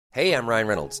Hey, I'm Ryan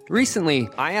Reynolds. Recently,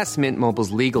 I asked Mint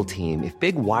Mobile's legal team if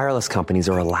big wireless companies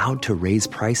are allowed to raise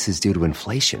prices due to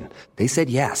inflation. They said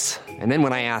yes. And then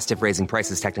when I asked if raising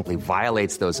prices technically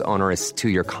violates those onerous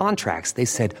two-year contracts, they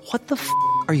said, "What the f***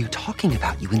 are you talking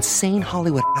about, you insane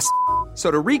Hollywood ass?" So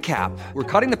to recap, we're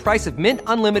cutting the price of Mint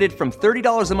Unlimited from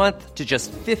 $30 a month to just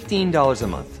 $15 a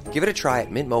month. Give it a try at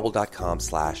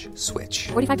mintmobile.com/switch.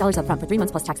 $45 up front for 3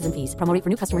 months plus taxes and fees. Promo rate for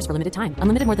new customers for limited time.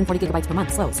 Unlimited more than 40 gigabytes per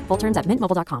month. Slows full terms at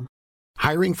mintmobile.com.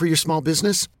 Hiring for your small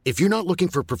business? If you're not looking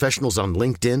for professionals on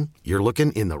LinkedIn, you're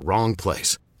looking in the wrong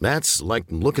place. That's like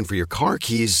looking for your car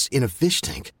keys in a fish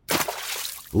tank.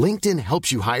 LinkedIn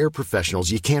helps you hire professionals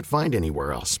you can't find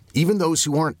anywhere else, even those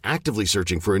who aren't actively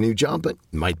searching for a new job but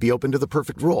might be open to the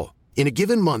perfect role. In a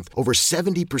given month, over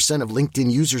 70% of LinkedIn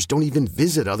users don't even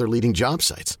visit other leading job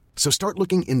sites. So start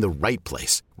looking in the right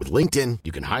place. With LinkedIn,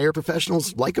 you can hire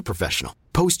professionals like a professional.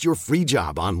 Post your free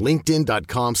job on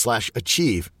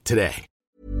linkedin.com/achieve today.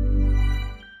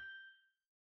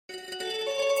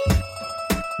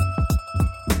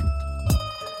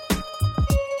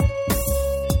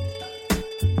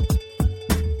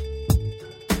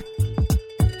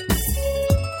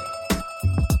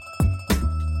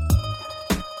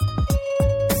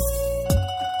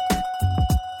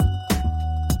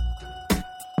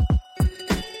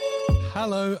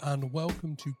 Hello and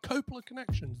welcome to Coppola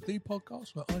Connections, the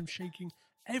podcast where I'm shaking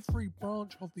every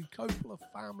branch of the Coppola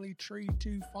family tree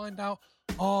to find out,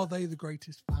 are they the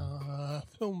greatest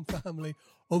film family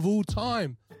of all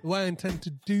time? The way I intend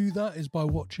to do that is by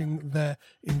watching their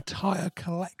entire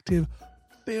collective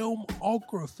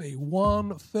filmography,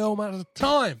 one film at a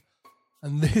time.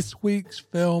 And this week's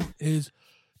film is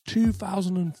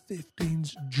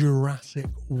 2015's Jurassic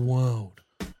World,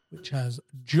 which has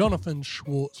Jonathan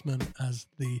Schwartzman as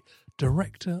the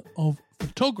director of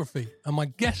photography. And my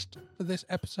guest for this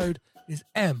episode is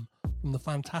M from the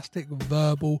fantastic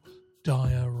Verbal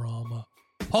Diorama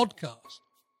podcast.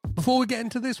 Before we get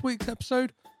into this week's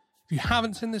episode, if you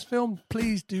haven't seen this film,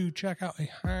 please do check out a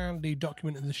handy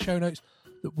document in the show notes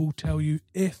that will tell you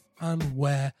if and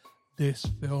where this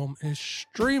film is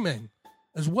streaming.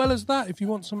 As well as that, if you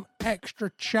want some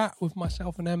extra chat with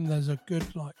myself and Em, there's a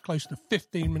good, close to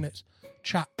 15 minutes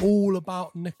chat all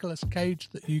about Nicolas Cage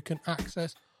that you can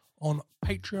access on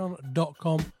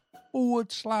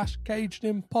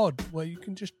patreon.com/cagedinpod, where you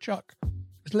can just chuck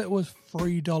as little as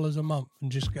 $3 a month and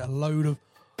just get a load of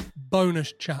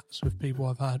bonus chats with people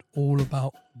I've had all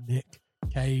about Nick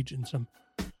Cage and some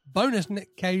bonus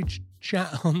Nick Cage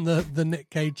chat on the Nick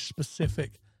Cage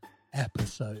specific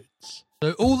episodes.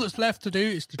 So all that's left to do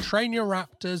is to train your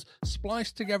raptors,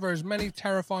 splice together as many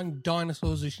terrifying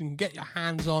dinosaurs as you can get your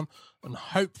hands on, and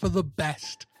hope for the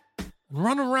best. And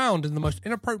run around in the most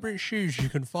inappropriate shoes you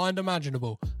can find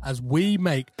imaginable as we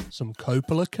make some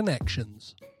Coppola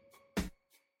connections.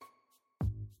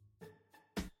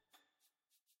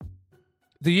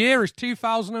 The year is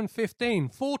 2015,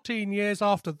 14 years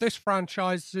after this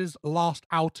franchise's last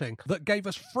outing that gave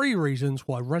us 3 reasons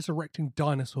why resurrecting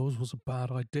dinosaurs was a bad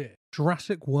idea.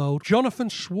 Jurassic World. Jonathan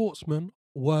Schwartzman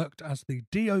worked as the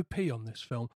DOP on this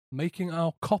film, making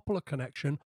our Coppola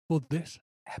connection for this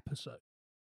episode.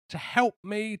 To help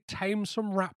me tame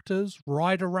some raptors,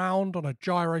 ride around on a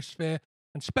gyrosphere,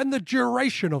 and spend the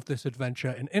duration of this adventure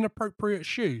in inappropriate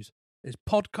shoes is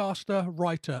podcaster,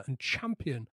 writer, and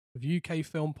champion of UK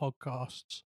film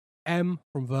podcasts, M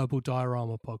from Verbal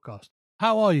Diorama podcast.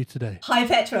 How are you today? Hi,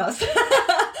 Petros.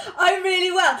 I'm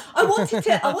really well. I wanted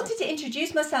to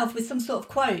introduce myself with some sort of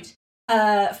quote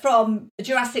from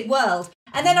Jurassic World,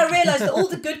 and then I realised that all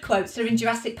the good quotes are in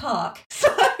Jurassic Park. So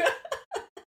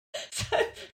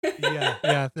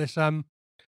yeah. This so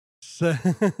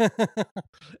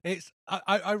it's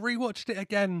I rewatched it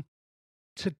again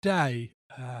today,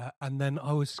 and then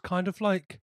I was kind of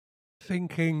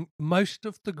thinking most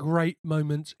of the great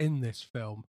moments in this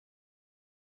film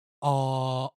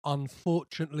are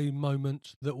unfortunately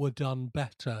moments that were done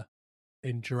better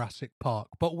in Jurassic Park,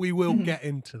 but we will get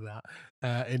into that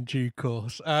in due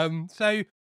course. So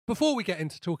before we get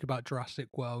into talking about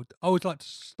Jurassic World, I would like to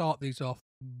start these off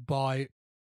by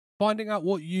finding out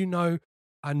what you know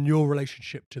and your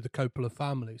relationship to the Coppola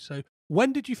family. So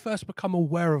when did you first become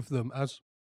aware of them as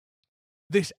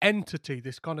this entity,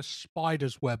 this kind of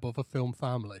spider's web of a film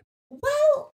family?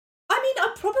 Well, I mean,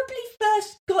 I probably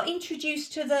first got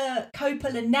introduced to the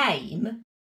Coppola name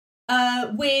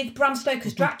with Bram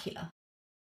Stoker's Dracula,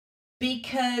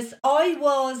 because I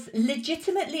was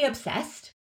legitimately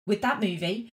obsessed with that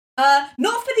movie. Not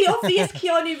for the obvious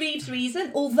Keanu Reeves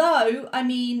reason, although, I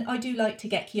mean, I do like to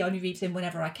get Keanu Reeves in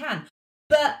whenever I can.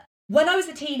 But when I was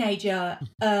a teenager,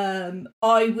 I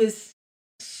was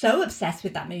so obsessed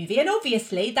with that movie. And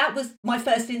obviously that was my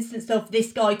first instance of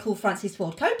this guy called Francis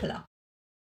Ford Coppola.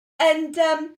 And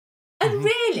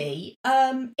really,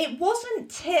 it wasn't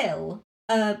till,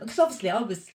 because obviously I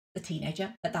was a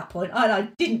teenager at that point and I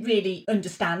didn't really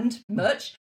understand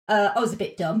much. I was a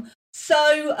bit dumb. So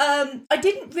I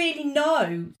didn't really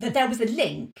know that there was a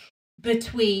link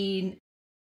between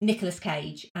Nicolas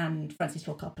Cage and Francis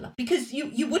Ford Coppola, because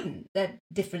you wouldn't. They're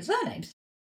different surnames.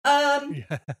 So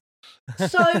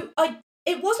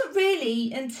it wasn't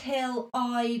really until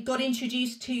I got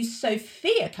introduced to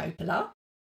Sofia Coppola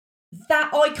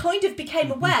that I kind of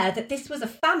became aware that this was a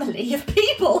family of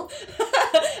people.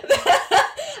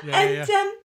 And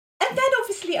then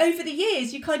obviously over the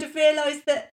years you kind of realise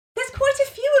that there's quite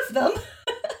a few of them.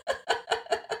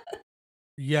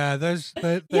 Yeah, there's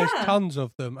tons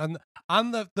of them,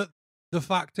 and the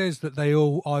fact is that they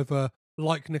all either,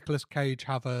 like Nicolas Cage,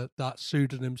 have that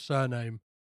pseudonym surname,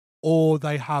 or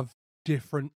they have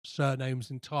different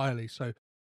surnames entirely. So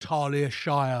Talia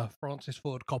Shire, Francis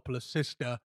Ford Coppola's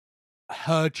sister,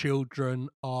 her children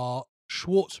are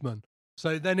Schwartzman.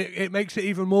 So then it makes it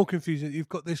even more confusing. You've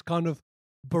got this kind of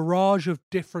barrage of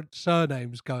different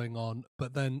surnames going on,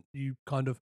 but then you kind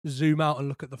of zoom out and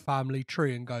look at the family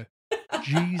tree and go,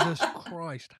 Jesus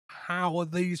Christ, how are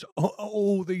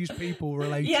all these people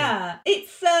related? Yeah, it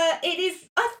is.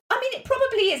 I mean, it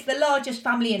probably is the largest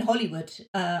family in Hollywood.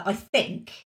 I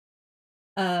think.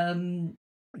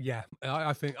 Yeah,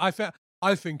 I think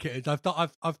it is.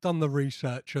 I've done the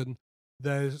research, and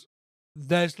there's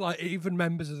like even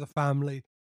members of the family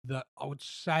that I would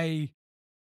say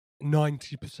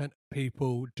 90% of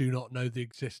people do not know the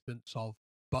existence of,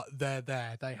 but they're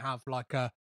there. They have like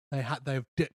they've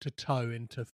dipped a toe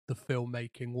into the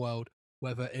filmmaking world,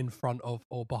 whether in front of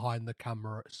or behind the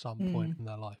camera at some point in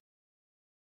their life.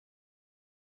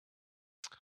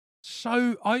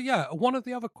 So, one of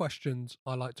the other questions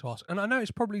I like to ask, and I know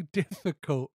it's probably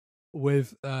difficult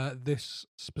with this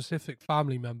specific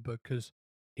family member because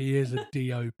he is a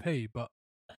DOP, but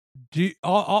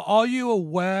are you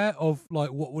aware of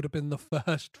like what would have been the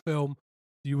first film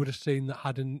you would have seen that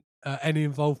had any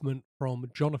involvement from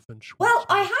Jonathan Schwartzman? Well,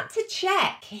 I had to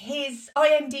check his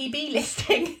IMDb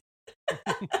listing.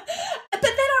 But then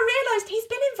I realised he's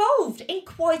been involved in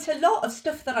quite a lot of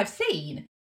stuff that I've seen.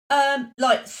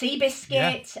 Like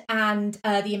Seabiscuit and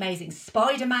The Amazing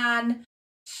Spider-Man.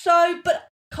 So, but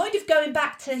kind of going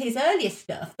back to his earlier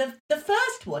stuff, the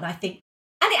first one, I think,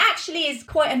 and it actually is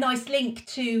quite a nice link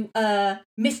to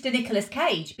Mr. Nicolas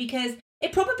Cage, because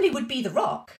it probably would be The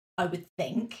Rock, I would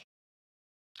think.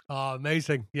 Oh,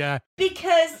 amazing. Yeah.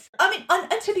 Because, I mean,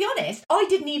 and to be honest, I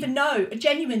didn't even know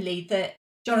genuinely that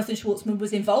Jonathan Schwartzman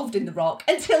was involved in The Rock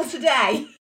until today.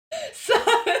 So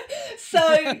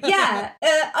yeah.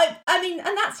 I mean,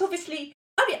 and that's obviously,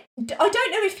 I mean, I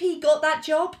don't know if he got that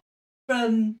job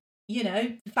from, you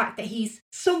know, the fact that he's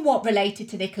somewhat related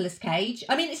to Nicolas Cage.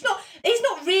 I mean, he's not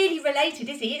really related,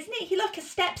 is he? Isn't he like a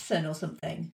stepson or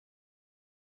something?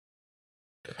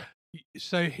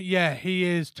 So yeah, he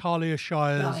is Talia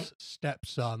Shire's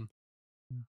stepson,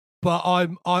 but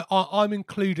I'm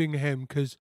including him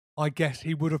because I guess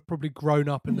he would have probably grown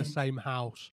up in the same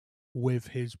house with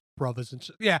his brothers and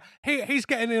he's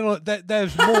getting in.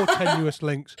 There's more tenuous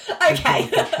links. Okay,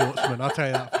 than Jonathan Schwartzman, I'll tell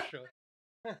you that for sure.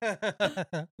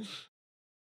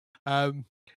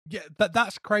 Yeah,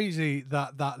 that's crazy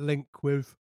that link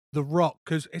with The Rock,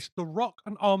 because it's The Rock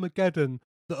and Armageddon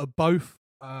that are both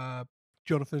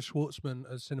Jonathan Schwartzman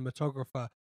as cinematographer,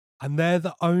 and they're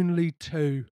the only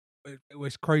two. It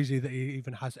was crazy that he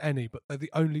even has any, but they're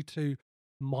the only two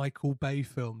Michael Bay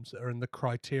films that are in the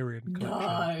Criterion collection.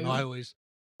 No. And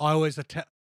I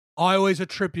always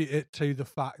attribute it to the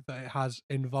fact that it has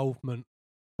involvement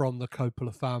from the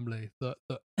Coppola family that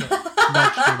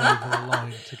nudged him over the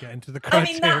line to get into the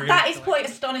Criterion. I mean, that is quite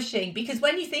astonishing, because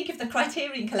when you think of the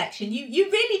Criterion collection, you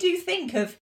really do think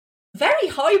of very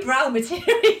highbrow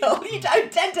material. You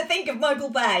don't tend to think of Michael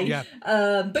Bay. Yeah.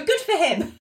 But good for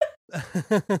him.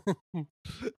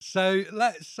 So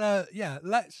let's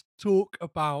talk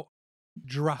about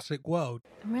Jurassic World.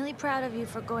 I'm really proud of you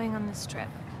for going on this trip.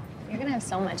 You're gonna have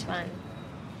so much fun.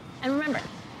 And remember,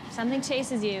 if something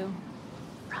chases you,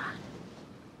 run.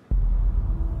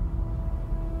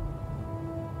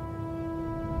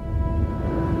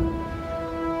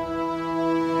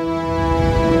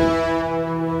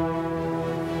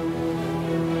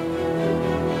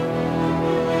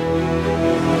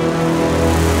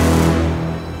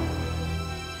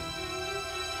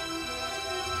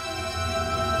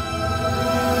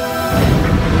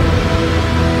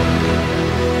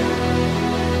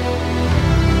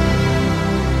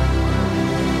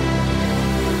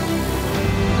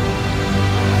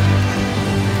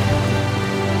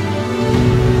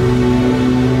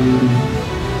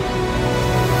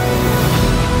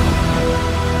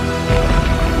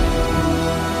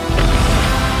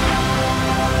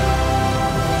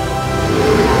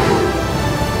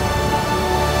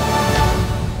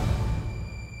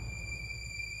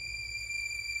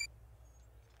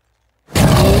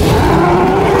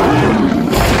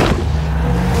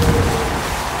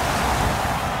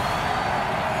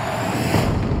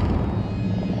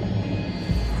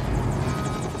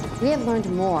 We have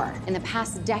learned more in the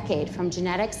past decade from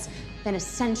genetics than a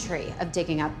century of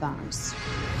digging up bones.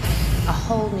 A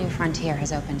whole new frontier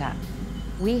has opened up.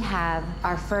 We have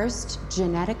our first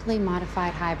genetically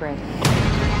modified hybrid.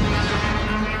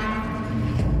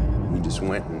 We just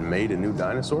went and made a new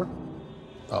dinosaur?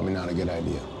 Probably not a good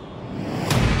idea.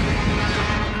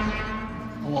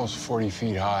 Almost 40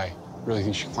 feet high. Really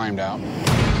think she climbed out?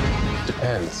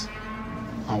 Depends.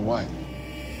 On what?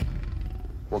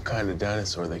 What kind of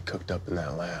dinosaur they cooked up in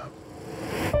that lab.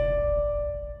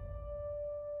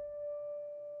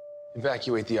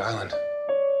 Evacuate the island.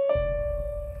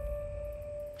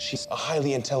 She's a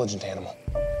highly intelligent animal.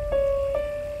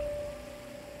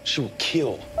 She will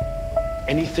kill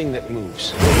anything that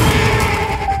moves.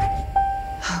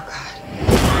 Oh, God.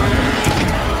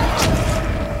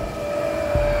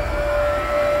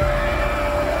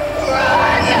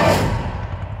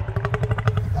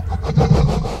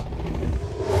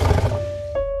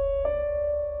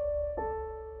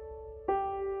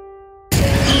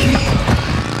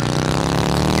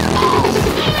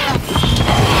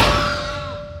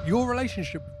 Your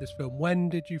relationship with this film, when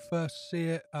did you first see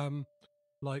it?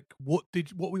 Like, what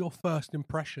were your first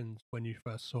impressions when you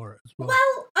first saw it as well?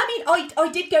 Well, I mean, I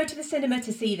did go to the cinema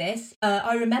to see this.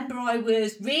 I remember I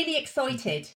was really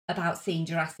excited about seeing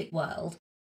Jurassic World.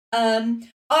 I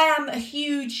am a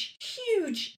huge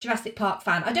Jurassic Park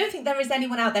fan. I don't think there is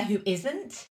anyone out there who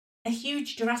isn't a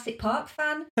huge Jurassic Park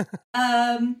fan.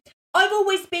 I've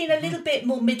always been a little bit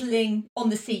more middling on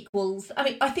the sequels. I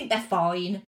mean, I think they're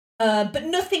fine. But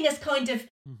nothing has kind of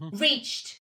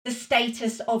reached the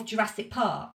status of Jurassic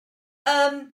Park.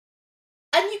 And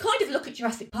you kind of look at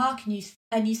Jurassic Park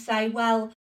and you say,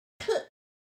 well,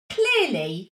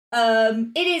 clearly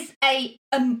it is a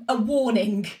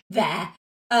warning there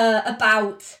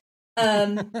about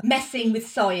messing with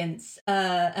science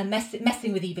and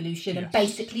messing with evolution, and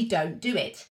basically don't do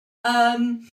it.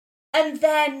 And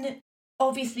then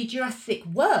obviously Jurassic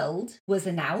World was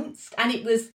announced, and it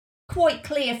was quite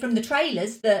clear from the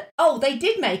trailers that, they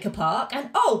did make a park, and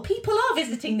people are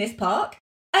visiting this park,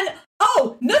 and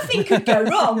nothing could go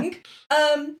wrong.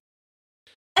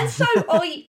 And so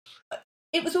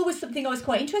it was always something I was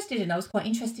quite interested in. I was quite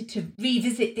interested to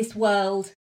revisit this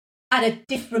world at a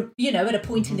different, at a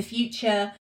point in the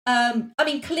future. I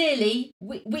mean, clearly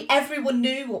everyone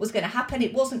knew what was going to happen.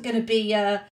 It wasn't going to be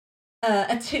a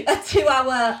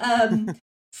 2-hour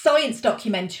science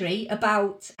documentary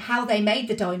about how they made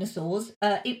the dinosaurs.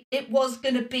 It was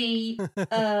going to be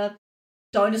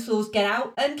dinosaurs get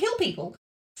out and kill people.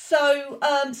 So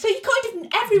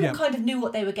everyone kind of knew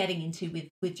what they were getting into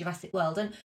with Jurassic World,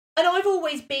 and I've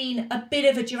always been a bit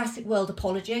of a Jurassic World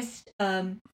apologist.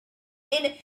 In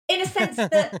a sense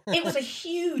that it was a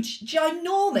huge,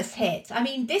 ginormous hit. I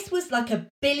mean, this was like $1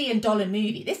 billion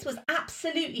movie. This was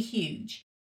absolutely huge.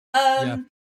 And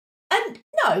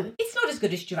no, it's not as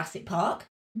good as Jurassic Park,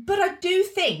 but I do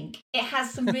think it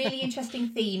has some really interesting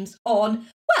themes on,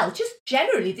 well, just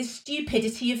generally the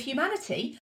stupidity of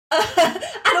humanity. And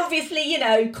obviously,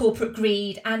 corporate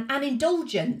greed and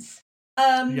indulgence.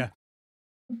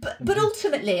 But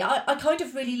ultimately, I kind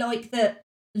of really like that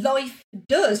life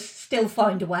does still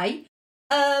find a way.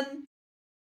 And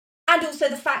also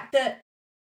the fact that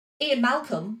Ian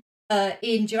Malcolm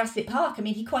in Jurassic Park, I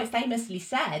mean, he quite famously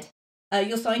said,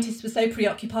 your scientists were so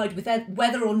preoccupied with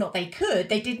whether or not they could,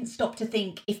 they didn't stop to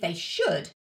think if they should.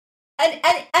 And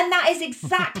that is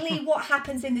exactly what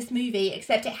happens in this movie,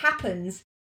 except it happens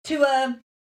to an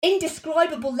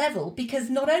indescribable level, because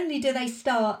not only do they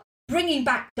start bringing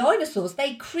back dinosaurs,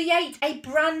 they create a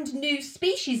brand new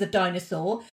species of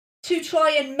dinosaur to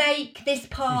try and make this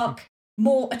park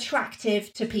more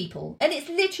attractive to people. And it's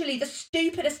literally the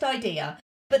stupidest idea.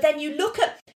 But then you look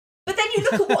at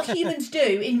what humans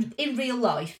do in real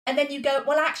life, and then you go,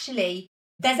 well, actually,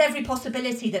 there's every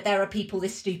possibility that there are people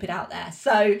this stupid out there.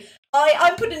 So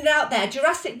I'm putting it out there.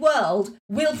 Jurassic World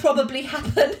will probably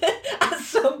happen at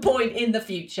some point in the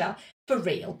future, for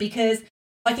real, because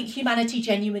I think humanity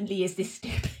genuinely is this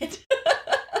stupid.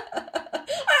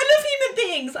 I love human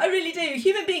beings. I really do.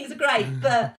 Human beings are great,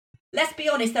 but let's be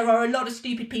honest, there are a lot of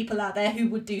stupid people out there who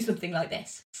would do something like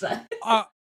this. So.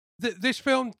 This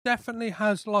film definitely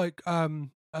has like a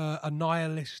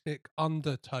nihilistic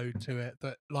undertone to it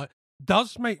that like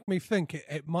does make me think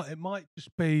it might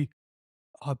just be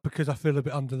because I feel a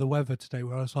bit under the weather today,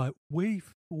 where I was like, we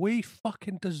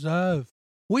fucking deserve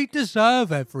all this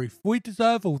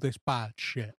bad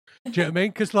shit. Do you know what I mean?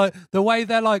 Because like the way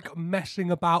they're like messing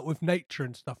about with nature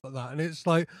and stuff like that, and it's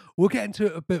like we'll get into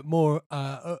it a bit more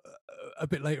a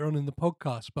bit later on in the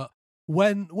podcast, but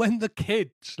when the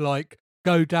kids like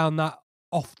go down that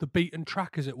off the beaten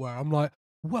track, as it were, I'm like,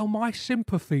 well, my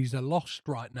sympathies are lost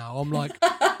right now. I'm like,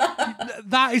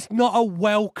 that is not a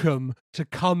welcome to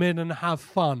come in and have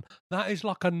fun. That is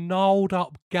like a gnarled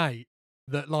up gate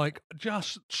that like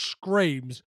just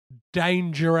screams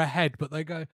danger ahead, but they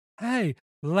go, hey,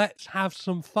 let's have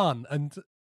some fun. And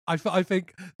I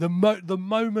think the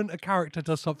moment a character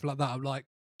does something like that, I'm like,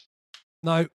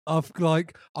 no, I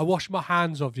wash my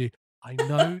hands of you. I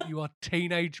know you are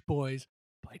teenage boys,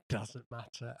 but it doesn't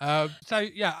matter. So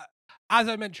yeah, as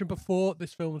I mentioned before,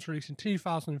 this film was released in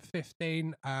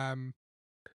 2015.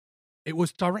 It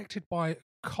was directed by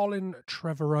Colin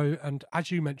Trevorrow, and as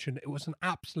you mentioned, it was an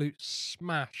absolute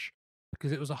smash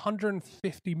because it was a $150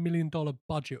 million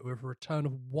budget with a return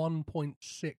of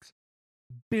 $1.6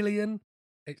 billion.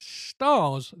 It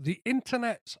stars the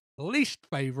internet's least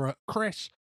favourite Chris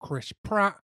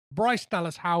Pratt, Bryce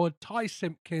Dallas Howard, Ty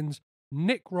Simpkins,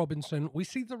 Nick Robinson. We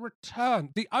see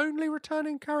the only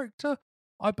returning character,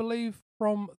 I believe,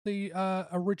 from the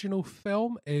original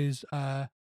film is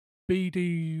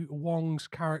B.D. Wong's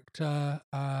character,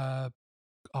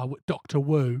 Dr.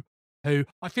 Wu, who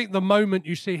I think the moment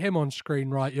you see him on screen,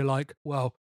 right, you're like,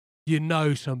 well, you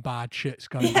know some bad shit's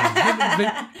going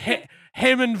on.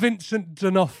 Him and Vincent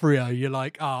D'Onofrio, you're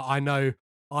like, oh, I know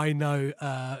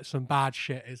some bad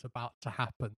shit is about to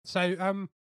happen. So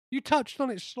you touched on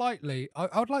it slightly.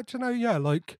 I would like to know, yeah,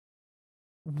 like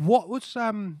what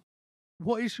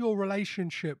is your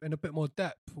relationship in a bit more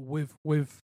depth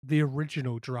with the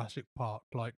original Jurassic Park?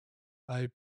 Like,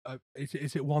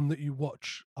 is it one that you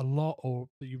watch a lot or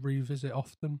that you revisit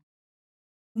often?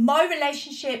 My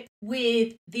relationship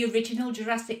with the original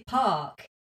Jurassic Park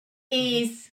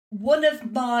is one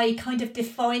of my kind of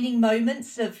defining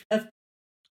moments of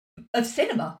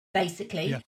cinema,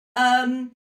 basically. Yeah.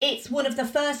 It's one of the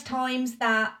first times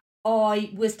that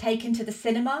I was taken to the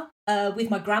cinema with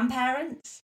my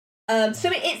grandparents.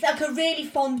 So it's like a really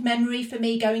fond memory for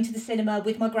me going to the cinema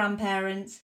with my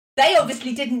grandparents. They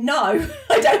obviously didn't know,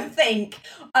 I don't think,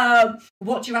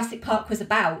 what Jurassic Park was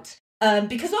about.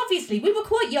 Because obviously we were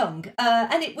quite young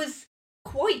and it was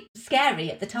quite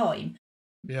scary at the time.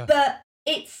 Yeah. But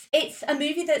it's a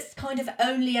movie that's kind of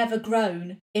only ever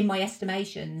grown in my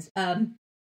estimations.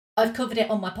 I've covered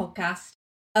it on my podcast.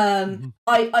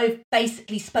 I've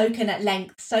basically spoken at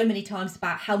length so many times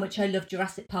about how much I love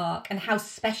Jurassic Park and how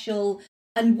special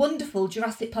and wonderful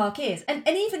Jurassic Park is. And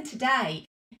even today,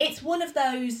 it's one of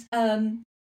those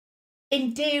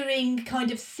endearing kind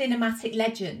of cinematic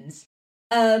legends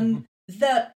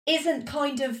that isn't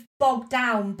kind of bogged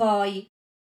down by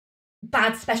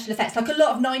bad special effects. Like a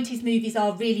lot of 90s movies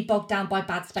are really bogged down by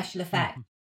bad special effects.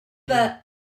 But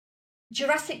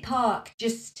Jurassic Park,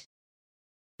 just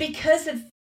because of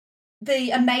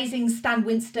the amazing Stan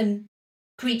Winston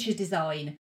creature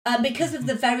design, because of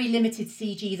the very limited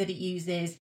CG that it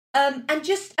uses, and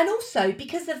also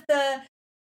because of the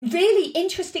really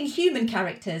interesting human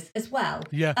characters as well.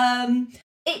 Yeah.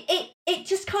 It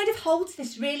just kind of holds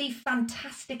this really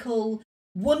fantastical,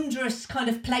 wondrous kind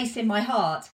of place in my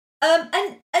heart.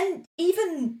 And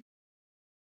even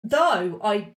though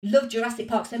I love Jurassic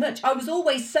Park so much, I was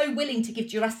always so willing to give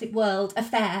Jurassic World a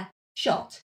fair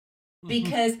shot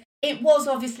because it was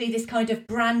obviously this kind of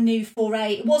brand new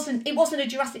foray. It wasn't a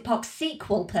Jurassic Park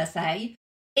sequel per se.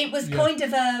 It was kind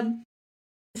of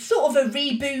sort of a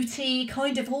rebooty,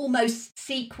 kind of almost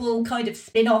sequel, kind of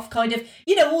spin-off, kind of,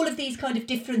 you know, all of these kind of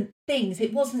different things.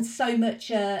 It wasn't so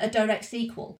much a direct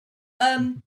sequel.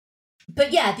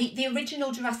 But yeah, the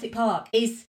original Jurassic Park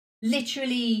is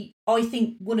literally, I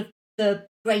think, one of the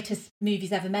greatest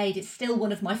movies ever made. It's still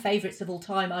one of my favourites of all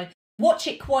time. I watch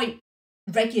it quite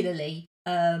regularly.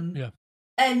 I mean,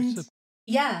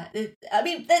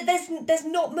 there's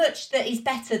not much that is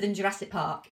better than Jurassic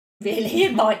Park, really,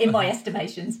 in my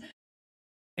estimations.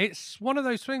 It's one of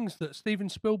those things that Steven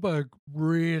Spielberg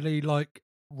really like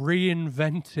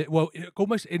reinvented. Well, it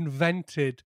almost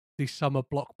invented the summer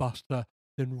blockbuster,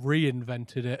 then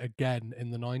reinvented it again in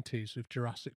the 90s with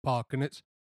Jurassic Park, and it's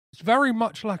very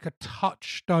much like a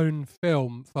touchstone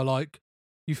film for, like,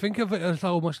 you think of it as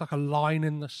almost like a line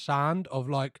in the sand of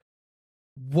like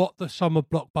what the summer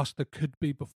blockbuster could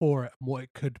be before it and what it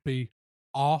could be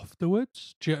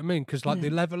afterwards. Do you know what I mean? Because like the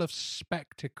level of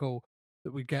spectacle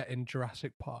that we get in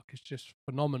Jurassic Park is just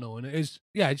phenomenal, and it is,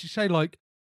 yeah, as you say, like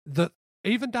the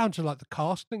even down to like the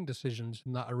casting decisions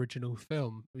in that original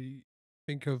film. We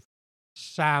think of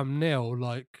Sam Neill,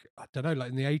 like, I don't know, like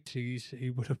in the 80s he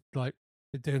would have like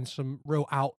been doing some real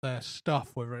out there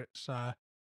stuff, whether it's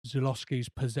Zulowski's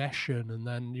Possession, and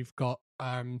then you've got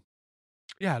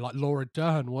like Laura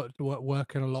Dern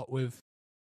working a lot with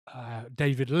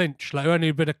David Lynch. Like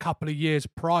only been a couple of years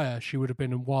prior, she would have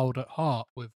been in Wild at Heart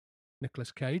with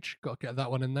Nicolas Cage, got to get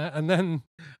that one in there. And then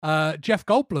Jeff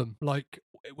Goldblum, like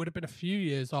it would have been a few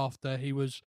years after he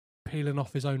was peeling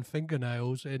off his own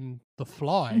fingernails in The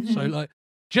Fly. So like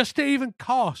just to even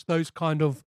cast those kind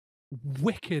of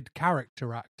wicked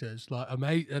character actors, like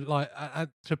amazing, like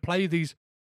to play these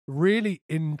really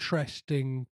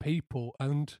interesting people.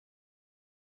 And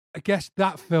I guess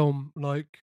that film,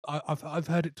 like I've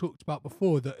heard it talked about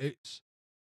before, that it's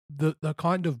the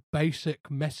kind of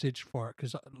basic message for it,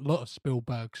 because a lot of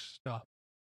Spielberg stuff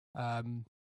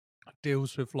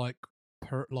deals with like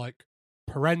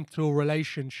parental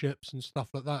relationships and stuff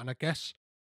like that. And I guess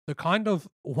the kind of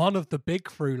one of the big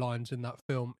through lines in that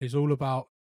film is all about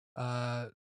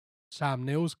Sam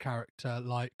Neill's character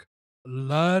like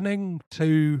learning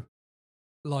to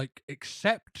like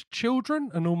accept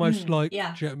children and almost like,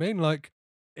 yeah. do you know what I mean? Like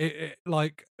it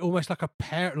like almost like a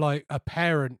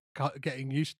parent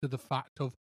getting used to the fact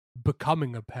of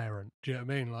becoming a parent. Do you know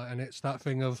what I mean? Like, and it's that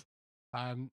thing of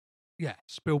yeah,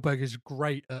 Spielberg is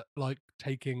great at like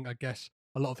taking, I guess,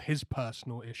 a lot of his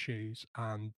personal issues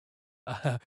and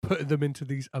putting them into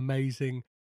these amazing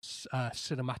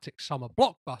cinematic summer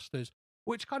blockbusters,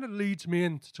 which kind of leads me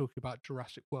into talking about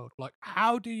Jurassic World. Like,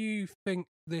 how do you think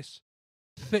this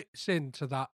fits into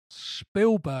that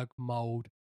Spielberg mold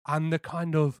and the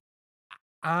kind of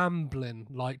Amblin?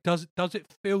 Like, does it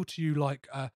feel to you like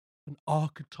an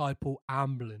archetypal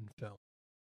Amblin film?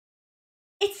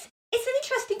 It's an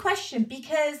interesting question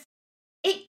because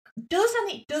it does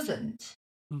and it doesn't.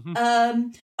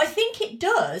 I think it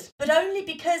does, but only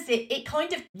because it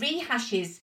kind of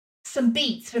rehashes some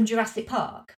beats from Jurassic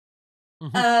Park.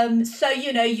 So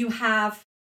you know, you have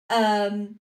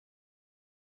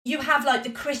like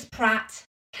the Chris Pratt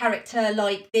character,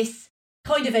 like this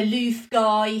kind of aloof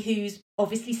guy who's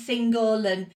obviously single,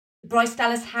 and Bryce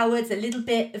Dallas Howard's a little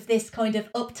bit of this kind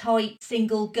of uptight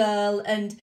single girl,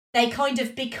 and they kind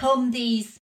of become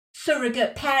these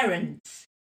surrogate parents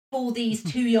for these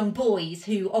two young boys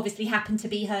who obviously happen to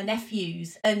be her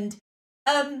nephews. And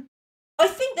I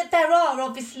think that there are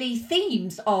obviously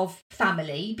themes of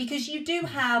family, because you do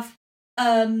have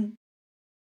the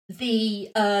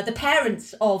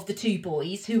parents of the two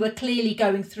boys who are clearly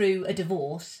going through a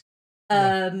divorce,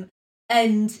 and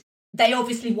they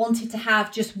obviously wanted to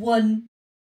have just one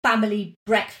family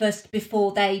breakfast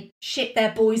before they ship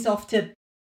their boys off to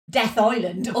Death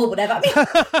Island or whatever. I mean,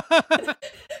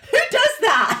 who does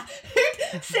that?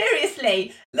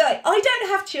 Seriously, look, I don't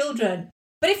have children,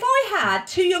 but if I had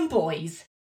two young boys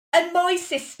and my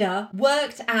sister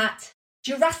worked at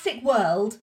Jurassic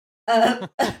World, where,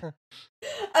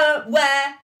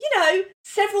 you know,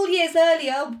 several years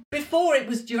earlier, before it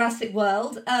was Jurassic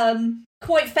World,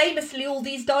 quite famously all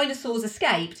these dinosaurs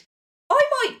escaped, I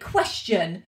might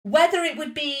question whether it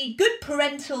would be good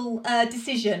parental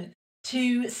decision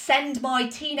to send my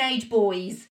teenage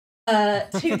boys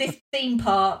to this theme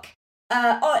park.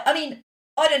 I mean,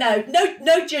 I don't know.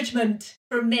 No judgment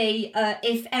from me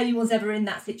if anyone's ever in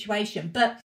that situation.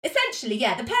 But essentially,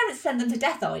 yeah, the parents send them to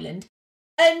Death Island,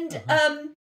 and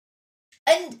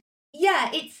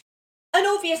yeah, and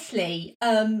obviously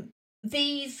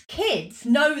these kids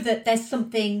know that there's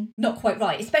something not quite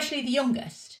right, especially the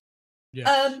youngest.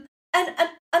 Yes. And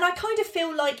I kind of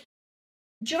feel like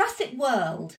Jurassic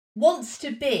World wants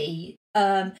to be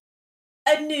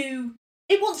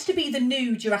it wants to be the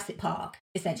new Jurassic Park,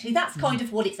 essentially. That's kind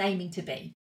of what it's aiming to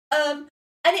be. And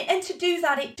to do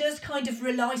that, it does kind of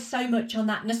rely so much on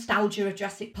that nostalgia of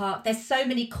Jurassic Park. There's so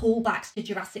many callbacks to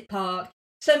Jurassic Park,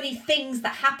 so many things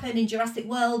that happen in Jurassic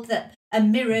World that are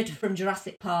mirrored from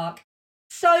Jurassic Park.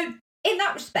 So in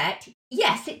that respect,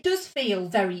 yes, it does feel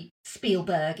very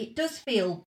Spielberg. It does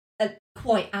feel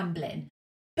quite Amblin.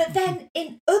 But then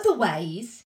in other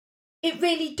ways, it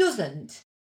really doesn't.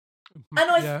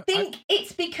 And I think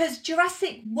it's because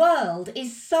Jurassic World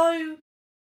is so...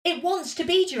 It wants to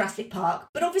be Jurassic Park,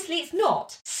 but obviously it's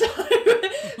not. So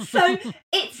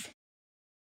it's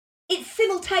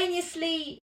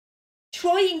simultaneously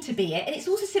trying to be it, and it's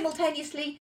also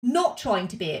simultaneously not trying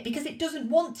to be it, because it doesn't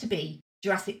want to be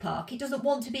Jurassic Park. It doesn't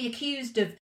want to be accused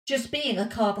of just being a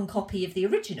carbon copy of the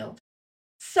original.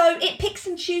 So it picks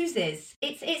and chooses.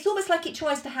 It's almost like it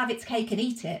tries to have its cake and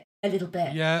eat it a little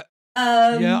bit. Yeah.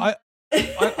 I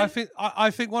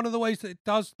think one of the ways that it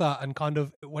does that, and kind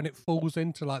of when it falls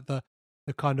into like the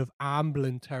kind of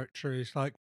Amblin territory, is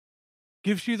like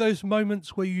gives you those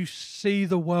moments where you see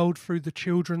the world through the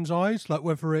children's eyes, like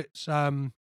whether it's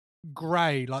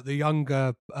Gray, like the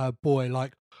younger boy,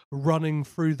 like running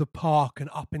through the park and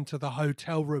up into the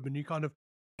hotel room, and you kind of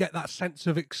get that sense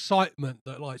of excitement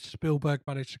that like Spielberg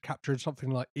managed to capture in something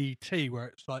like E.T., where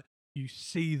it's like you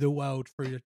see the world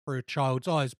through through a child's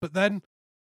eyes. But then,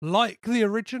 like the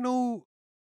original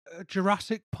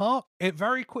Jurassic Park, it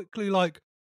very quickly like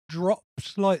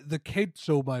drops like the kids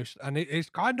almost, and it is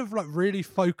kind of like really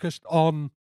focused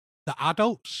on the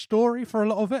adult story for a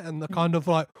lot of it, and the kind of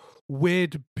like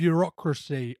weird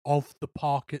bureaucracy of the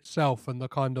park itself, and the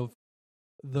kind of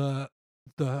the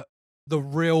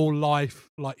real life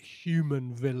like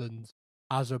human villains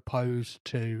as opposed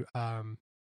to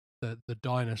the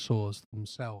dinosaurs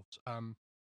themselves.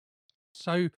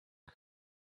 So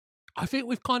I think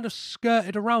we've kind of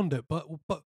skirted around it, but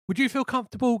would you feel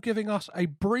comfortable giving us a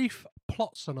brief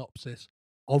plot synopsis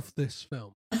of this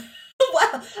film?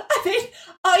 Well, I mean,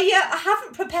 I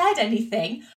haven't prepared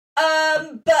anything,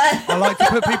 but I like to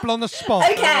put people on the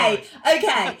spot. Okay,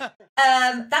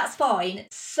 that's fine.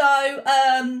 So,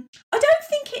 I don't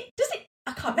think it does. It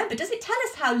I can't remember. Does it tell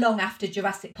us how long after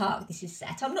Jurassic Park this is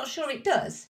set? I'm not sure it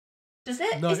does. Does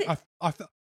it? No, Is it? I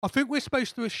think we're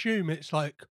supposed to assume it's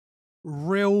like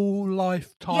real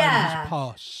life time has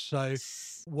passed. So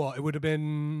what? It would have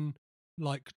been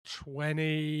like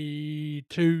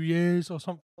 22 years or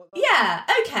something like that? Yeah.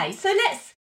 Okay. So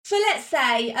let's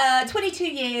say 22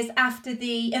 years after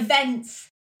the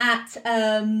events at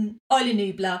Isla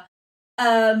Nublar,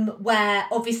 where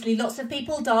obviously lots of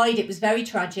people died. It was very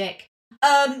tragic.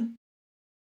 So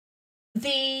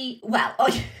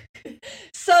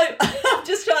I'm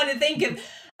just trying to think of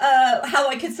how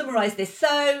I could summarise this.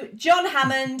 So John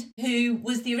Hammond, who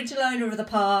was the original owner of the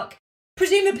park,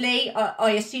 presumably,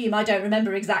 I assume, I don't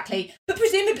remember exactly, but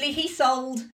presumably he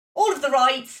sold all of the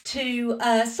rights to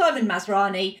Simon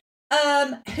Masrani,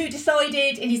 who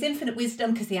decided in his infinite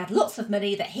wisdom, because he had lots of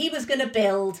money, that he was going to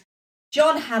build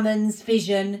John Hammond's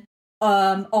vision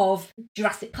of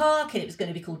Jurassic Park, and it was going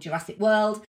to be called Jurassic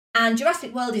World. And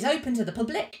Jurassic World is open to the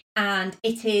public, and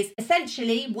it is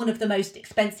essentially one of the most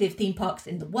expensive theme parks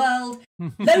in the world.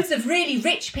 Loads of really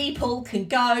rich people can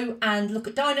go and look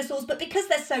at dinosaurs, but because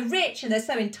they're so rich and they're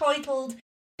so entitled,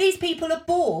 these people are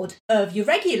bored of your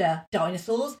regular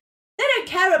dinosaurs. They don't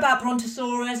care about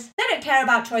Brontosaurus, they don't care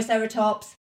about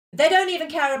Triceratops, they don't even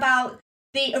care about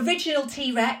the original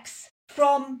T-Rex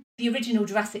from the original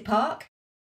Jurassic Park.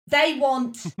 They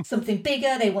want something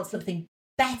bigger, they want something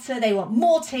better, they want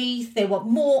more teeth, they want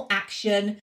more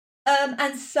action.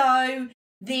 And so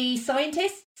the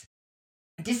scientists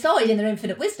decide in their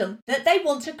infinite wisdom that they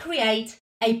want to create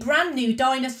a brand new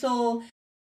dinosaur.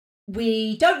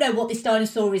 We don't know what this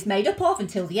dinosaur is made up of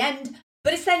until the end,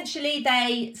 but essentially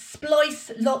they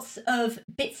splice lots of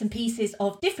bits and pieces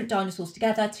of different dinosaurs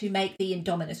together to make the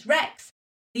Indominus Rex.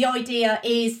 The idea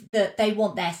is that they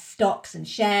want their stocks and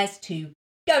shares to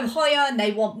go higher, and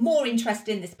they want more interest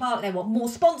in this park. They want more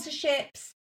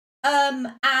sponsorships,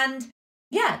 and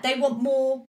yeah, they want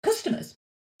more customers.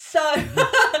 So,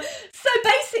 so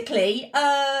basically,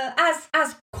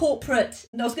 as corporate,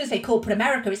 I was going to say corporate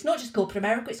America. It's not just corporate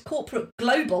America; it's corporate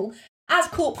global. As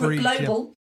corporate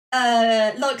global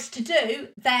likes to do,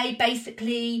 they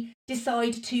basically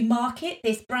decide to market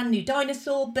this brand new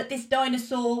dinosaur. But this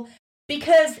dinosaur,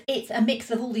 because it's a mix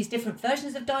of all these different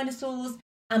versions of dinosaurs,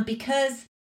 and because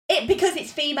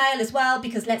it's female as well,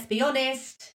 because let's be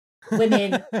honest,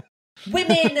 women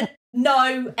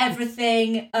know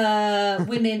everything.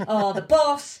 Women are the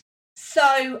boss.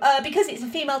 So because it's a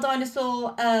female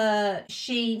dinosaur,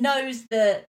 she knows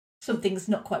that something's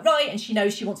not quite right, and she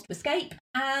knows she wants to escape,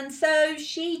 and so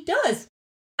she does.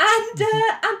 And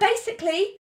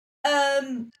basically,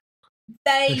 the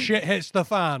shit hits the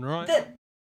fan, right?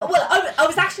 Well, I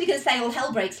was actually going to say all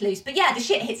hell breaks loose, but yeah, the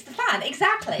shit hits the fan,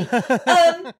 exactly.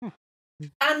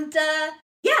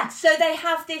 Yeah, so they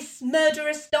have this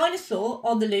murderous dinosaur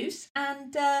on the loose,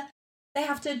 and they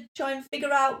have to try and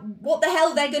figure out what the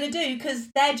hell they're going to do, because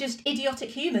they're just idiotic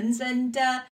humans, and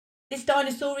this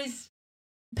dinosaur is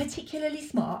particularly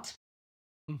smart.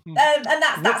 And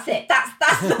that's it. That's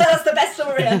the best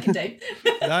summary I can do.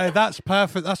 No, that's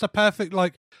perfect. That's a perfect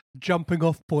like jumping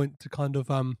off point to kind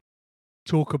of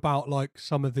talk about like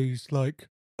some of these like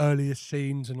earlier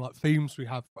scenes and like themes we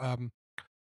have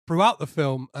throughout the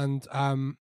film. And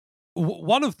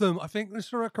one of them, I think this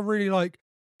is like a really like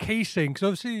key scene, because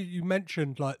obviously you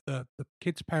mentioned like the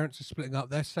kids' parents are splitting up,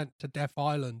 they're sent to Death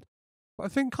Island. But I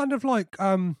think kind of like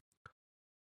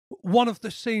one of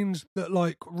the scenes that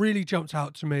like really jumped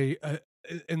out to me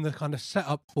in the kind of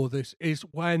setup for this is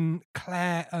when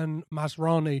Claire and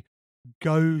Masrani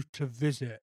go to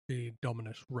visit the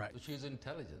Indominus Rex. So she's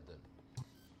intelligent then?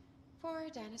 For a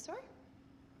dinosaur?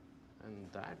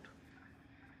 And that?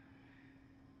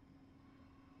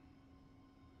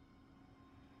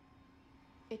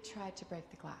 It tried to break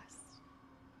the glass.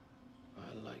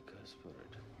 I like her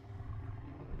spirit.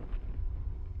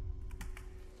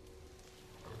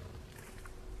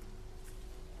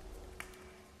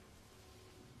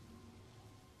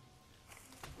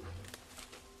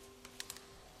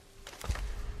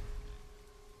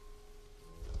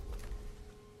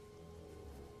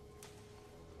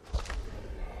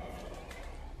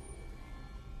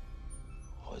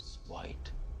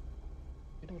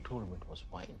 told him it was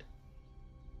white.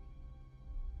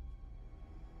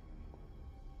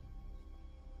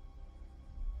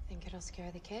 Think it'll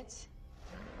scare the kids?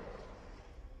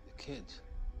 The kids.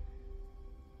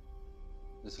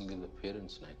 This will give the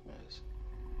parents nightmares.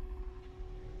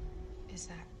 Is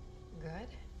that good?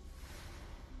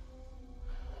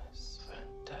 It's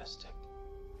fantastic.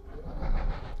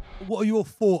 What are your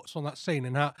thoughts on that scene,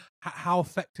 and how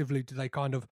effectively do they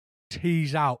kind of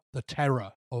tease out the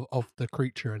terror of the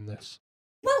creature in this?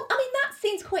 Well, I mean, that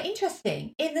scene's quite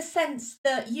interesting in the sense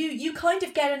that you kind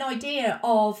of get an idea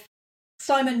of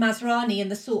Simon Masrani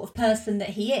and the sort of person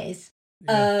that he is.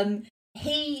 Yeah.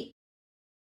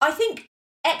 I think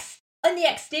on the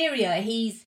exterior,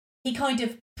 he kind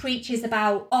of preaches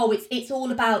about, it's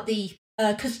all about the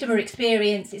customer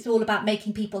experience. It's all about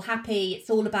making people happy. It's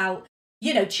all about,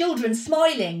 children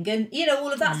smiling and,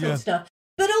 all of that sort of stuff.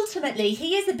 But ultimately,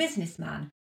 he is a businessman.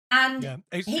 And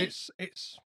he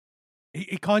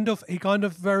kind of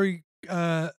very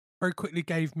quickly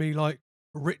gave me like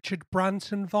Richard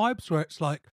Branson vibes, where it's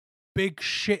like big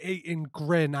shit-eating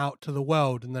grin out to the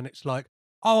world, and then it's like,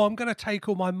 oh, I'm going to take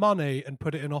all my money and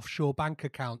put it in offshore bank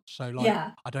accounts, so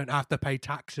like I don't have to pay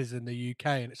taxes in the UK.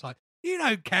 And it's like, you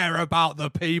don't care about the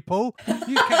people.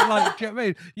 You can like, do you know what I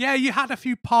mean? Yeah, you had a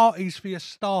few parties for your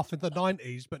staff in the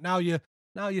 90s, but now you're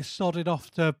sodded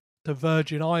off to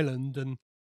Virgin Island and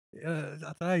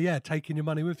I don't know, taking your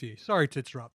money with you. Sorry to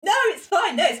interrupt. No, it's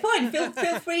fine. Feel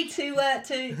free to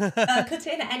cut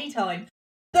in at any time.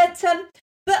 But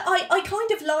I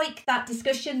kind of like that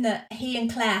discussion that he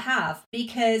and Claire have,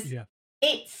 because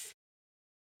it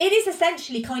is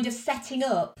essentially kind of setting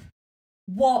up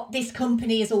what this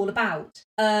company is all about.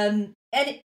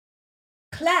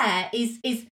 Claire is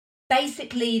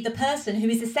basically the person who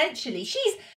is essentially,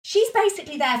 she's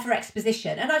basically there for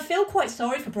exposition. And I feel quite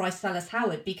sorry for Bryce Dallas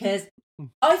Howard, because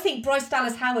I think Bryce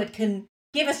Dallas Howard can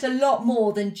give us a lot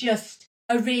more than just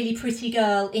a really pretty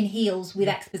girl in heels with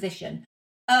exposition.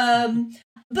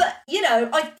 But,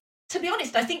 to be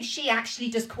honest, I think she actually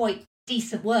does quite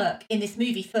decent work in this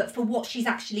movie for what she's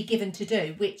actually given to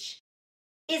do, which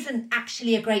isn't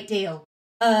actually a great deal.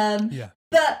 But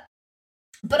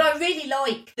I really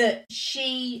like that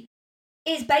she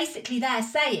is basically there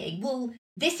saying, well,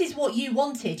 this is what you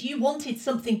wanted. You wanted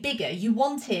something bigger. You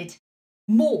wanted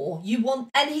more.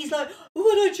 And he's like, well,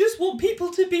 I just want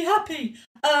people to be happy.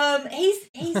 He's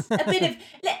a bit of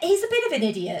an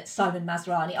idiot, Simon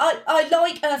Masrani. I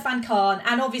like Irfan Khan,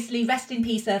 and obviously rest in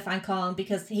peace Irfan Khan,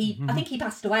 because I think he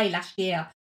passed away last year.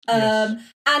 And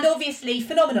obviously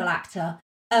phenomenal actor.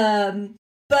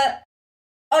 But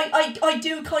I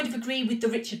do kind of agree with the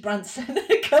Richard Branson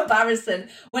comparison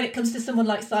when it comes to someone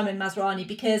like Simon Masrani,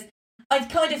 because I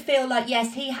kind of feel like,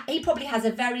 yes, he probably has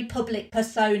a very public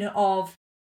persona of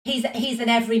he's an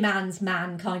everyman's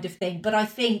man kind of thing, but I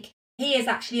think he is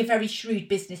actually a very shrewd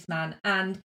businessman,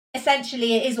 and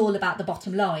essentially it is all about the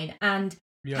bottom line, and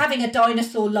having a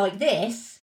dinosaur like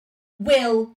this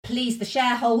will please the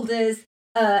shareholders,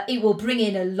 it will bring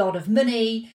in a lot of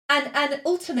money, and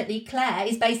ultimately Claire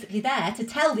is basically there to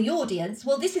tell the audience,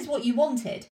 well, this is what you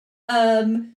wanted.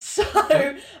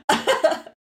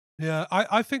 Yeah,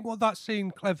 I think what that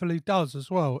scene cleverly does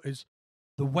as well is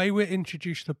the way we're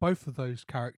introduced to both of those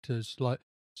characters. Like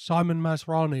Simon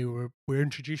Masrani, we're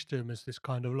introduced to him as this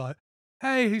kind of like,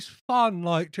 hey, he's fun.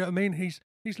 Like, do you know what I mean?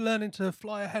 He's learning to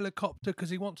fly a helicopter because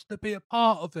he wants to be a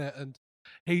part of it, and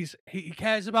he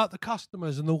cares about the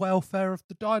customers and the welfare of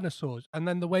the dinosaurs. And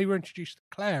then the way we're introduced to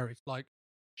Claire, it's like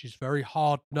she's very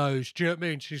hard nosed. Do you know what I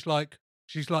mean? She's like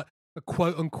a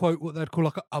quote unquote what they'd call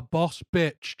like a boss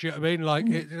bitch. Do you know what I mean? Like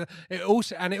it all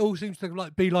seems to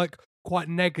like be like quite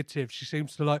negative. She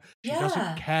seems to like she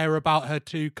doesn't care about her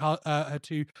two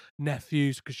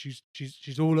nephews because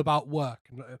she's all about work.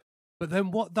 But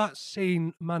then what that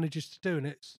scene manages to do, and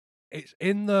it's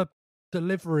in the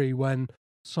delivery when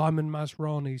Simon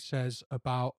Masrani says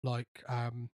about like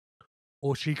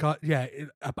or she can't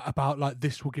about like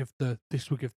this will give the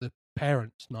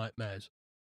parents nightmares.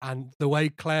 And the way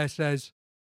Claire says,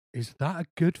 is that a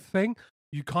good thing?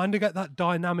 You kind of get that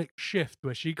dynamic shift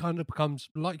where she kind of becomes,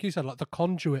 like you said, like the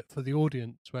conduit for the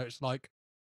audience, where it's like,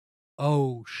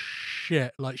 oh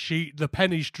shit, like the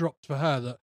pennies dropped for her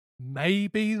that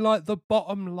maybe like the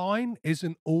bottom line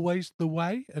isn't always the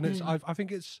way. And it's I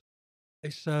think it's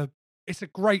a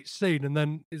great scene, and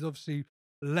then is obviously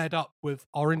led up with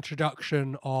our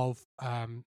introduction of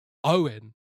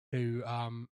Owen, who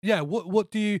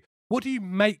what do you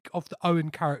make of the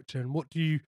Owen character, and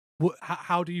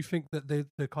how do you think that the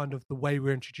kind of the way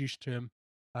we're introduced to him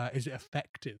is it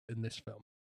effective in this film?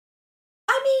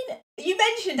 I mean, you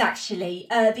mentioned actually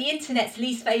the internet's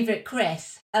least favourite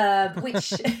Chris,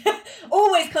 which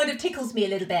always kind of tickles me a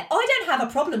little bit. I don't have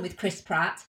a problem with Chris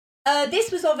Pratt.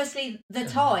 This was obviously the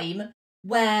time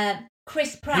where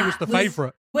Chris Pratt he was the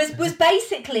favourite. Was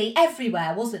basically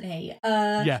everywhere, wasn't he?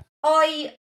 Yeah.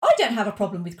 I don't have a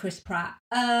problem with Chris Pratt.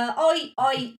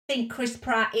 I think Chris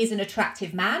Pratt is an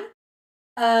attractive man.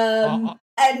 And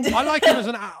I like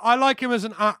him as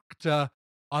an actor.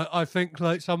 I think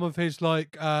like some of his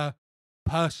like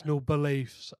personal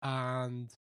beliefs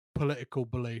and political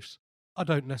beliefs I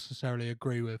don't necessarily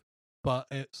agree with, but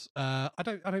it's I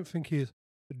don't think he is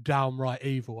downright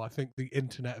evil. I think the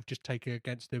internet have just taken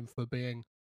against him for being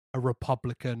a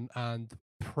Republican and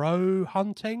pro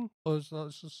hunting or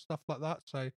stuff like that.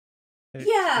 So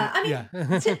I mean,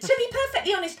 to be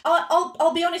perfectly honest,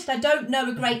 I'll be honest. I don't know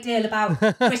a great deal about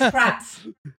Chris Pratt's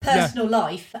personal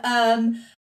life.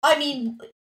 I mean,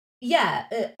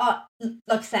 like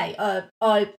I say,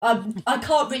 I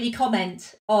can't really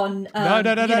comment on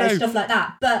no. stuff like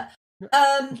that. But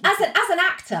as an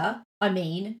actor, I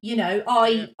mean,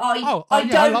 I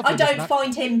don't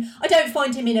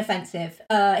find him inoffensive.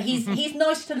 He's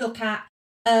nice to look at,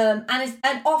 and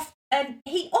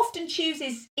he often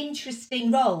chooses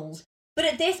interesting roles. But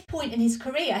at this point in his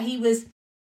career, he was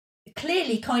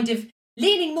clearly kind of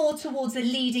leaning more towards a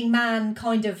leading man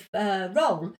kind of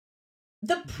role.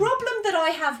 The problem that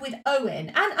I have with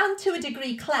Owen, and to a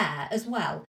degree Claire as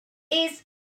well, is,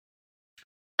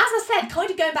 as I said,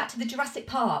 kind of going back to the Jurassic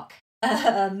Park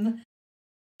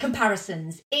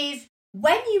comparisons, is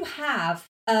when you have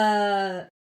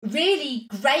really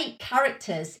great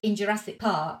characters in Jurassic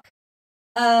Park,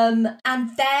 and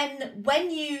then when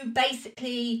you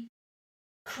basically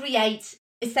create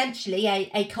essentially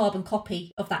a carbon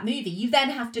copy of that movie, you then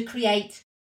have to create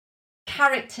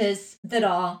characters that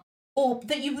are, or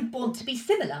that you would want to be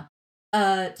similar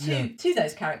to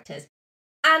those characters.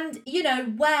 And,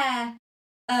 where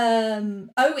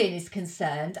Owen is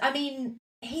concerned, I mean,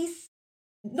 he's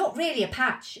not really a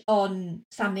patch on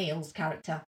Sam Neill's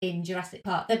character in Jurassic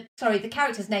Park. The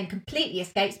character's name completely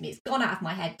escapes me. It's gone out of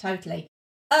my head totally.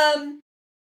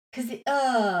 Because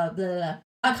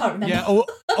I can't remember. Yeah,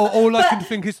 all I can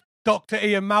think is Dr.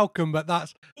 Ian Malcolm, but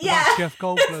that's Jeff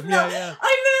Goldblum. Yeah.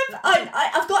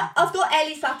 I've got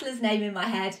Ellie Sattler's name in my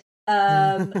head.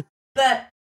 But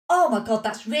oh my god,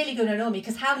 that's really going to annoy me,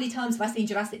 because how many times have I seen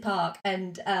Jurassic Park?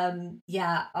 And I'm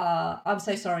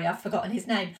so sorry, I've forgotten his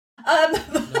name.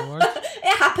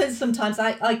 It happens sometimes.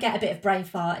 I get a bit of brain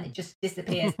fart and it just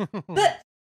disappears. But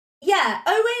yeah,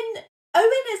 Owen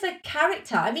as a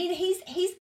character, I mean, he's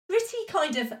pretty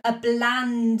kind of a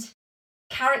bland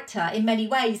character in many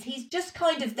ways. He's just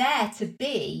kind of there to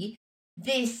be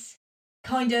this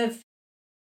kind of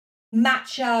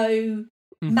macho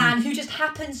man who just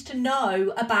happens to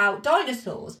know about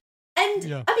dinosaurs.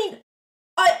 And I mean,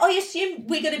 I assume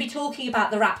we're going to be talking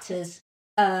about the raptors.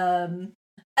 And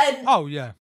oh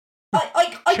yeah, I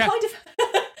kind of.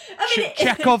 I mean,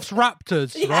 Chekhov's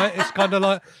raptors, right? It's kind of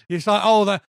like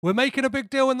we're making a big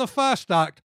deal in the first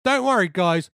act. Don't worry,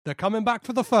 guys, they're coming back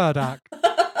for the third act.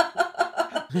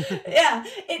 Yeah,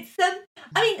 it's I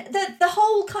mean, the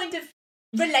whole kind of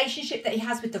relationship that he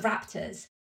has with the raptors.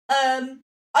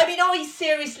 I mean, I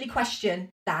seriously question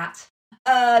that.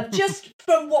 Just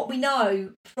from what we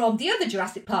know from the other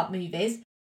Jurassic Park movies,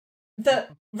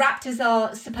 that raptors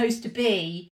are supposed to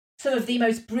be some of the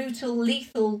most brutal,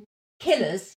 lethal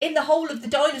killers in the whole of the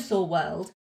dinosaur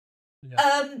world.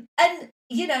 Yeah. And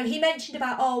he mentioned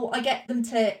about, I get them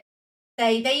to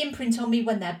they imprint on me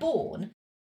when they're born.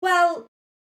 Well,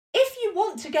 if you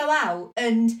want to go out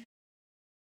and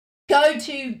go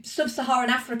to sub-Saharan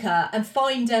Africa and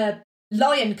find a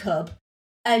lion cub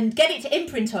and get it to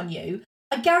imprint on you,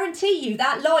 I guarantee you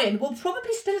that lion will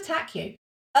probably still attack you.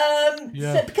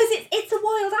 So, because it's a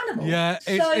wild animal. Yeah,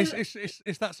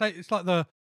 it's that same. It's like that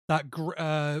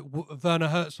Werner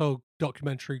Herzog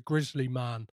documentary Grizzly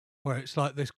Man, where it's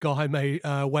like this guy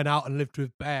went out and lived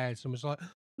with bears and was like,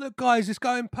 "Look, guys, it's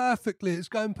going perfectly. It's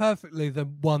going perfectly."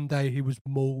 Then one day he was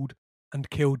mauled and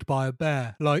killed by a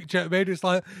bear. Like, do you know what I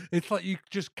mean? It's like you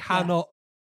just cannot.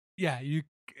 Yeah,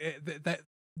 that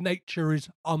nature is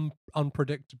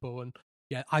unpredictable, and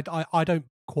I don't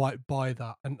quite buy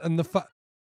that, and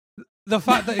the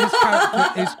fact that his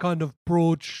character is kind of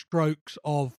broad strokes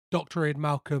of Dr. Ian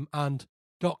Malcolm and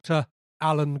Dr.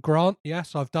 Alan Grant.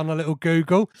 Yes, I've done a little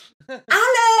Google.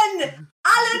 Alan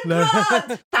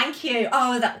Grant. Thank you.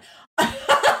 Oh, that.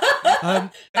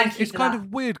 Thank you. It's kind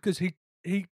of weird because he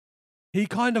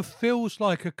kind of feels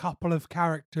like a couple of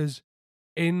characters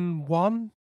in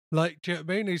one. Like, do you know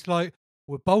what I mean? He's like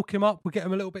we bulk him up, we get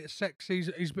him a little bit sexy.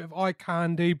 He's a bit of eye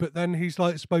candy, but then he's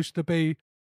like supposed to be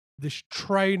this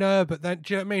trainer. But then,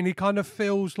 do you know what I mean? He kind of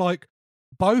feels like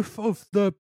both of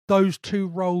those two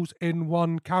roles in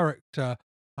one character,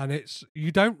 and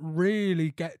you don't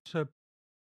really get to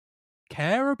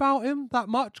care about him that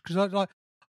much because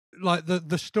like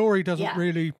the story doesn't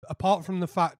really, apart from the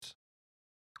fact,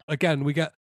 again, we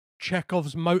get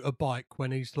Chekhov's motorbike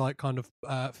when he's like kind of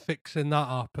fixing that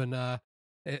up, and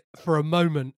for a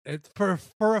moment,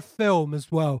 for a film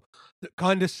as well that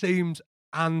kind of seems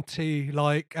anti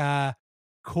like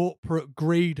corporate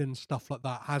greed and stuff like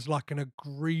that, has like an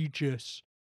egregious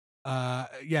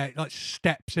like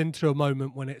steps into a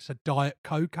moment when it's a Diet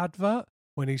Coke advert,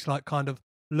 when he's like kind of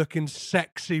looking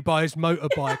sexy by his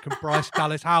motorbike and Bryce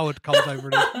Dallas Howard comes over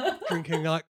and he's drinking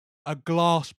like a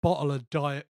glass bottle of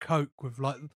Diet Coke with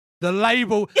like the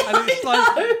label, and it's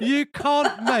like you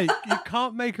can't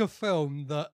make a film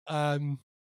that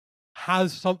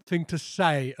has something to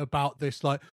say about this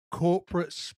like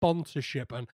corporate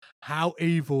sponsorship and how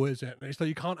evil is it. And it's like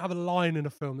you can't have a line in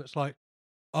a film that's like,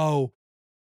 oh,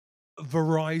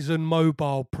 Verizon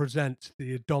Mobile presents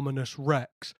the Indominus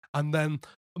Rex, and then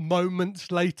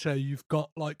moments later you've got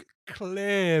like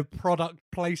clear product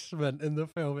placement in the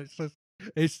film. It's just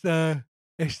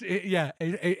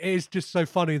it is just so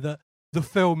funny that the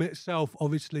film itself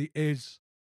obviously is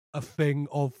a thing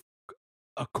of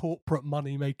a corporate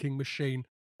money making machine.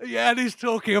 Yeah, and he's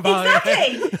talking about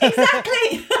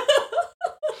exactly.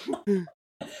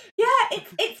 Yeah,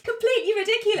 it's completely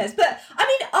ridiculous. But I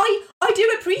mean, I do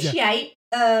appreciate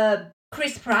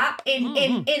Chris Pratt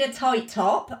in a tight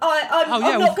top.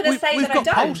 I'm not going to say that I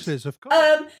don't. Pulses, of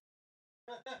course.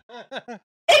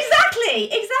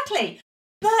 Exactly.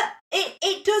 But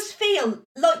it does feel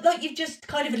like you've just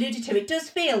kind of alluded to. It does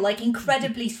feel like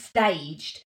incredibly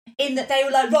staged, in that they were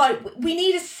like, right, we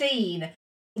need a scene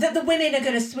that the women are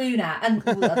going to swoon at, and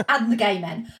the gay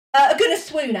men are going to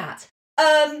swoon at.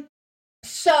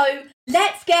 So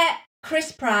let's get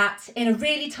Chris Pratt in a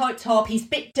really tight top. He's a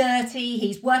bit dirty.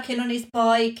 He's working on his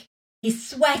bike. He's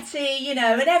sweaty, and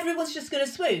everyone's just going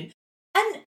to swoon.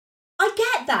 And I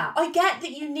get that. I get that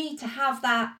you need to have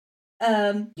that.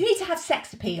 You need to have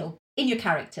sex appeal in your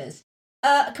characters.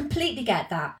 I completely get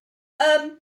that.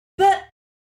 But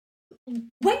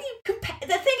when you compare, the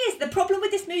thing is, the problem with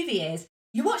this movie is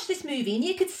you watch this movie and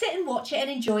you could sit and watch it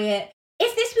and enjoy it.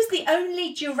 If this was the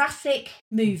only Jurassic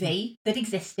movie that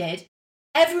existed,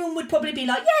 everyone would probably be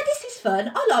like, yeah, this is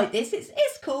fun. I like this.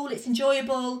 It's cool. It's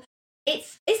enjoyable.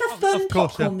 It's a fun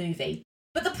popcorn movie.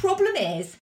 But the problem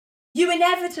is you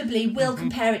inevitably will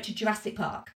compare it to Jurassic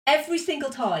Park every single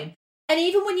time. And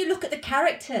even when you look at the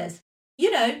characters,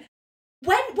 when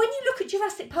you look at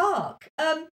Jurassic Park,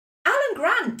 Alan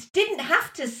Grant didn't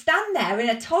have to stand there in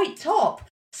a tight top,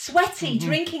 sweaty,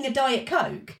 drinking a Diet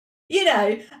Coke,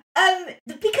 because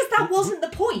that wasn't the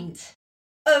point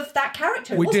of that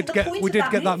character. We did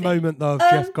get that moment though of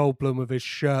Jeff Goldblum with his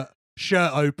shirt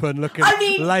open, looking,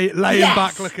 laying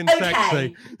back, looking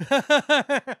sexy.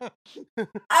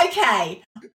 Okay,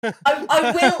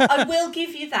 I will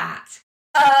give you that.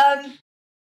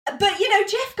 But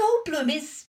Jeff Goldblum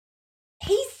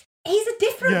he's a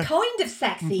different kind of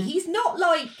sexy. He's not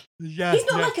like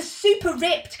like a super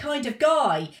ripped kind of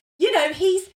guy.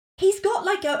 He's got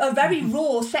like a very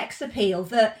raw sex appeal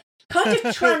that kind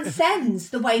of transcends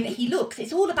the way that he looks.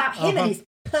 It's all about him and his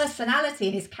personality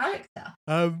and his character.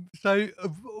 So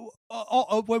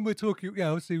when we're talking,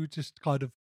 obviously we're just kind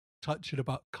of touching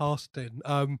about casting.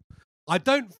 I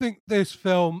don't think this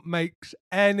film makes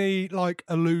any like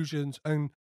allusions,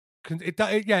 and it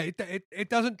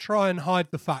doesn't try and hide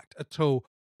the fact at all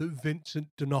that Vincent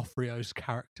D'Onofrio's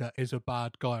character is a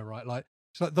bad guy, right? Like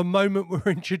it's like the moment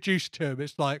we're introduced to him,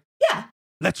 it's like,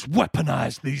 let's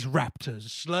weaponize these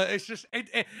raptors. Like, it's just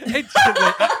instantly,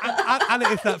 and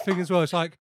it is that thing as well. It's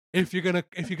like if you're gonna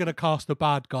cast a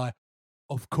bad guy,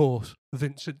 of course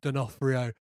Vincent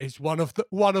D'Onofrio is one of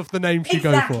the names you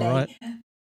go for, right?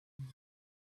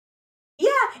 Yeah,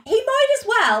 he might as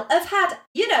well have had,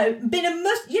 been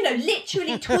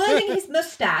literally twirling his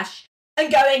mustache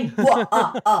and going, that's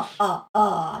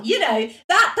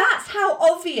how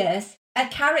obvious a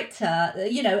character,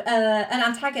 an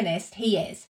antagonist he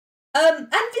is. And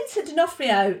Vincent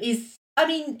D'Onofrio is,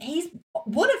 he's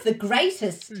one of the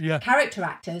greatest character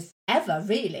actors ever,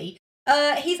 really.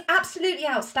 He's absolutely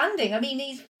outstanding.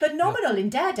 He's phenomenal in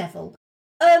Daredevil.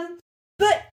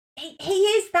 But he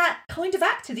is that kind of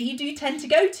actor that you do tend to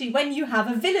go to when you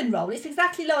have a villain role. It's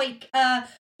exactly like,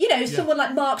 someone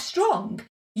like Mark Strong.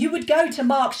 You would go to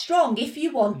Mark Strong if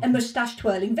you want a moustache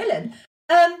twirling villain.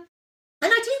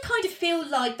 And I do kind of feel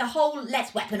like the whole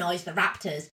let's weaponize the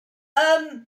raptors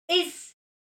is,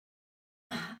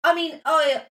 I mean,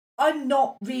 I'm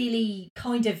not really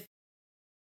kind of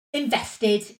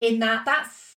invested in that.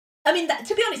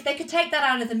 To be honest, they could take that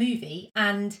out of the movie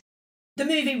and the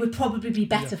movie would probably be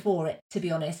better for it, to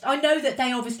be honest. I know that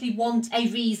they obviously want a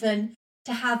reason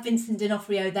to have Vincent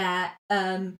D'Onofrio there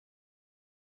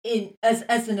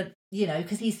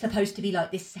because he's supposed to be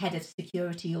like this head of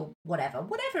security or whatever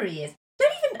he is.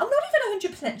 I'm not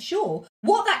even 100% sure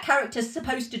what that character's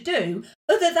supposed to do,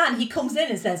 other than he comes in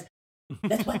and says,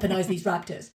 "Let's weaponize these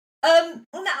raptors."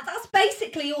 That's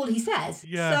basically all he says.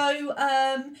 Yeah. So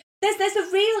there's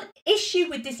a real issue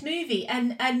with this movie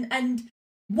and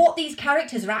what these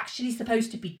characters are actually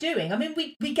supposed to be doing. I mean,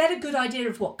 we get a good idea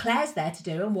of what Claire's there to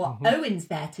do and what Owen's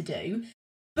there to do,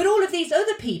 but all of these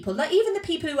other people, like even the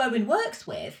people who Owen works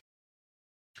with,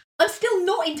 I'm still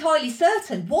not entirely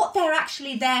certain what they're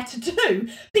actually there to do,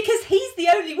 because he's the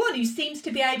only one who seems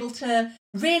to be able to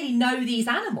really know these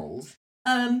animals.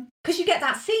 Because you get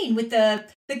that scene with the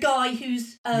guy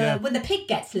who's when the pig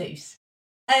gets loose,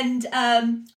 and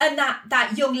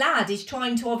that young lad is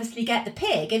trying to obviously get the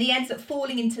pig, and he ends up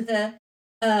falling into the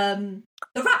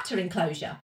raptor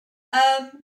enclosure.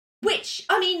 Which,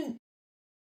 I mean,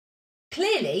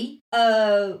 clearly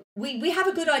we have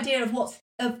a good idea of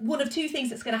one of two things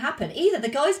that's going to happen. Either the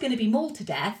guy's going to be mauled to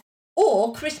death,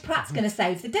 or Chris Pratt's going to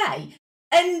save the day.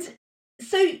 And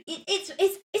so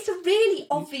it's a really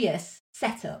obvious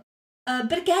setup.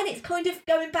 But again, it's kind of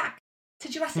going back to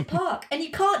Jurassic Park. And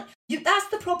that's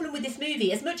the problem with this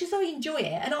movie. As much as I enjoy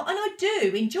it, and I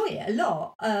do enjoy it a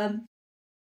lot,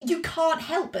 you can't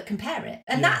help but compare it.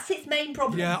 And that's its main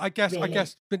problem. Yeah, I guess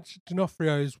Vincent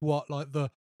D'Onofrio is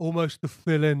almost the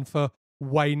fill-in for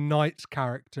Wayne Knight's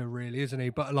character, really, isn't he?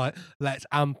 But like, let's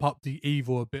amp up the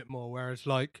evil a bit more. Whereas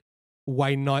like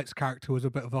Wayne Knight's character was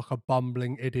a bit of like a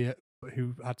bumbling idiot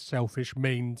who had selfish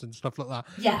means and stuff like that.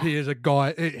 Yeah. Here is a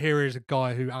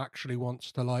guy who actually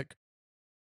wants to like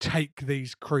take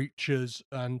these creatures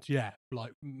and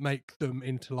like make them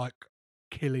into like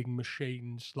killing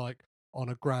machines, like on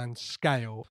a grand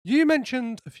scale. You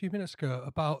mentioned a few minutes ago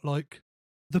about like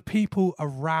the people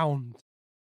around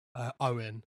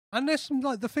Owen. And there's some,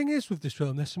 like, the thing is with this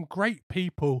film, there's some great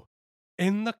people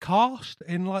in the cast,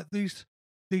 in like these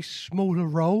smaller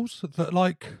roles that,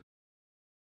 like,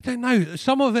 I don't know,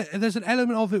 some of it, there's an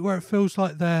element of it where it feels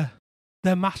like they're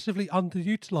massively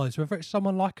underutilized, whether it's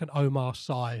someone like an Omar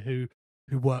Sy who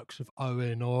works with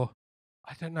Owen, or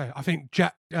I don't know, I think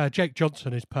Jake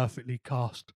Johnson is perfectly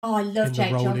cast. Oh, I love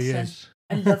Jake Johnson.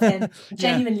 I love him.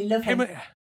 Genuinely love him.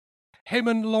 Him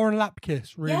and Lauren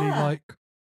Lapkus really like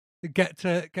get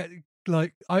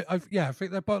like I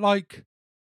think they're, but like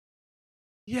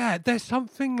there's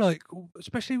something like,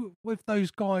 especially with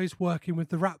those guys working with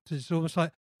the Raptors, it's almost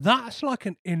like that's like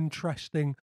an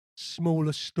interesting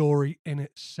smaller story in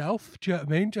itself. Do you know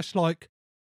what I mean? Just like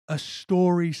a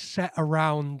story set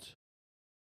around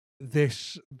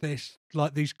this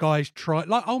like these guys try,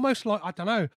 like almost like, I don't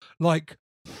know, like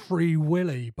Free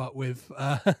Willy, but with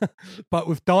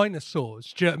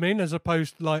dinosaurs. Do you know what I mean? As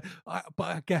opposed to like, but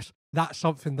I guess that's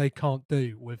something they can't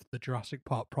do with the Jurassic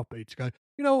Park property. To go,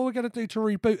 you know what we're going to do to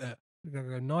reboot it? We're going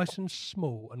to go nice and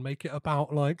small and make it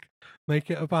about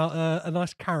a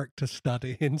nice character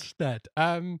study instead.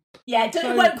 It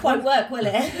won't quite work, will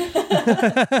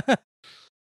it?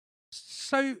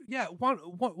 So yeah,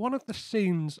 one of the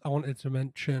scenes I wanted to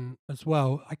mention as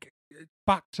well, like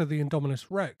back to the Indominus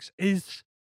Rex, is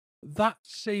that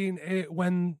scene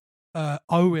when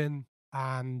Owen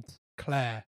and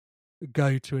Claire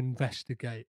go to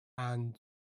investigate, and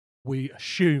we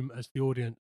assume as the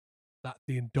audience that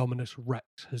the Indominus Rex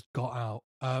has got out.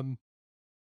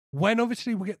 When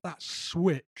obviously we get that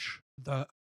switch that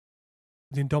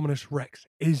the Indominus Rex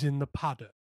is in the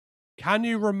paddock, can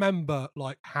you remember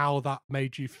like how that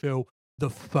made you feel the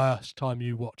first time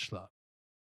you watched that?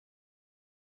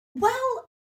 Well,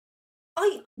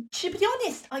 to be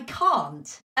honest, I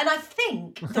can't. And I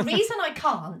think the reason I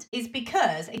can't is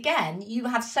because, again, you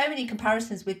have so many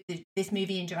comparisons with this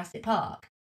movie in Jurassic Park.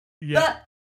 Yeah. But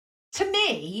to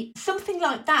me, something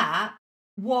like that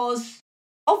was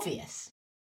obvious.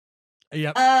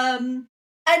 Yep. And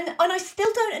I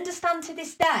still don't understand to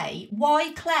this day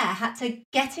why Claire had to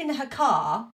get in her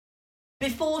car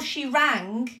before she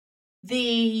rang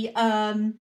the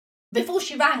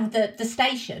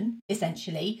station,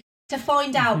 essentially, to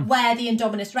find out where the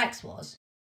Indominus Rex was.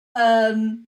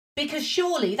 Because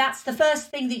surely that's the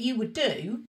first thing that you would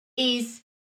do, is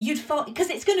you'd find, because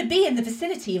it's going to be in the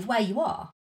vicinity of where you are.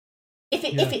 If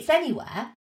it's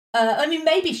anywhere, I mean,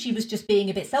 maybe she was just being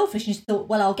a bit selfish and she thought,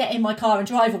 well, I'll get in my car and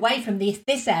drive away from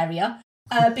this area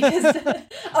because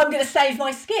I'm going to save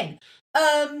my skin.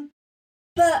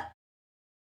 But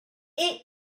it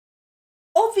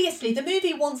obviously, the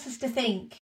movie wants us to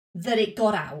think that it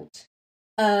got out.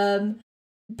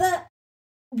 But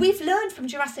we've learned from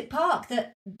Jurassic Park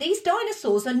that these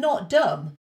dinosaurs are not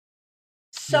dumb.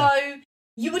 So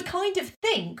you would kind of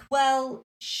think, well,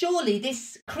 surely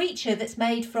this creature that's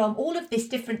made from all of this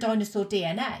different dinosaur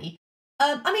DNA,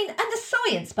 I mean, and the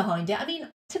science behind it, I mean,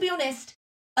 to be honest,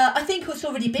 I think it's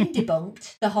already been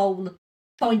debunked, the whole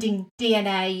finding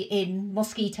DNA in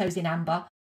mosquitoes in amber.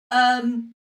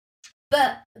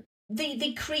 But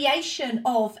the creation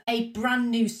of a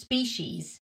brand new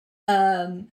species,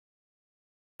 I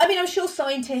mean, I'm sure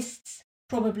scientists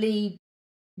probably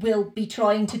will be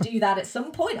trying to do that at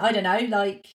some point. I don't know,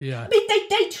 like, I mean,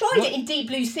 they tried it in Deep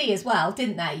Blue Sea as well,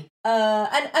 didn't they?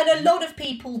 And a lot of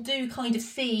people do kind of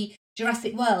see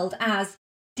Jurassic World as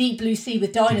Deep Blue Sea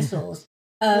with dinosaurs.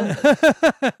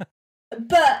 But,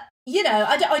 you know,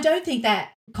 I don't think they're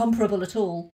comparable at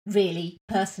all, really,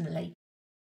 personally.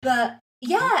 But,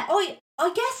 yeah, I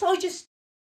guess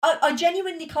I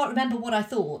genuinely can't remember what I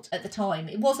thought at the time.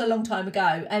 It was a long time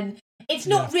ago, and it's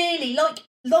not really like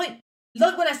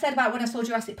when I said about when I saw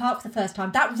Jurassic Park the first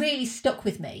time, that really stuck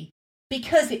with me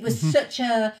because it was such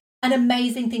an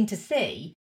amazing thing to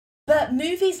see. But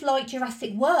movies like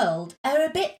Jurassic World are a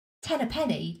bit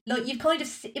tenpenny. Like, you've kind of,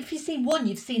 if you've seen one,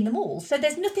 you've seen them all. So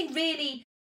there's nothing really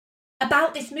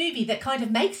about this movie that kind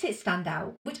of makes it stand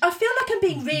out, which I feel like I'm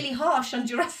being really harsh on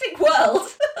Jurassic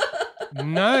World.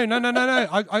 No.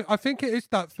 I think it is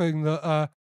that thing that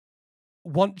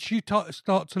once you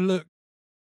start to look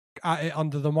at it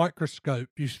under the microscope,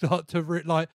 you start to do you know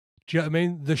what I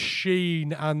mean? The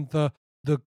sheen and the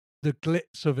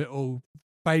glitz of it all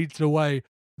fades away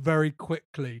very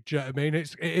quickly. Do you know what I mean?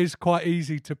 It is quite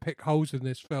easy to pick holes in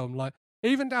this film, like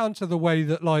even down to the way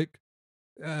that lack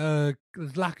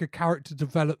of character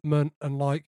development and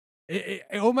like it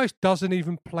almost doesn't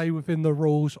even play within the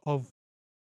rules of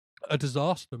a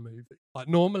disaster movie. Like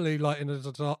normally, like in a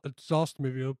disaster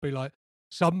movie, it'll be like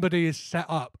somebody is set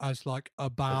up as like a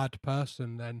bad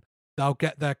person, then they'll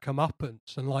get their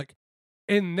comeuppance. And like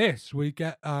in this, we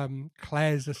get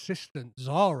Claire's assistant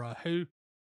Zara, who,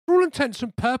 for all intents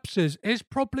and purposes, is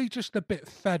probably just a bit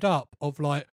fed up of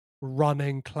like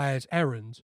running Claire's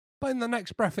errands. But in the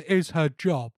next breath, it is her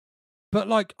job. But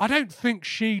like, I don't think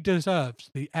she deserves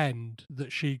the end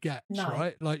that she gets. No.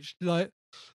 Right? Like,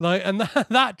 and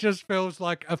that just feels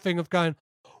like a thing of going,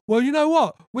 well, you know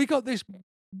what? We got this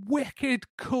wicked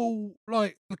cool,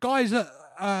 like the guys at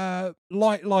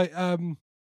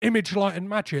Image Light and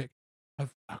Magic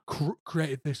have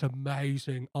created this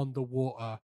amazing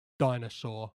underwater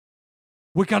dinosaur.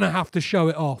 We're gonna have to show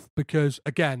it off because,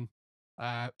 again,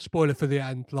 spoiler for the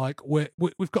end, like we've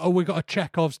got a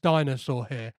Chekhov's dinosaur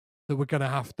here that we're gonna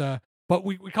have to, but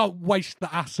we can't waste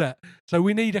the asset, so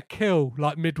we need a kill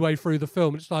like midway through the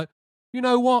film. It's like, you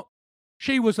know what?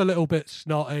 She was a little bit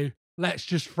snotty. Let's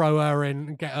just throw her in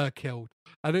and get her killed.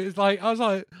 And it was like,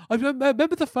 I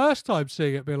remember the first time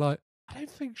seeing it, being like, I don't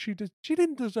think she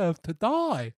didn't deserve to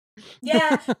die.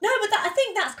 Yeah, no, but I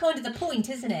think that's kind of the point,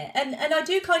 isn't it? And I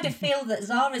do kind of feel that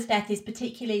Zara's death is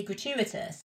particularly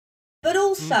gratuitous. But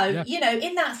also, you know,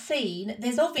 in that scene,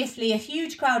 there's obviously a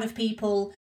huge crowd of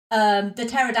people, the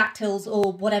pterodactyls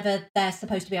or whatever they're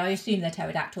supposed to be, I assume they're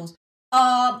pterodactyls,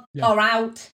 are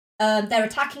out. They're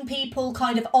attacking people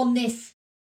kind of on this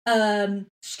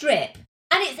strip,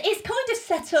 and it's kind of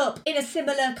set up in a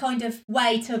similar kind of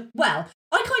way to, well,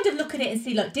 I kind of look at it and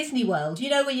see like Disney World, you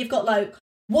know, where you've got like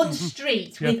one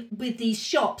street with these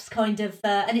shops kind of,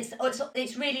 and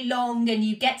it's really long, and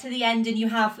you get to the end and you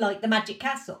have like the Magic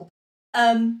Castle.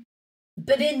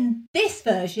 But in this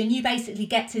version, you basically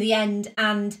get to the end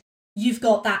and you've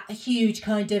got that huge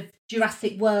kind of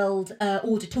Jurassic World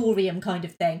auditorium kind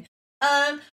of thing.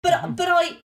 But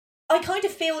I kind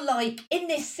of feel like in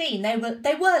this scene they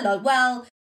were like, well,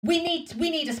 we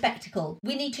need a spectacle.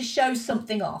 We need to show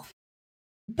something off.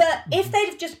 But if they'd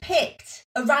have just picked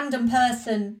a random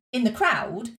person in the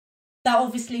crowd, that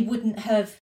obviously wouldn't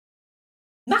have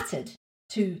mattered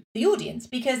to the audience,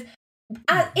 because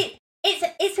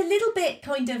it's a little bit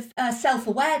kind of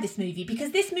self-aware, this movie,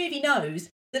 because this movie knows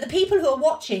that the people who are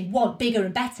watching want bigger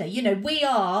and better. You know, we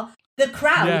are the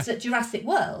crowds at Jurassic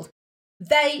World.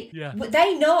 They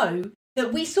know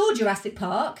that we saw Jurassic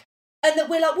Park and that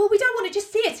we're like, well, we don't want to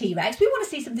just see a T-Rex. We want to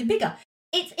see something bigger.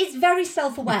 It's very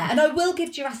self-aware, and I will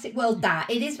give Jurassic World that.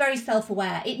 It is very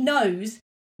self-aware. It knows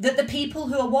that the people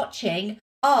who are watching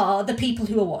are the people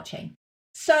who are watching.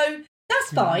 So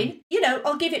That's fine. You know,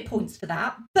 I'll give it points for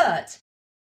that. But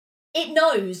it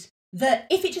knows that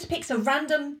if it just picks a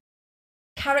random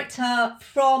character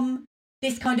from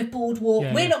this kind of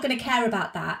boardwalk, we're not going to care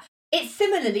about that. It's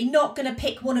similarly not going to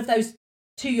pick one of those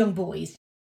two young boys,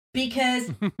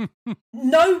 because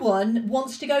no one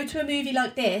wants to go to a movie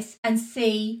like this and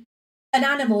see an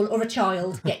animal or a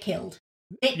child get killed.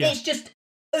 It's just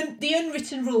the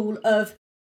unwritten rule of,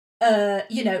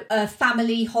 you know, a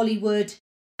family Hollywood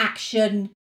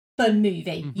action fun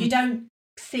movie. You don't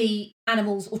see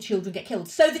animals or children get killed.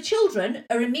 So the children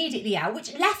are immediately out,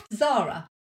 which left Zara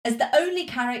as the only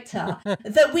character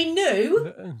that we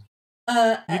knew.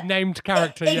 Named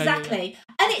character. Exactly.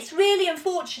 And it's really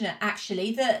unfortunate,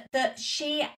 actually, that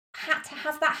she had to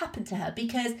have that happen to her,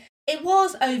 because it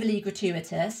was overly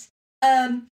gratuitous.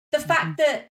 The fact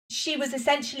that she was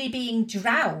essentially being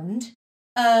drowned.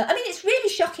 I mean, it's really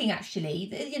shocking, actually.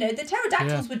 You know, the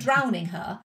pterodactyls were drowning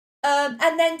her.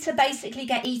 And then to basically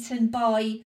get eaten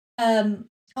by, I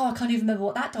can't even remember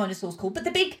what that dinosaur's called, but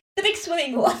the big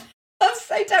swimming one. I'm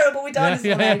so terrible with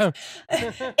dinosaur names.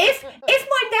 If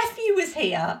my nephew was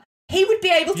here, he would be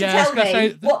able to tell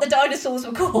me what the dinosaurs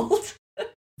were called.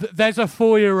 There's a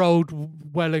 4-year-old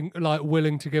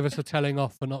willing to give us a telling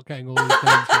off for not getting all the names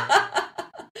right.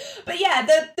 But yeah,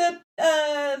 the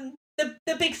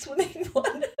big swimming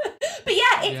one. But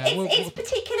yeah, it's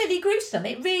particularly gruesome.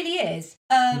 It really is.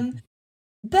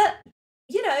 But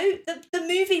you know, the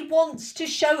movie wants to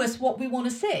show us what we want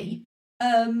to see.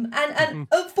 And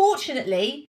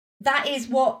unfortunately, that is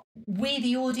what we,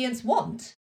 the audience,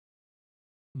 want.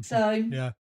 So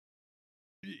yeah,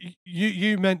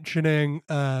 you mentioning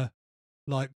the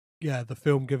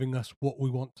film giving us what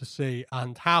we want to see,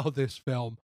 and how this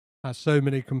film has so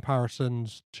many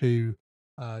comparisons to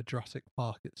Jurassic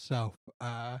Park itself.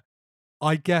 I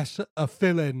guess a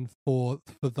fill-in for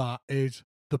that is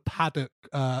the paddock,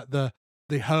 the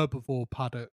herbivore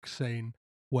paddock scene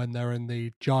when they're in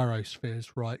the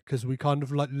gyrospheres, right? Because we kind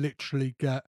of literally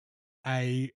get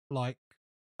a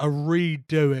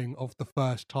redoing of the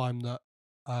first time that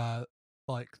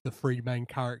the three main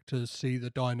characters see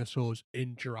the dinosaurs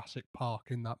in Jurassic Park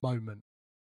in that moment.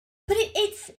 But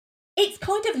it's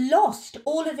kind of lost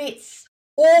all of its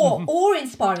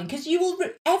awe-inspiring, because you will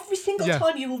every single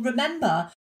time you will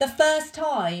remember the first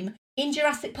time in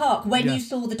Jurassic Park when you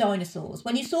saw the dinosaurs,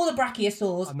 when you saw the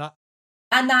brachiosaurs,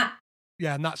 and that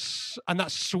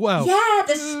swell. Yeah,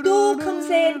 the score comes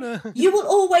in. You will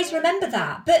always remember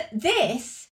that. But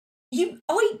this,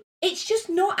 it's just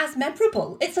not as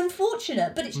memorable. It's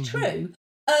unfortunate, but it's true.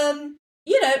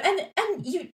 You know, and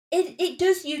it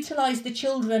does utilise the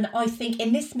children, I think,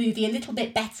 in this movie a little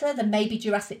bit better than maybe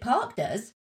Jurassic Park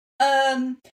does.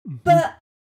 But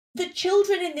the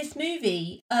children in this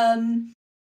movie,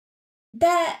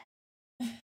 they're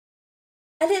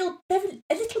a little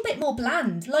bit more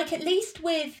bland. Like, at least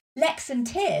with Lex and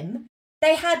Tim,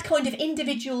 they had kind of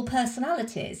individual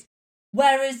personalities,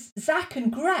 whereas Zach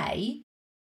and Gray,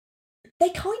 they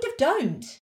kind of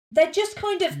don't. They're just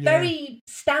kind of very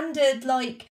standard,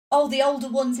 like, the older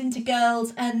one's into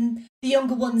girls and the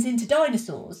younger one's into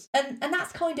dinosaurs, and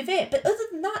that's kind of it. But other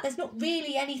than that, there's not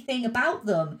really anything about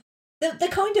them. The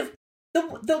kind of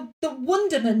the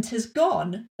wonderment has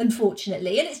gone,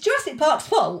 unfortunately, and it's Jurassic Park's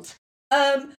fault.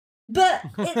 But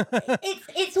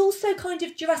it's also kind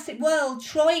of Jurassic World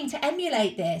trying to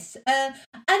emulate this. And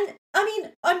I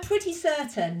mean, I'm pretty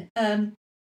certain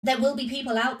there will be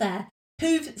people out there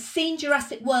who've seen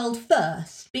Jurassic World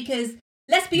first, because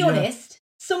let's be honest,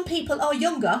 some people are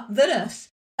younger than us.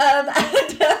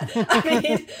 I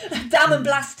mean, damn and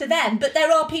blast to them. But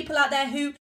there are people out there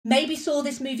who maybe saw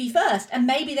this movie first, and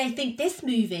maybe they think this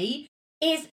movie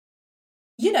is,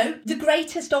 you know, the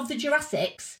greatest of the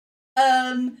Jurassics.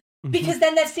 Because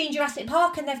then they've seen Jurassic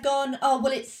Park and they've gone, oh,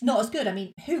 well, it's not as good. I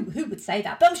mean, who would say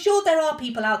that? But I'm sure there are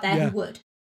people out there who would.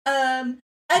 And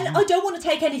I don't want to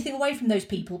take anything away from those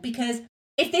people, because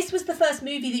if this was the first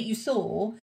movie that you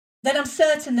saw, then I'm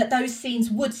certain that those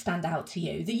scenes would stand out to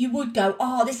you, that you would go,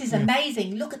 oh, this is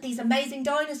amazing. Look at these amazing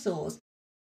dinosaurs.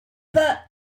 But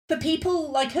for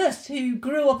people like us who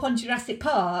grew up on Jurassic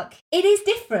Park, it is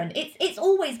different. It's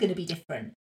always going to be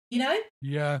different, you know?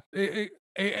 Yeah,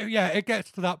 it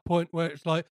gets to that point where it's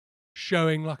like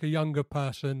showing like a younger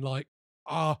person, like,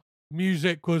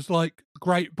 music was like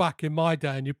great back in my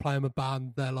day, and you play them a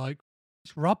band, they're like,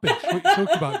 it's rubbish. What are you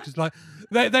talking about? Because like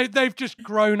they've just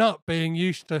grown up being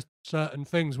used to certain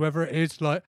things, whether it is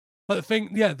like the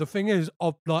thing is,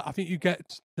 of like, I think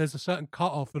there's a certain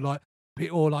cut off of like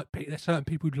people, like there's certain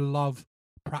people who love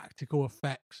practical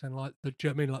effects and like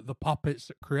the puppets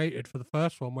that created for the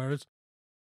first one, whereas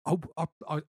I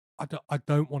I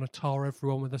don't want to tar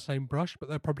everyone with the same brush, but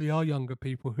there probably are younger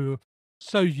people who are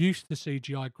so used to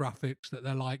CGI graphics that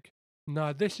they're like,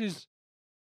 no, this is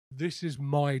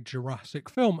my Jurassic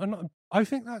film, and I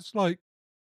think that's like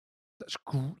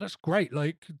that's great.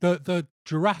 Like the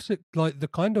Jurassic, like the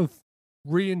kind of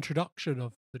reintroduction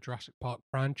of the Jurassic Park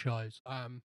franchise,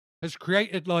 has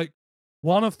created like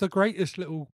one of the greatest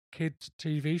little kids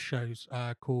TV shows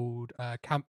called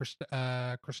Camp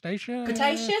Crustacean.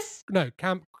 Cretaceous? No,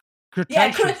 Camp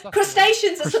Yeah, Cretaceous.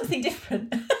 crustaceans are something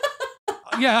different.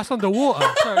 Yeah, that's underwater.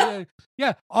 So,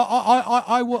 yeah.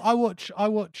 I watch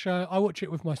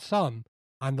it with my son,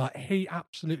 and like he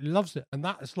absolutely loves it. And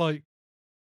that is like,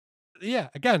 yeah,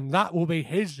 again, that will be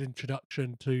his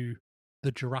introduction to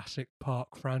the Jurassic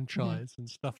Park franchise and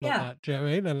stuff like that. Do you know what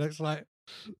I mean? And it's like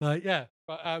yeah,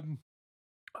 but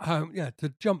yeah,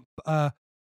 to jump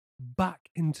back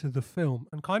into the film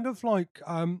and kind of like,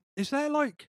 is there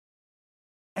like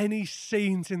any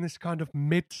scenes in this kind of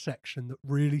midsection that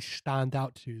really stand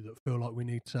out to you that feel like we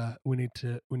need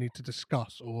to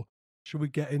discuss, or should we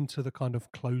get into the kind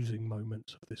of closing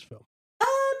moments of this film?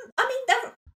 I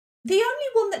mean, the only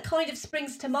one that kind of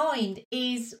springs to mind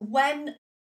is when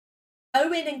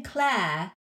Owen and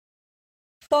Claire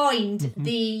find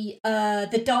the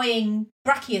dying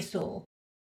brachiosaur.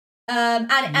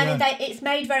 It's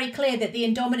made very clear that the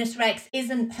Indominus Rex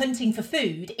isn't hunting for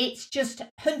food, it's just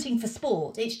hunting for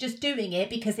sport. It's just doing it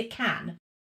because it can.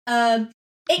 It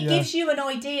gives you an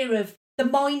idea of the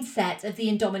mindset of the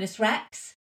Indominus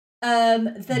Rex,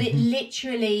 that it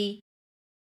literally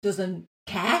doesn't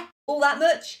care all that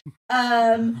much.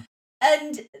 And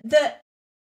that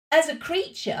as a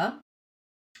creature,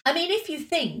 I mean, if you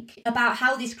think about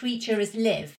how this creature has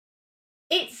lived,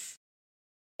 it's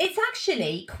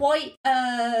actually quite,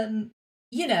 an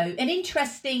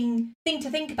interesting thing to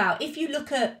think about. If you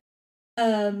look at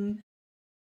the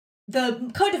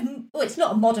kind of, well, it's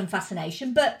not a modern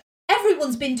fascination, but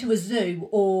everyone's been to a zoo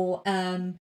or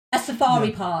a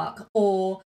safari park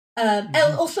or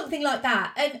something like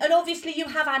that. And obviously you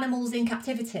have animals in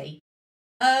captivity.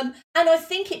 And I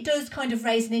think it does kind of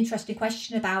raise an interesting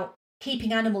question about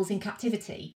keeping animals in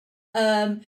captivity.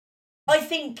 I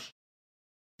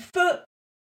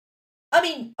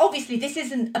think obviously this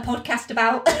isn't a podcast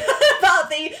about about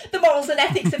the morals and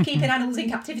ethics of keeping animals in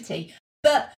captivity,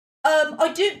 but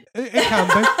I do. It can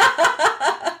be.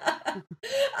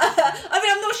 I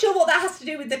mean, I'm not sure what that has to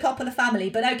do with the Coppola family,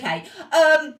 but okay.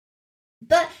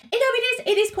 But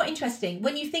it is quite interesting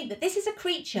when you think that this is a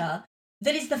creature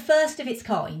that is the first of its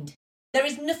kind. There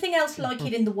is nothing else like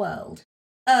it in the world,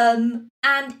 and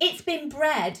it's been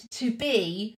bred to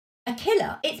be a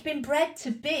killer. It's been bred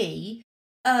to be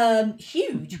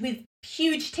huge with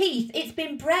huge teeth. It's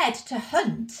been bred to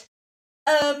hunt,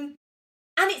 and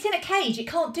it's in a cage. It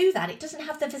can't do that. It doesn't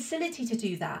have the facility to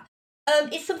do that.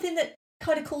 It's something that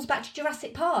kind of calls back to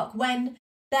Jurassic Park when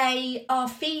they are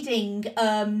feeding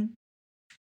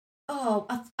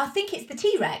I think it's the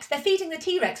T-Rex. They're feeding the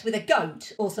T-Rex with a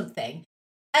goat or something.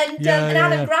 And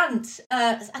Alan Grant,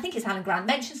 I think it's Alan Grant,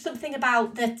 mentions something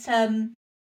about that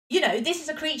this is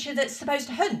a creature that's supposed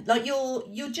to hunt. Like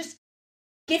you're just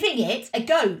giving it a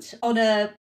goat on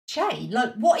a chain.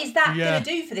 Like, what is that going to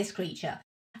do for this creature?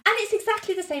 And it's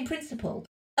exactly the same principle,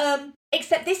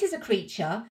 except this is a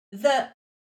creature that,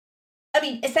 I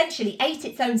mean, essentially ate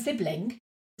its own sibling.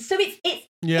 So it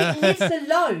lives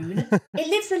alone. It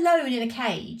lives alone in a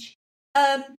cage.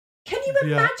 Can you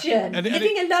imagine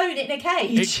living alone in a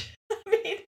cage?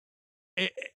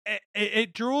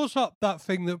 It draws up that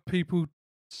thing that people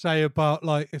say about,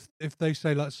 like, if they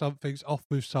say like something's off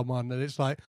with someone, and it's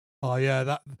like, oh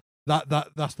yeah,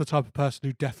 that's the type of person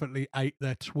who definitely ate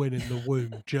their twin in the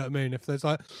womb. Do you know what I mean? If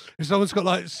someone's got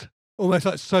like almost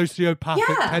like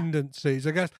sociopathic tendencies,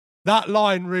 I guess that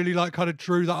line really like kind of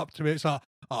drew that up to me. It's like,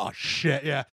 oh shit,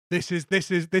 yeah, this is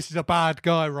a bad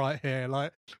guy right here.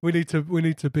 Like, we need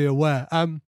to be aware.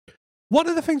 One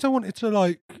of the things I wanted to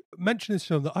like mention in this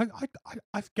film that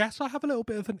I guess I have a little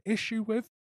bit of an issue with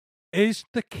is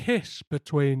the kiss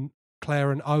between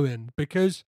Claire and Owen,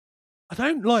 because I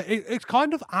don't like it. It's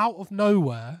kind of out of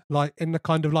nowhere, like in the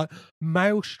kind of like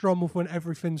maelstrom of when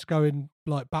everything's going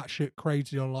like batshit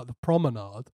crazy on like the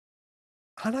promenade,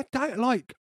 and I don't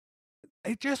like.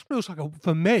 It just feels like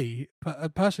for me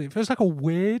personally, it feels like a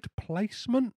weird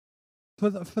placement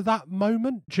for that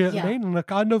moment. Do you know what I mean? And a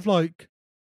kind of like,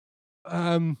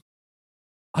 I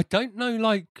don't know,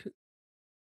 like,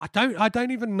 I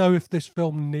don't even know if this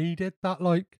film needed that,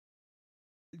 like,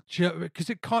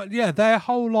 because it kind of, their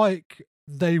whole like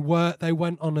they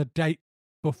went on a date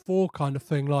before kind of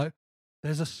thing. Like,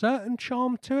 there's a certain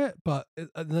charm to it, but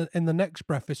in the next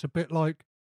breath, it's a bit like,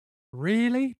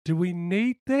 really? Do we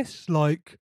need this?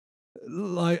 Like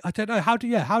I don't know. How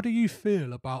do you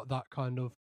feel about that kind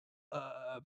of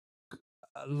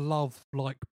love,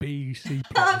 like BC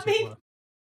plot? I mean,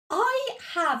 I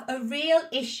have a real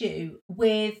issue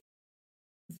with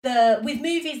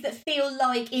movies that feel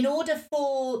like in order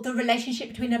for the relationship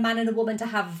between a man and a woman to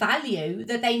have value,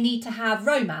 that they need to have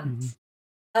romance.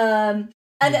 And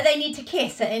that they need to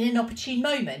kiss in an opportune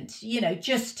moment,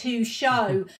 just to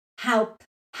show how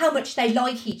much they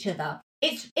like each other.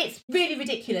 It's really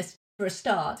ridiculous for a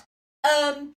start.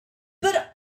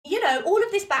 But all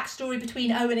of this backstory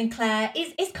between Owen and Claire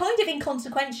is kind of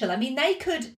inconsequential. I mean, they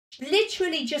could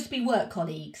literally just be work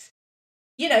colleagues.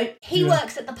 He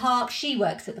works at the park, she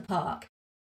works at the park.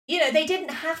 They didn't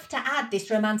have to add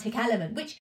this romantic element,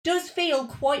 which does feel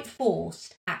quite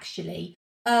forced, actually.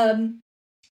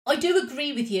 I do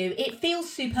agree with you. It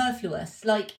feels superfluous,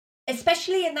 like,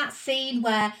 especially in that scene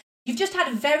where you've just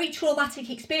had a very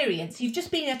traumatic experience. You've just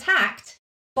been attacked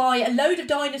by a load of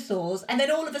dinosaurs, and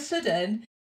then all of a sudden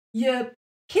you're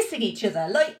kissing each other.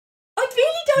 Like, I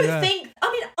really don't think,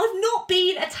 I mean, I've not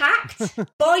been attacked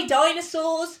by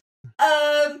dinosaurs. But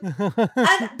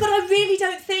I really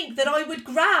don't think that I would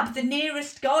grab the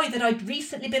nearest guy that I'd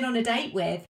recently been on a date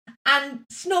with and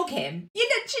snog him. Do you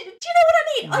know what I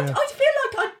mean? Yeah. I feel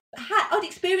like I'd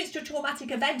experienced a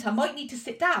traumatic event. I might need to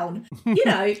sit down,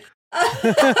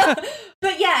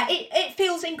 But yeah, it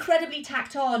feels incredibly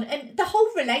tacked on, and the whole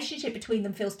relationship between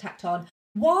them feels tacked on.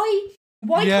 Why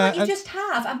can't you just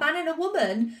have a man and a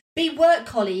woman be work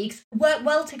colleagues, work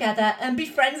well together, and be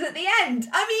friends at the end?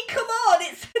 I mean, come on,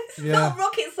 it's not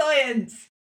rocket science.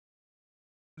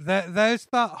 There's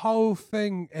that whole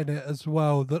thing in it as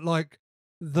well, that like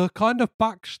the kind of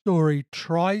backstory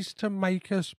tries to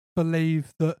make us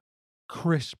believe that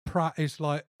Chris Pratt is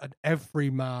like an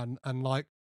everyman and like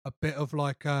a bit of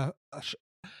like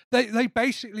they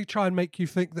basically try and make you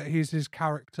think that he's his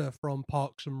character from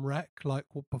Parks and Rec, like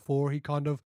before he kind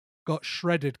of got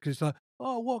shredded, because like,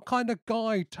 oh, what kind of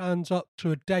guy turns up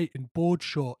to a date in board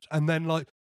shorts? And then like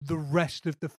the rest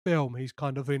of the film, he's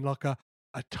kind of in like a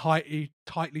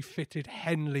tightly fitted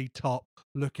Henley top,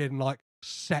 looking like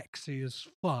sexy as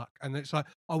fuck. And it's like,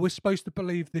 oh, we're supposed to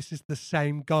believe this is the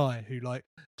same guy who like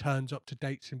turns up to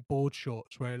dates in board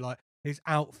shorts, where like his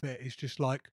outfit is just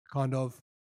like kind of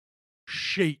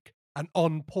chic and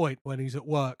on point when he's at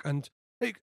work. And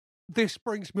this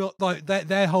brings me on, like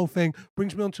their whole thing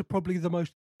brings me on to probably the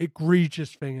most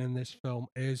egregious thing in this film,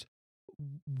 is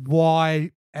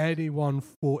why anyone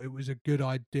thought it was a good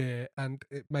idea, and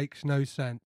it makes no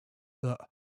sense, that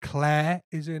Claire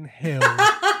is in heels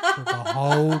for the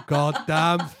whole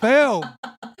goddamn film.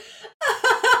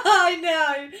 I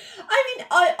know. I mean,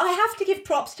 I have to give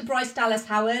props to Bryce Dallas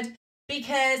Howard,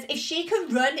 because if she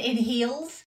can run in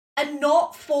heels and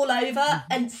not fall over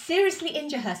and seriously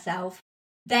injure herself,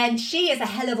 then she is a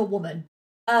hell of a woman.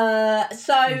 There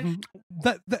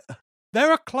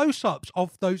are close-ups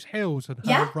of those heels and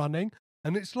her running,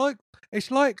 and it's like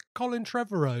Colin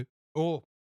Trevorrow or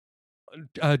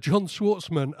John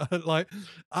Schwartzman, like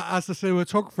as the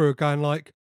cinematographer, going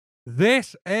like,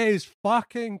 "This is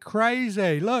fucking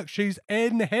crazy. Look, she's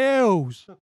in heels."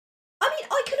 I mean,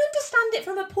 I can understand it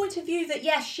from a point of view that,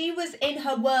 yes, she was in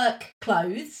her work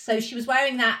clothes, so she was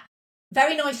wearing that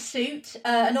very nice suit,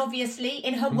 and obviously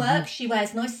in her work she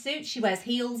wears nice suits, she wears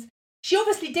heels. She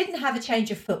obviously didn't have a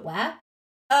change of footwear.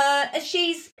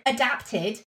 She's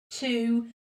adapted to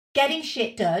getting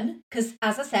shit done, because,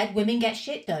 as I said, women get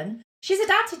shit done. She's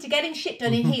adapted to getting shit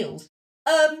done in heels.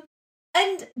 But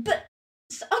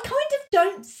I kind of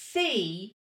don't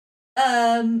see...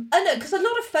 I know, because a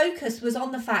lot of focus was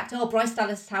on the fact, Bryce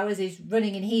Dallas Howard is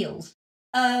running in heels.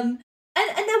 And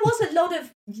there was a lot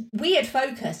of weird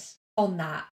focus on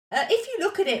that. If you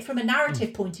look at it from a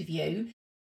narrative point of view,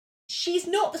 she's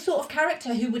not the sort of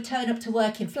character who would turn up to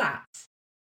work in flats.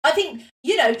 I think,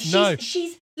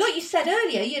 she's like you said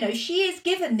earlier, she is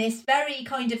given this very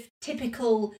kind of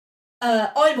typical,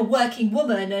 I'm a working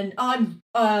woman, and I'm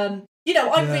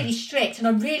really strict, and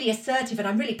I'm really assertive, and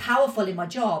I'm really powerful in my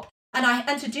job.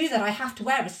 And to do that, I have to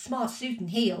wear a smart suit and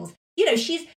heels.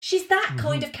 She's that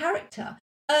kind of character.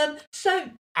 So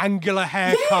angular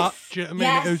haircut, do you know what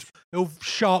I mean? It was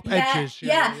sharp edges.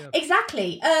 Yeah,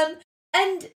 exactly.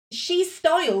 And she's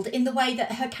styled in the way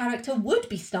that her character would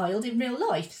be styled in real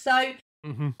life. So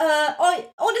I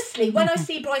honestly, when I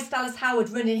see Bryce Dallas Howard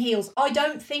run in heels, I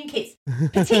don't think it's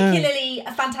particularly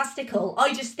fantastical.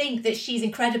 I just think that she's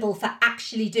incredible for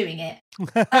actually doing it.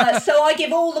 So I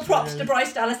give all the props to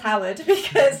Bryce Dallas Howard,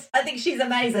 because I think she's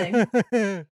amazing.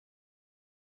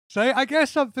 So I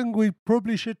guess something we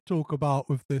probably should talk about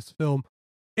with this film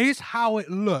is how it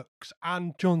looks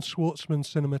and John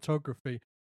Schwartzman's cinematography.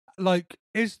 Like,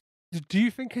 do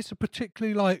you think it's a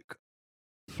particularly like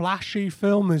flashy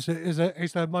film? Is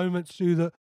there moments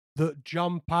too that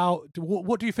jump out?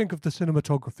 What do you think of the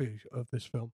cinematography of this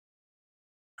film?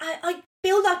 I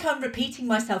feel like I'm repeating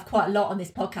myself quite a lot on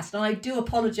this podcast, and I do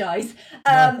apologise.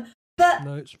 No, but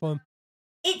no, it's fine.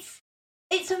 It's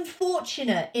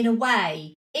unfortunate in a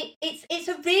way. It's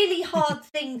a really hard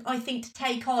thing, I think, to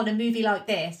take on a movie like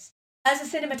this as a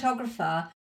cinematographer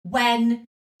when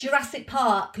Jurassic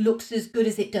Park looks as good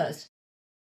as it does.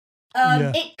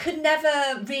 It could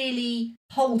never really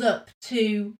hold up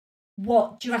to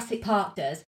what Jurassic Park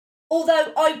does.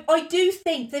 Although I do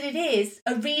think that it is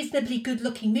a reasonably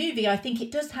good-looking movie. I think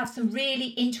it does have some really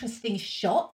interesting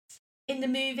shots in the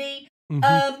movie.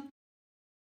 Mm-hmm.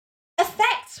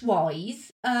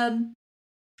 Effects-wise,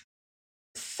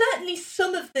 certainly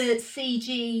some of the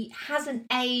CG hasn't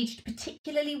aged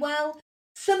particularly well.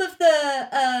 Some of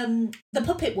the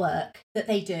puppet work that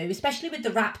they do, especially with the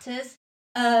raptors,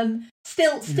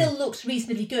 still looks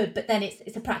reasonably good. But then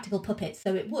it's a practical puppet,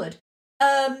 so it would.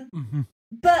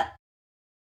 But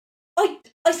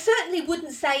I certainly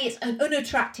wouldn't say it's an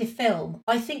unattractive film.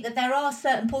 I think that there are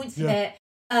certain points in it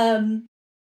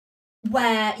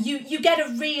where you get a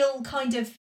real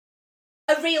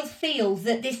feel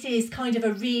that this is kind of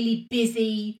a really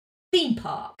busy theme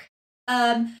park.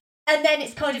 And then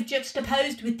it's kind of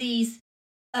juxtaposed with these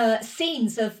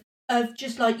scenes of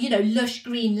just like, lush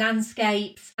green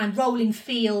landscapes and rolling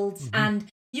fields. And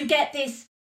you get this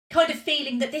kind of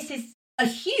feeling that this is a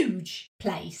huge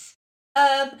place.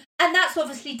 And that's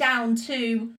obviously down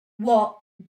to what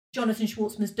Jonathan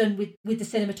Schwartzman's done with the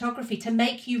cinematography to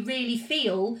make you really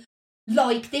feel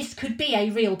like this could be a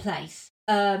real place.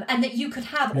 And that you could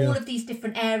have all of these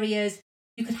different areas.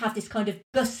 You could have this kind of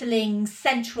bustling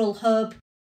central hub.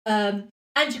 And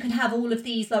you can have all of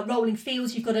these like rolling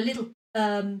fields. You've got a little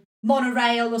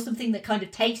monorail or something that kind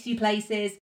of takes you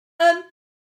places.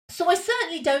 So I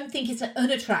certainly don't think it's an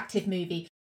unattractive movie.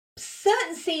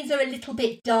 Certain scenes are a little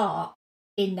bit dark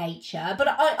in nature, but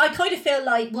I kind of feel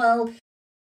like, well,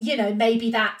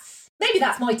 maybe that's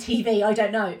my TV. I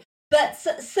don't know, but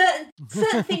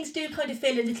certain things do kind of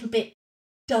feel a little bit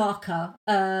darker.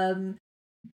 But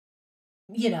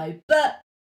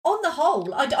on the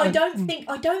whole, I don't think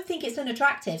it's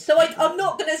unattractive. So I'm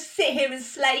not going to sit here and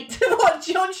slate what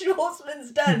John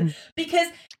Schwartzman's done because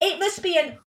it must be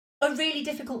a really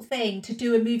difficult thing to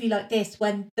do a movie like this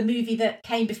when the movie that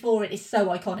came before it is so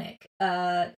iconic.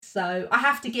 So I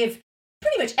have to give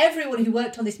pretty much everyone who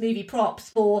worked on this movie props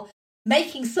for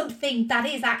making something that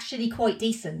is actually quite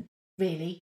decent,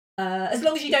 really. As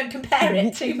long as you don't compare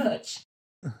it too much.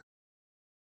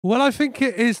 Well, I think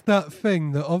it is that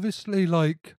thing that obviously,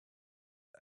 like,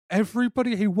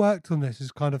 everybody who worked on this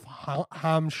is kind of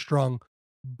hamstrung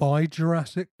by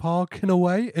Jurassic Park in a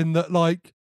way, in that,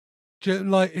 like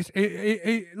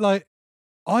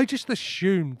I just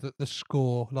assumed that the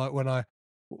score, like when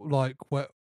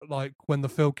the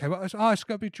film came out, I was like, it's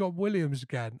going to be John Williams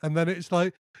again, and then it's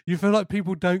like you feel like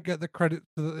people don't get the credit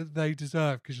that they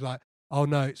deserve because you're like, oh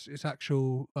no, it's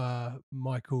actual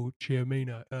Michael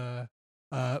Giacchino.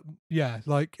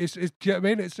 Like it's do you know what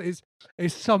I mean?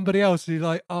 It's somebody else. You're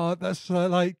like, oh, that's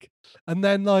like, and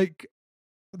then like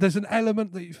there's an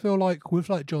element that you feel like with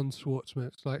like John Schwartzman,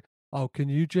 it's like, oh, can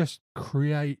you just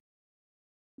create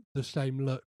the same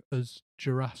look as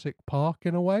Jurassic Park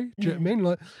in a way? Do you know what I mean?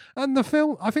 Like, and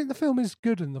I think the film is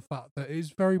good in the fact that it's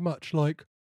very much like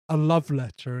a love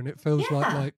letter, and it feels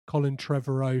like Colin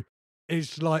Trevorrow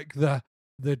is like the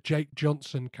Jake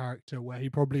Johnson character, where he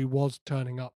probably was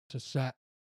turning up to set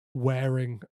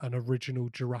wearing an original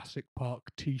Jurassic Park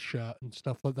T-shirt and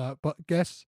stuff like that. But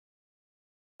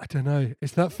I don't know.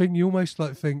 It's that thing you almost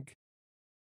like think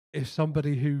if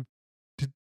somebody who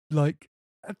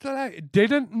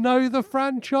didn't know the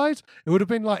franchise, it would have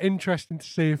been like interesting to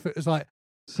see if it was like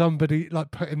somebody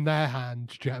like put in their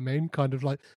hands, do you know what I mean? Kind of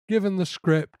like given the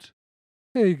script,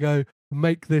 here you go,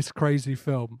 make this crazy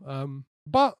film.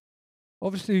 But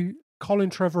obviously Colin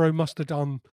Trevorrow must have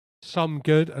done some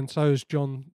good, and so has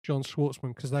John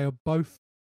Schwartzman, because they are both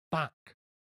back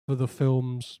for the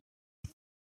film's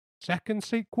second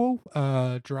sequel,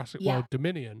 Jurassic World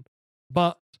Dominion.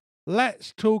 But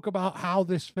let's talk about how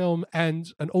this film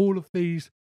ends, and all of these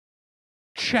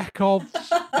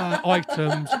Chekhov's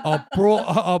items are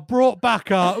brought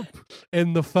back up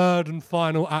in the third and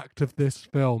final act of this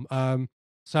film.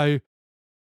 So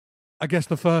I guess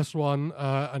the first one,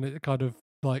 and it kind of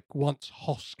like once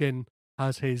Hoskin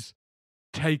has his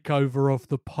takeover of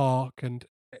the park and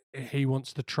he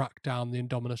wants to track down the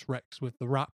Indominus Rex with the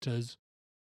raptors,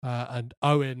 and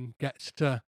Owen gets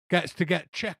to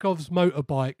get Chekhov's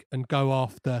motorbike and go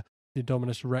after the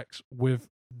Indominus Rex with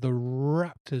the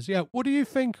raptors. Yeah, what do you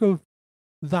think of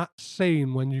that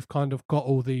scene when you've kind of got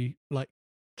all the like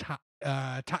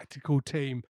tactical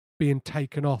team being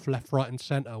taken off left, right, and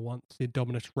centre once the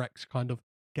Indominus Rex kind of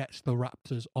gets the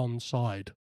raptors on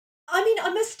side? I mean, I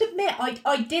must admit,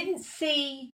 I didn't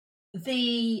see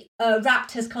the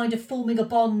raptors kind of forming a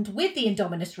bond with the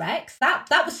Indominus Rex. That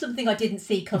was something I didn't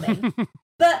see coming.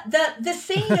 But the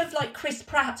scene of like Chris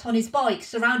Pratt on his bike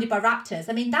surrounded by raptors,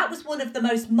 I mean, that was one of the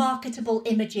most marketable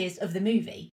images of the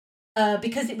movie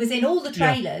because it was in all the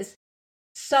trailers. Yeah.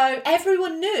 So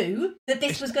everyone knew that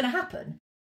this was going to happen.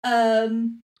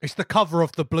 It's the cover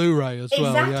of the Blu-ray as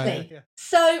well. Exactly. Yeah.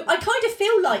 So I kind of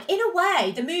feel like, in a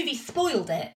way, the movie spoiled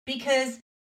it because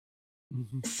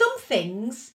some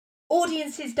things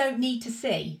audiences don't need to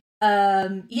see.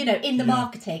 In the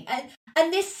marketing.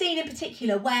 And this scene in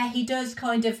particular where he does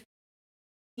kind of,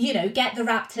 get the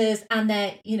raptors and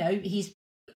they're, he's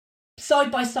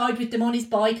side by side with them on his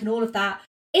bike and all of that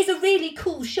is a really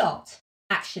cool shot,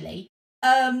 actually.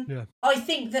 I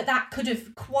think that could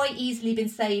have quite easily been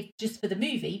saved just for the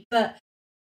movie, but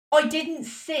I didn't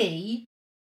see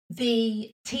the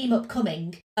team up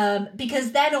coming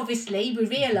because then obviously we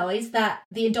realised that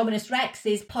the Indominus Rex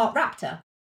is part raptor.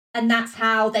 And that's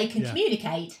how they can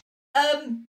communicate.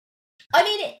 I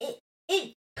mean,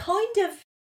 it kind of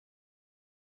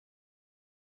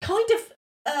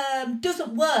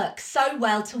doesn't work so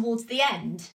well towards the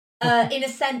end, in a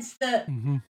sense that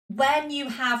when you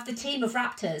have the team of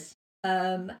raptors,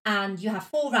 and you have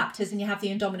 4 raptors and you have the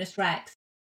Indominus Rex,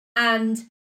 and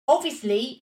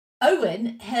obviously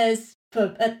Owen has,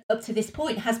 up to this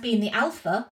point, has been the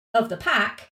alpha of the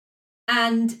pack.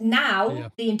 And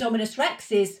now the Indominus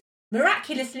Rex is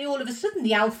miraculously all of a sudden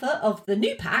the alpha of the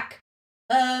new pack.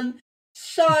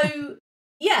 So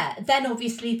then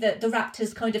obviously the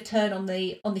raptors kind of turn on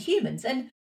the humans. And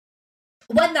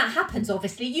when that happens,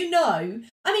 obviously, I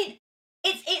mean,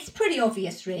 it's pretty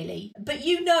obvious really, but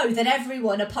that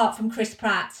everyone apart from Chris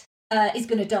Pratt is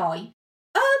going to die.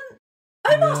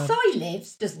 Omar Sy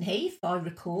lives, doesn't he, if I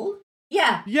recall?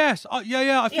 Yeah. Yes.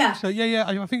 I think so. Yeah.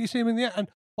 I think you see him in the end.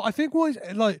 But I think what is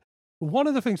like one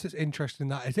of the things that's interesting in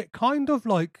that is it kind of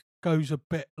like goes a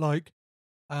bit like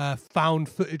found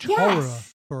footage horror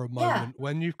for a moment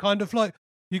when you've kind of like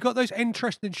you got those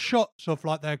interesting shots of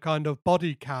like their kind of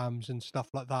body cams and stuff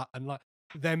like that, and like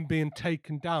them being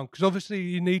taken down because obviously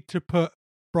you need to put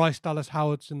Bryce Dallas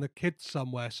Howard and the kids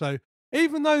somewhere. So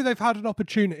even though they've had an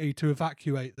opportunity to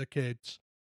evacuate the kids,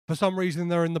 for some reason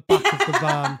they're in the back of the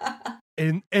van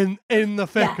in the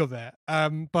thick of it. I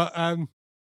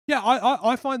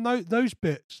find those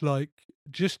bits like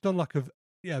just on like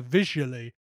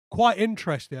visually quite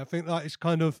interesting. I think that it's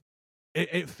kind of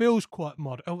it feels quite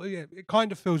modern. Oh yeah, it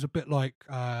kind of feels a bit like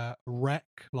Wreck,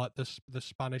 like the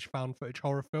Spanish found footage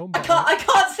horror film. But I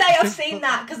can't say I've seen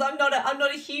that because I'm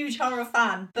not a huge horror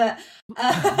fan. But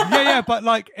but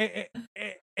like it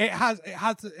has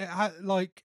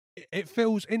like it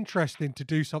feels interesting to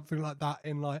do something like that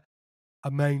in like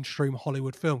a mainstream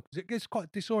Hollywood film because it gets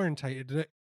quite disorientated and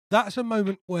that's a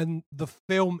moment when the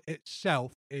film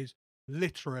itself is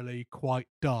literally quite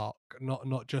dark,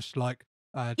 not just like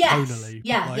tonally.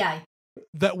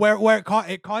 That where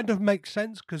it kind of makes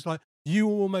sense because like you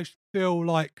almost feel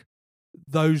like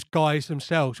those guys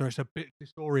themselves, or it's a bit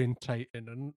disorientating.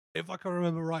 And if I can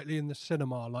remember rightly, in the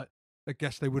cinema, like I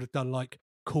guess they would have done like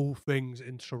cool things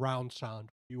in surround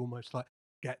sound. You almost like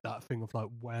get that thing of like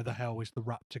where the hell is the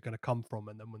raptor going to come from,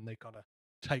 and then when they kind of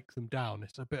take them down,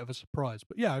 it's a bit of a surprise.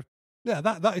 But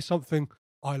that is something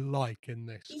I like in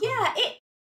this. It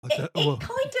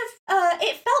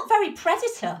felt very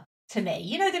Predator to me.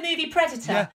 You know the movie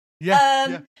Predator.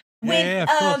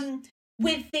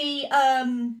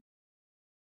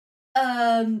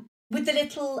 With the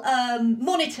little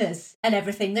monitors and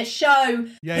everything that show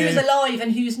who's alive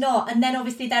and who's not, and then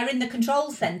obviously they're in the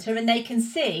control center and they can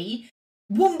see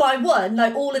one by one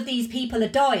like all of these people are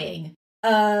dying.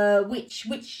 Which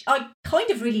I kind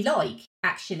of really like,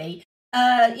 actually.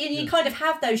 You kind of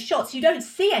have those shots. You don't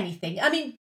see anything. I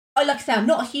mean, like I say, I'm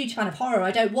not a huge fan of horror.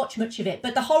 I don't watch much of it.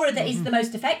 But the horror that is the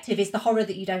most effective is the horror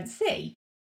that you don't see.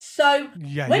 So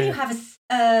when you have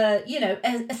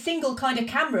a single kind of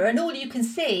camera and all you can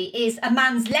see is a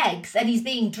man's legs and he's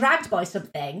being dragged by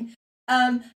something,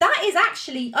 that is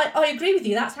actually, I agree with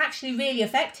you, that's actually really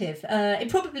effective. It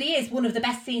probably is one of the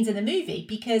best scenes in the movie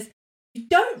because you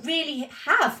don't really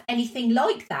have anything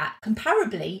like that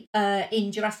comparably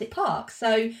in Jurassic Park.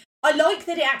 So I like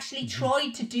that it actually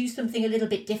tried to do something a little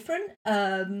bit different.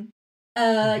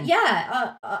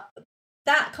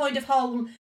 that kind of whole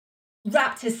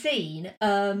raptor scene.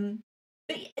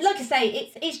 But like I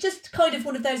say, it's just kind of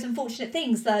one of those unfortunate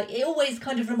things that it always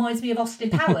kind of reminds me of Austin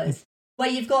Powers, where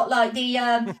you've got like the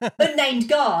unnamed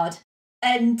guard,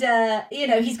 and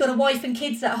he's got a wife and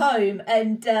kids at home,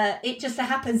 and it just so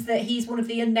happens that he's one of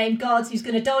the unnamed guards who's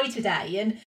going to die today.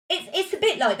 And it's a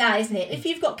bit like that, isn't it? If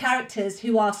you've got characters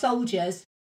who are soldiers,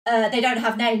 they don't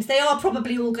have names, they are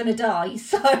probably all going to die.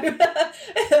 So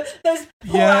those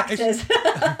poor actors.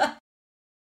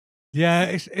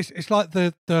 It's like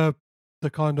the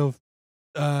kind of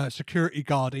security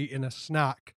guard eating a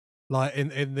snack, like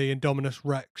in the Indominus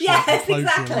Rex. Yes,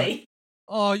 exactly. Like,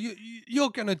 oh, you're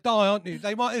gonna die, aren't you?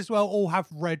 They might as well all have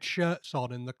red shirts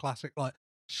on in the classic like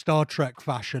Star Trek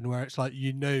fashion, where it's like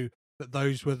you knew that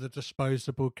those were the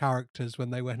disposable characters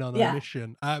when they went on a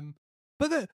mission.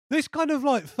 But this kind of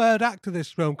like third act of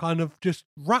this film kind of just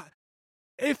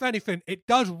if anything, it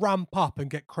does ramp up and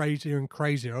get crazier and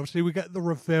crazier. Obviously, we get the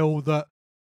reveal that,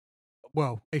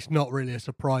 well, it's not really a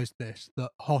surprise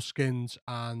that Hoskins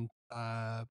and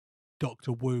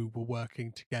Dr. Wu were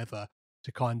working together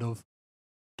to kind of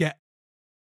get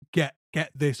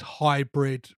this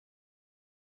hybrid,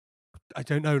 I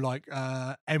don't know, like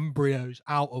embryos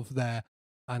out of there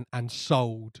and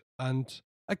sold. And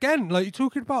again, like you're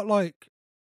talking about like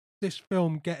this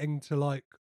film getting to like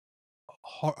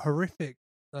horrific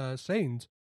scenes.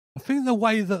 I think the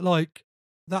way that like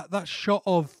that shot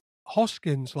of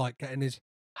Hoskins like getting his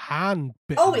hand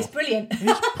bit it's brilliant.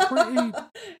 It's pretty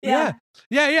yeah.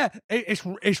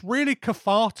 It's really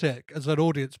cathartic as an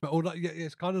audience, but all like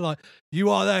it's kind of like you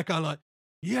are there kind of like,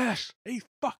 yes, he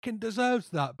fucking deserves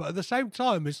that, but at the same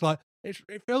time it's like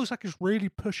it feels like it's really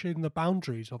pushing the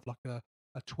boundaries of like a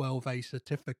 12A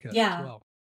certificate as well.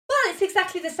 Well, it's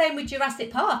exactly the same with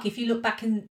Jurassic Park. If you look back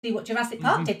and see what Jurassic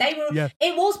Park did,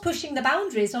 it was pushing the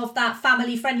boundaries of that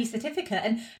family-friendly certificate,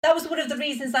 and that was one of the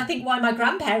reasons I think why my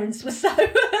grandparents were so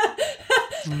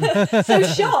so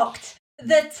shocked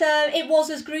that it was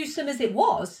as gruesome as it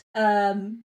was.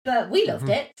 But we loved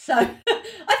it, so I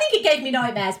think it gave me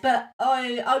nightmares. But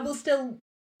I will still,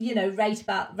 rant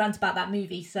about that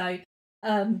movie. So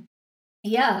I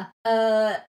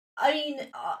mean.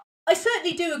 I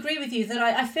certainly do agree with you that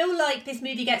I feel like this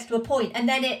movie gets to a point and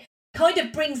then it kind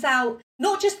of brings out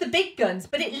not just the big guns,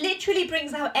 but it literally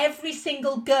brings out every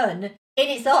single gun in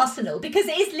its arsenal, because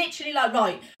it is literally like,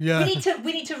 right,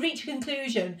 we need to reach a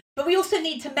conclusion, but we also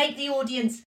need to make the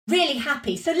audience really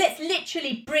happy. So let's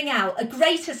literally bring out a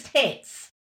greatest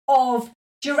hits of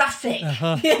Jurassic,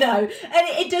 and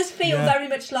it does feel very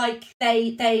much like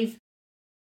they've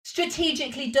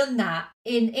strategically done that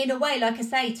in a way, like I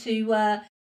say, to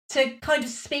kind of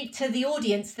speak to the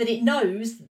audience that it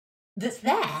knows that's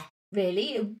there,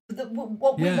 really,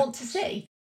 what we want to see.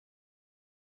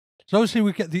 So obviously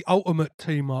we get the ultimate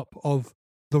team up of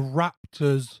the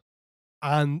Raptors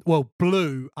and,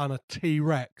 Blue and a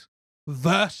T-Rex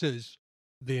versus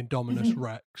the Indominus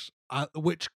Rex,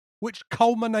 which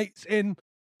culminates in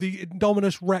the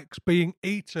Indominus Rex being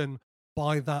eaten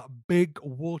by that big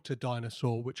water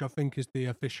dinosaur, which I think is the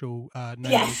official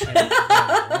name. Yes.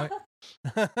 Right?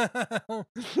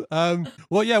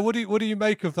 What do you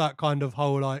make of that kind of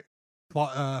whole like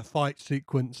fight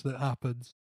sequence that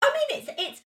happens? I mean,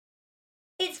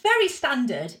 it's very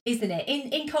standard, isn't it?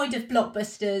 In kind of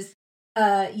blockbusters,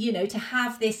 to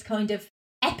have this kind of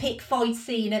epic fight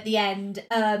scene at the end.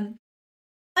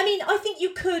 I mean, I think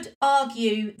you could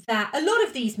argue that a lot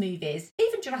of these movies,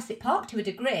 even Jurassic Park to a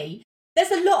degree,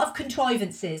 there's a lot of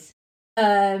contrivances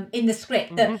in the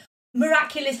script that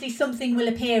miraculously something will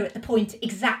appear at the point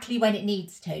exactly when it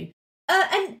needs to.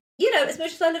 And, as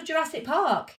much as I love Jurassic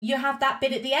Park, you have that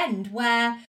bit at the end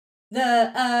where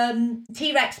the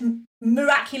T-Rex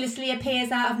miraculously appears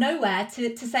out of nowhere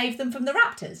to save them from the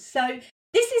raptors. So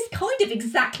this is kind of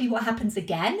exactly what happens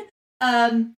again.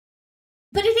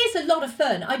 But it is a lot of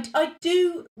fun. I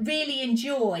do really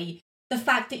enjoy the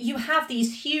fact that you have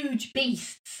these huge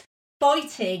beasts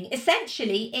fighting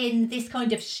essentially in this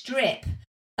kind of strip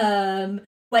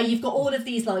where you've got all of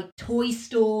these like toy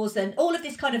stores and all of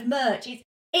this kind of merch.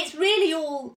 It's really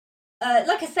all,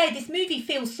 like I say, this movie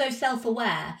feels so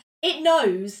self-aware. It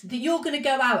knows that you're going to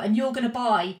go out and you're going to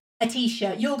buy a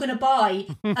T-shirt, you're going to buy,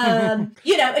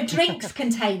 a drinks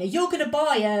container, you're going to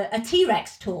buy a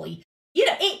T-Rex toy.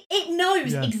 It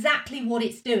knows exactly what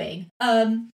it's doing.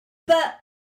 But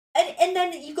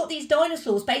then you've got these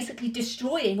dinosaurs basically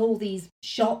destroying all these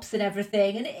shops and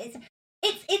everything, and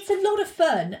it's a lot of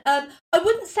fun. I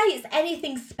wouldn't say it's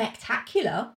anything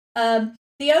spectacular.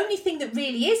 The only thing that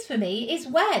really is for me is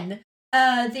when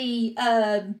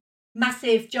the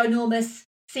massive, ginormous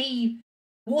sea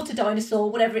water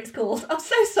dinosaur, whatever it's called. I'm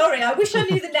so sorry. I wish I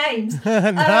knew the names.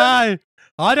 No,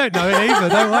 I don't know it either.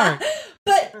 Don't worry.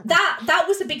 But that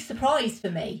was a big surprise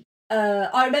for me.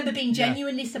 I remember being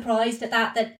genuinely surprised at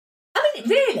that. I mean,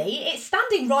 really, it's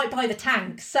standing right by the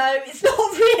tank, so it's not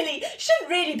really, shouldn't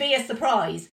really be a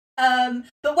surprise.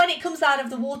 But when it comes out of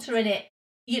the water and it,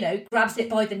 grabs it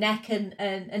by the neck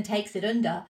and takes it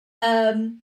under,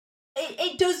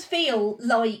 it does feel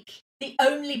like the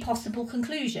only possible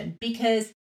conclusion,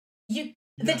 because the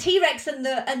T-Rex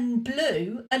and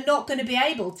Blue are not going to be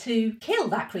able to kill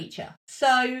that creature.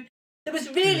 So there was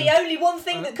really only one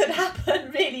thing that could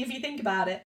happen, really, if you think about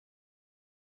it.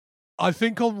 I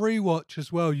think on rewatch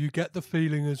as well, you get the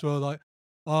feeling as well, like,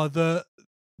 the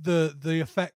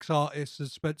effects artist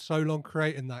has spent so long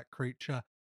creating that creature,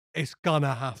 it's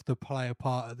gonna have to play a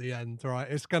part at the end, right?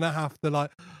 It's gonna have to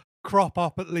like crop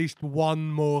up at least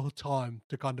one more time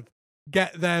to kind of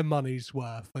get their money's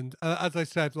worth. And as I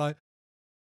said, like,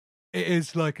 it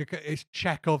is like it's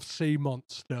Chekhov's sea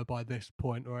monster by this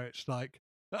point, where it's like,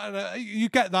 you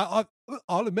get that.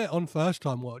 I'll admit, on first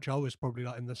time watch, I was probably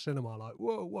like in the cinema, like,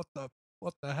 whoa, what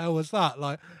the hell was that?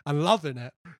 Like, and loving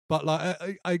it. But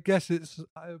like, I guess it's,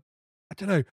 I don't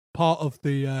know, part of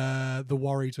the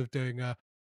worries of doing a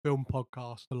film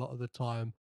podcast a lot of the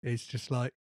time is just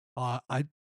like, I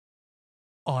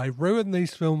ruin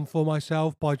these films for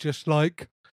myself by just like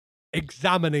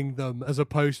examining them, as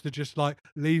opposed to just like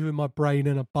leaving my brain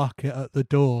in a bucket at the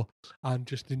door and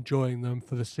just enjoying them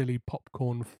for the silly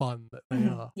popcorn fun that they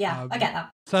are. Yeah, I get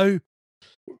that. So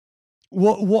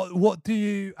what do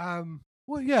you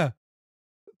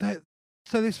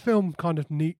so this film kind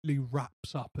of neatly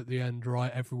wraps up at the end,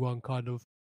 right? Everyone kind of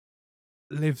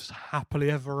lives happily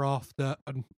ever after,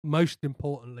 and most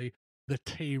importantly, the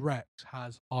T-Rex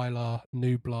has Isla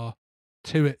Nublar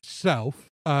to itself.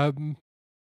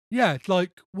 Yeah, it's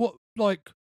like, what, like,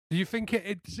 do you think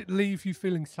does it leave you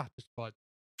feeling satisfied?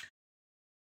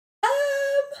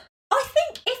 I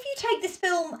think if you take this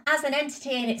film as an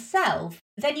entity in itself,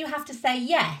 then you have to say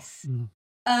yes.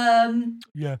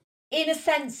 Yeah. In a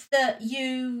sense that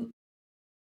you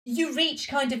reach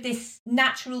kind of this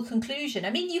natural conclusion. I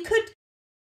mean, you could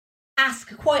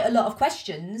ask quite a lot of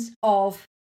questions of,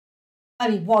 I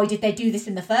mean, why did they do this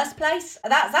in the first place?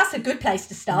 That's a good place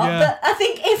to start. Yeah. But I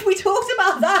think if we talked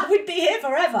about that, we'd be here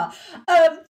forever.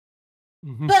 But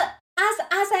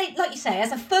as a, like you say,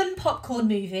 as a fun popcorn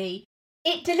movie,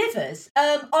 it delivers.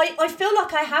 I feel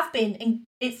like I have been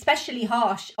especially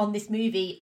harsh on this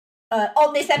movie,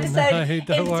 on this episode in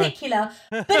particular.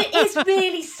 But it is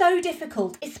really so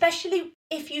difficult, especially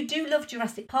if you do love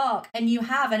Jurassic Park and you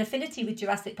have an affinity with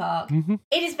Jurassic Park.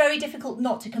 It is very difficult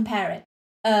not to compare it.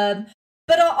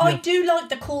 But I do like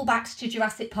the callbacks to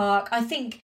Jurassic Park. I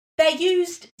think they're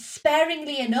used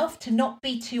sparingly enough to not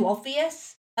be too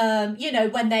obvious.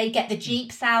 When they get the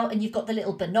Jeeps out and you've got the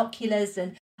little binoculars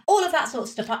and all of that sort of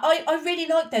stuff. I really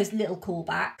like those little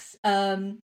callbacks.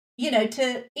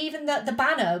 To even the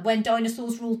banner when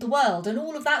dinosaurs ruled the world and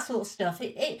all of that sort of stuff.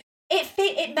 It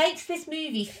makes this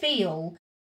movie feel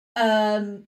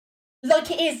like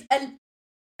it is a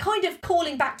kind of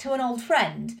calling back to an old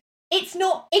friend. It's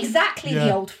not exactly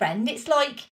the old friend. It's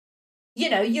like,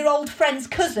 your old friend's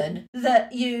cousin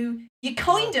that you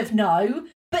kind of know,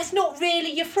 but it's not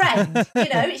really your friend.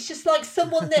 It's just like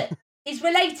someone that is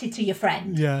related to your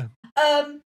friend. Yeah.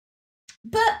 But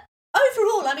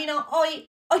overall, I mean,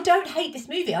 I don't hate this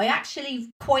movie. I actually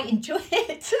quite enjoy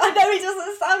it. I know it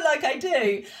doesn't sound like I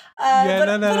do, but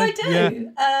I do.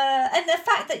 Yeah. And the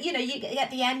fact that, you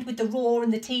get the end with the roar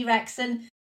and the T-Rex, and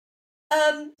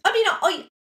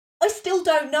I still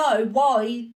don't know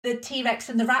why the T-Rex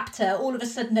and the raptor all of a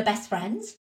sudden are best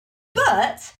friends.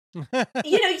 But,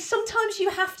 sometimes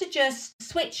you have to just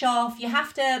switch off. You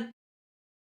have to,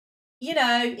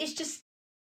 it's just,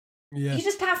 you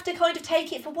just have to kind of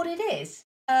take it for what it is.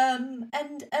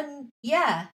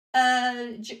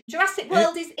 Jurassic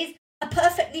World is a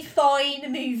perfectly fine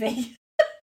movie.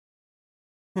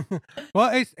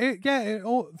 Well,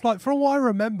 like, from what I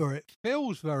remember, it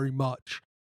feels very much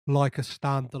like a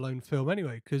standalone film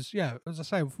anyway, because as I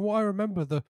say, from what I remember,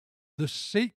 the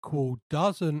sequel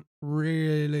doesn't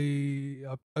really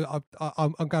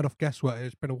I'm going off guesswork.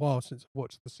 It's been a while since I've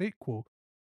watched the sequel,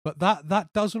 but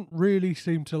that doesn't really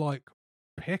seem to like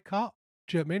pick up.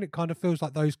 Do you know what I mean? It kind of feels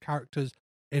like those characters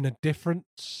in a different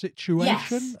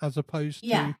situation, as opposed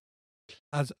to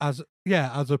as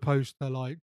opposed to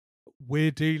like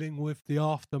we're dealing with the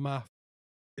aftermath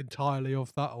entirely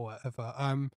of that or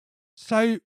whatever.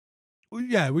 So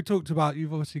we talked about,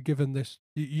 you've obviously given this,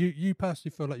 you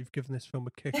personally feel like you've given this film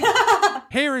a kick.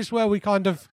 Here is where we kind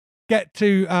of get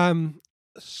to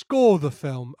score the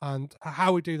film, and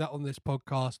how we do that on this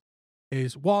podcast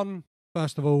is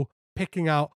first of all, picking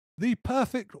out the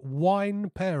perfect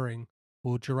wine pairing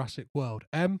for Jurassic World.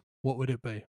 What would it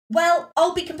be? Well,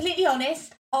 I'll be completely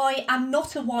honest. I am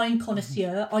not a wine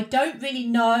connoisseur. I don't really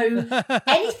know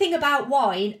anything about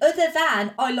wine other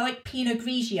than I like Pinot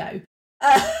Grigio.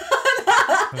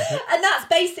 And that's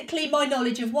basically my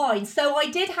knowledge of wine. So I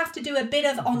did have to do a bit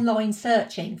of online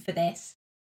searching for this.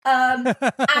 And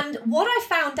what I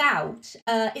found out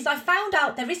is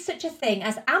there is such a thing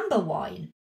as amber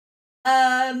wine.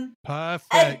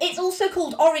 Perfect. And it's also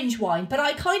called orange wine, but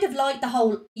I kind of like the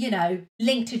whole,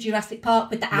 link to Jurassic Park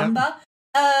with the amber.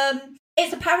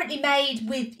 It's apparently made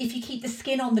with, if you keep the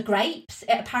skin on the grapes,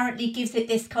 it apparently gives it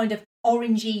this kind of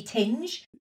orangey tinge.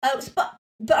 But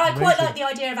I quite like the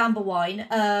idea of amber wine.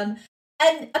 And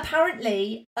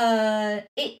apparently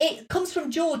it comes from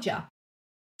Georgia,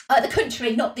 the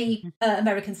country, not the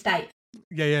American state.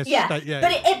 Yeah. But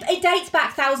it dates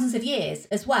back thousands of years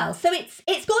as well. So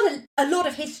it's got a lot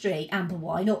of history, amber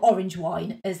wine, or orange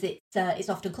wine, as it's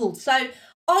often called. So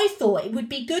I thought it would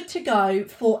be good to go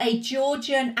for a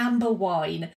Georgian amber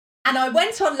wine. And I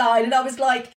went online and I was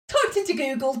like, typed into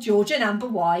Google, Georgian amber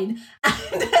wine.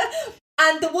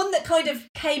 And the one that kind of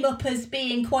came up as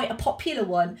being quite a popular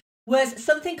one was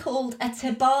something called a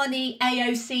Tabani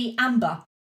AOC Amber.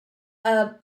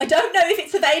 I don't know if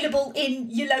it's available in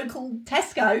your local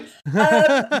Tesco,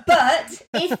 but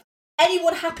if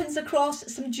anyone happens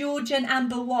across some Georgian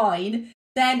amber wine,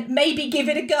 then maybe give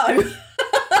it a go.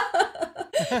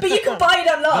 But you can buy it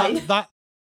online.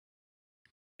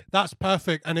 That's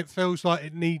perfect, and it feels like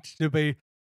it needs to be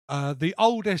the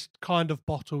oldest kind of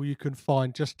bottle you can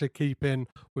find, just to keep in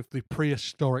with the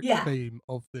prehistoric theme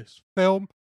of this film.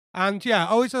 And I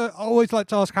always like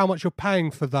to ask how much you're paying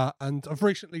for that, and I've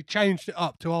recently changed it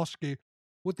up to ask you,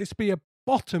 would this be a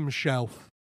bottom shelf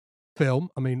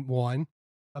wine,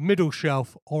 a middle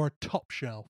shelf, or a top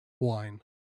shelf wine?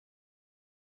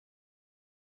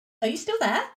 Are you still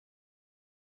there?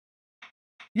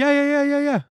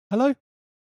 Yeah. Hello?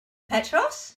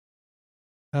 Petros?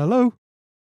 Hello?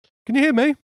 Can you hear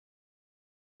me?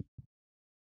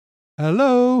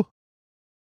 Hello?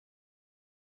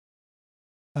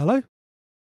 Hello?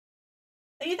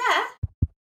 Are you there?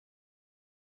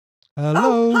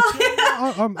 Hello? Oh,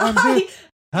 hi. I'm Hi. here.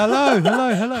 Hello.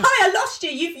 Hi, I lost you.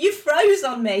 You froze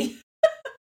on me.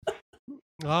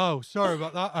 Oh, sorry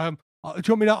about that. Do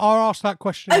you want me to ask that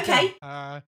question Okay.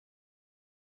 again?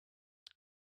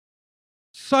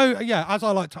 So, as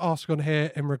I like to ask on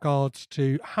here in regards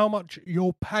to how much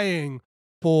you're paying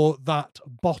for that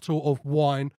bottle of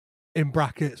wine, in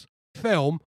brackets,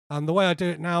 film, and the way I do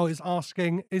it now is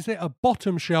asking, is it a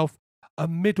bottom shelf, a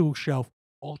middle shelf,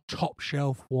 or top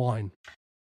shelf wine?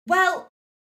 Well,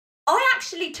 I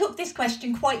actually took this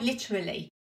question quite literally,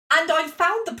 and I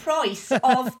found the price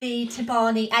of the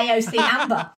Tabani AOC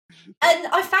Amber, and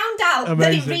I found out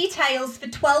that it retails for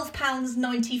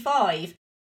 £12.95.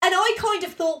 And I kind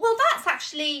of thought, well, that's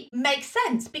actually makes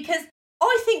sense, because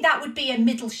I think that would be a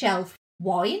middle shelf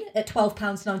wine at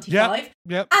 £12.95.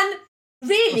 Yep. And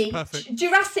really,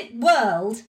 Jurassic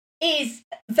World is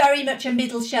very much a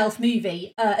middle shelf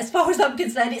movie. As far as I'm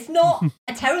concerned, it's not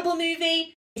a terrible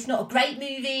movie. It's not a great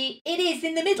movie. It is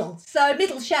in the middle. So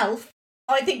middle shelf,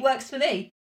 I think, works for me.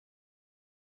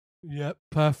 Yep,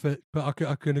 perfect. But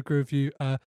I couldn't agree with you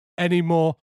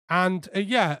anymore. And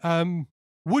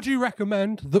would you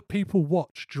recommend that people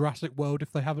watch Jurassic World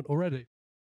if they haven't already?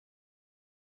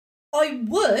 I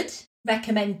would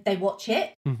recommend they watch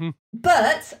it, mm-hmm.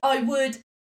 but I would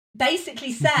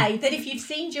basically say that if you've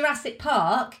seen Jurassic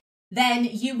Park, then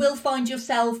you will find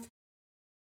yourself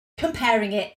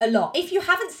comparing it a lot. If you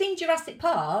haven't seen Jurassic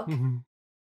Park, mm-hmm.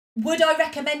 would I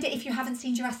recommend it if you haven't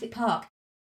seen Jurassic Park?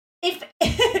 If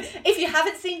you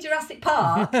haven't seen Jurassic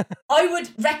Park, I would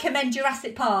recommend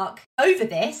Jurassic Park over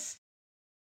this.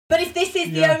 But if this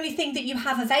is the only thing that you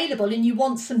have available and you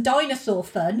want some dinosaur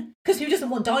fun, because who doesn't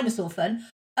want dinosaur fun,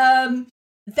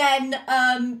 then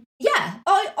I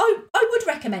would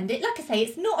recommend it. Like I say,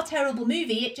 it's not a terrible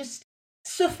movie. It just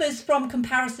suffers from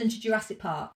comparison to Jurassic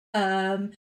Park.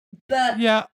 But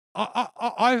yeah,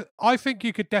 I think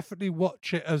you could definitely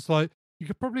watch it as like, you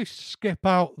could probably skip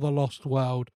out The Lost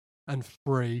World and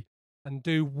 3 and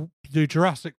do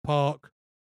Jurassic Park.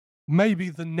 Maybe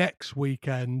the next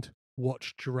weekend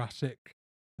watch Jurassic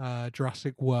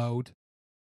World.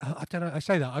 I don't know. I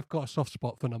say that I've got a soft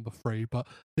spot for number 3, but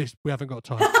we haven't got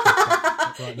time.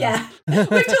 Right yeah, we've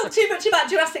talked too much about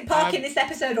Jurassic Park in this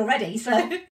episode already.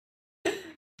 So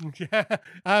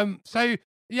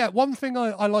yeah. One thing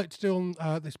I like to do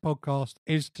on this podcast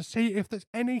is to see if there's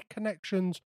any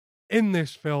connections in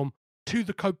this film to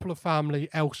the Coppola family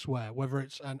elsewhere, whether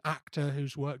it's an actor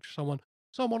who's worked with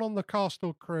someone on the cast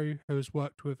or crew who has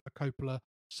worked with a Coppola,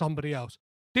 somebody else.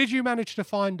 Did you manage to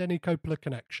find any Coppola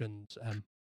connections, Em?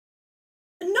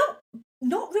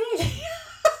 Not really.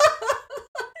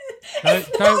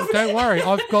 Don't worry.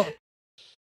 I've got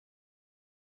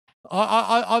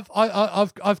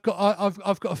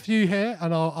a few here,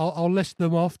 and I'll list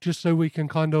them off just so we can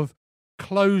kind of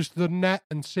close the net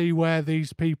and see where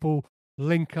these people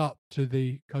link up to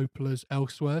the Coppolas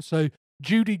elsewhere. So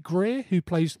Judy Greer, who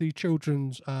plays the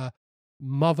children's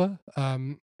mother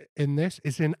in this,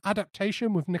 is in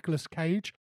Adaptation with Nicolas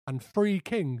Cage and Three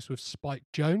Kings with Spike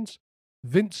Jonze.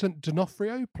 Vincent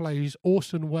D'Onofrio plays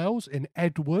Orson Welles in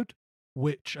Ed Wood,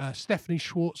 which Stephanie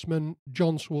Schwartzman,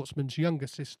 John Schwartzman's younger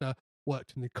sister,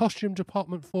 worked in the costume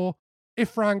department for.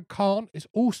 Irfan Khan is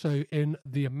also in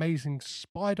The Amazing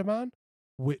Spider-Man,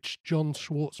 which John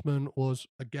Schwartzman was,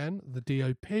 again, the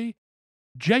DOP.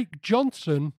 Jake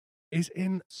Johnson is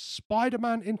in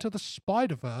Spider-Man Into the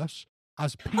Spider-Verse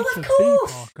as Peter B.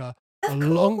 Parker,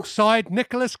 alongside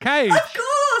Nicolas Cage. Of course!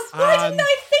 Why didn't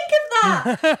I think of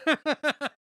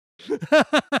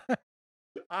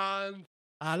that?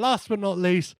 And last but not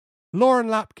least, Lauren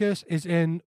Lapkus is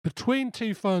in Between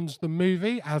Two Ferns, the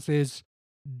movie, as is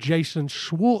Jason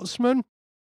Schwartzman,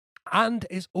 and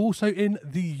is also in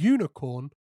The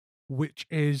Unicorn, which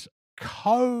is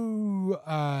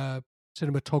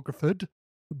cinematographed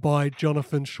by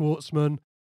Jonathan Schwartzman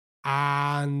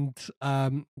and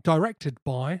directed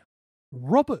by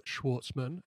Robert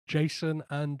Schwartzman, Jason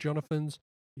and Jonathan's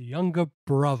younger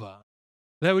brother.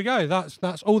 There we go.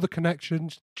 That's all the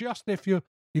connections. Just if you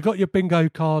got your bingo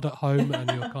card at home and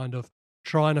you're kind of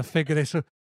trying to figure this,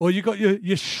 or you got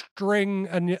your string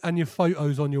and your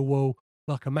photos on your wall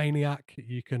like a maniac,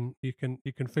 you can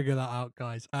figure that out,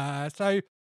 guys. So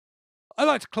I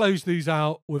like to close these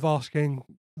out with asking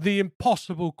the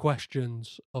impossible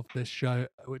questions of this show,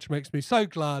 which makes me so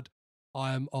glad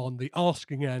I am on the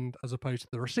asking end as opposed to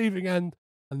the receiving end.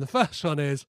 And the first one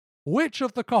is, which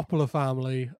of the Coppola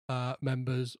family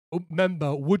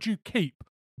member would you keep,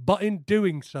 but in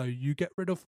doing so, you get rid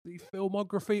of the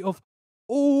filmography of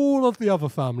all of the other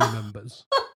family members?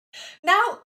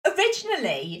 Now,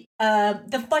 originally,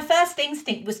 my first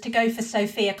instinct was to go for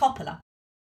Sofia Coppola.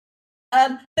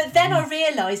 But then I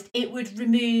realised it would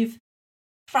remove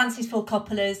Francis Ford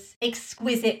Coppola's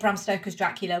exquisite Bram Stoker's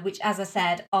Dracula, which, as I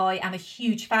said, I am a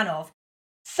huge fan of.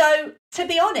 So, to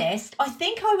be honest, I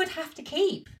think I would have to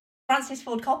keep Francis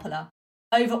Ford Coppola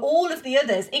over all of the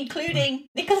others, including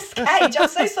Nicolas Cage. I'm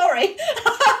so sorry.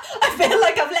 I feel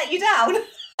like I've let you down.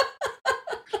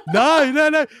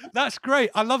 No, that's great.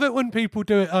 I love it when people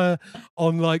do it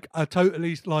on like a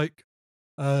totally like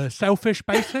selfish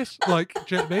basis. Like,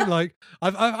 do you know what I mean? Like,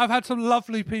 I've had some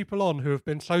lovely people on who have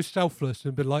been so selfless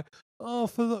and been like, oh,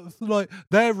 for like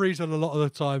their reason a lot of the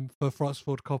time for Francis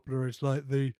Ford Coppola is like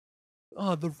the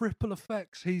ripple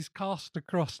effects he's cast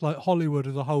across like Hollywood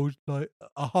as a whole,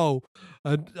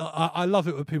 and I love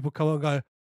it when people come on and go,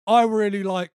 I really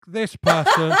like this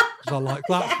person because I like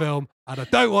that film and I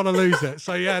don't want to lose it.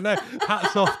 So yeah, no,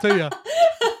 hats off to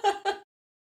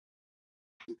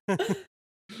you.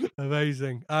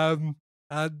 Amazing. Are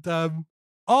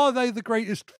they the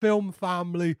greatest film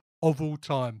family of all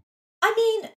time? I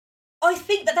mean, I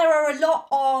think that there are a lot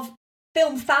of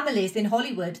film families in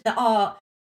Hollywood that are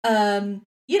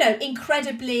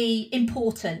incredibly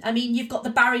important. I mean, you've got the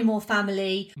Barrymore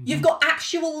family, you've got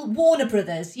actual Warner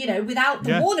Brothers, without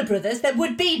the Warner Brothers, there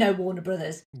would be no Warner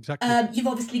Brothers. Exactly. You've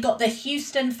obviously got the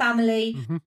Houston family,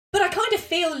 but I kind of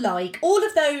feel like all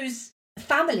of those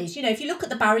families, if you look at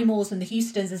the Barrymores and the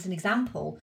Houstons as an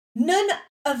example, none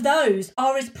of those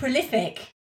are as prolific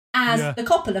as the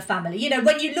Coppola family.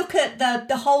 When you look at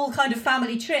the whole kind of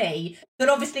family tree that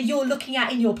obviously you're looking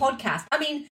at in your podcast, I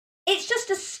mean, it's just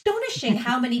astonishing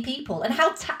how many people and how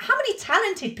many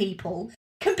talented people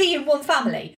can be in one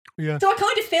family. Yeah. So I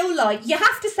kind of feel like you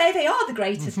have to say they are the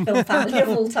greatest film family of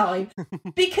all time,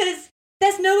 because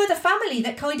there's no other family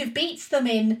that kind of beats them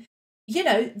in,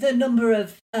 the number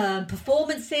of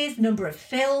performances, the number of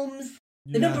films,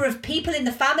 the number of people in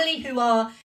the family who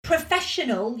are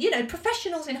professionals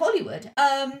in Hollywood.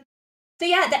 So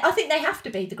yeah, I think they have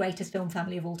to be the greatest film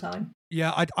family of all time.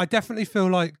 Yeah, I definitely feel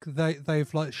like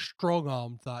they've like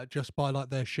strong-armed that just by like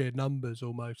their sheer numbers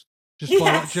almost. Just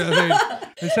by like, do you know what I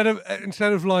mean?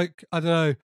 Instead of like, I don't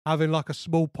know, having like a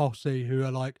small posse who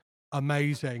are like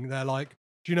amazing, they're like,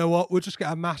 do you know what? We'll just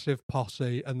get a massive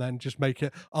posse and then just make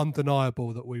it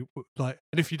undeniable that we like.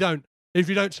 And if you don't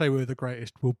say we're the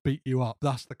greatest, we'll beat you up.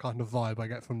 That's the kind of vibe I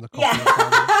get from the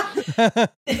Coppola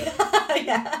family.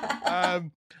 Yeah.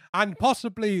 And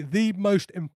possibly the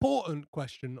most important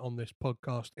question on this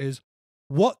podcast is,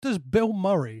 what does Bill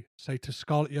Murray say to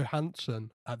Scarlett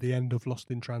Johansson at the end of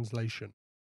Lost in Translation?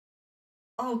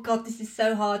 Oh God, this is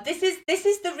so hard. This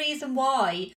is the reason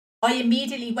why I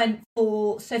immediately went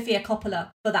for Sofia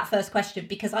Coppola for that first question,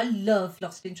 because I love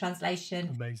Lost in Translation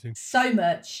Amazing. so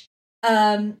much.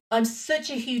 I'm such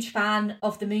a huge fan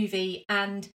of the movie,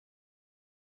 and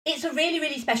it's a really,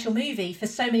 really special movie for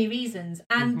so many reasons.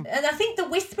 And and I think the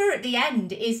whisper at the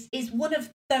end is one of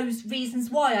those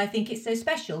reasons why I think it's so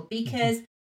special, because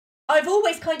I've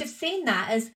always kind of seen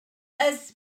that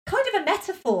as kind of a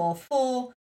metaphor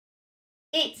for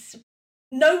it's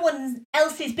no one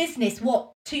else's business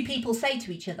what two people say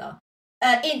to each other.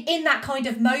 In that kind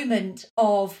of moment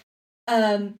of,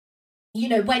 you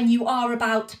know, when you are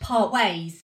about to part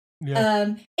ways.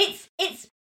 Yeah. It's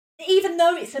even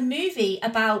though it's a movie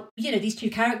about, you know, these two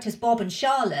characters, Bob and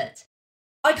Charlotte,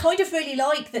 I kind of really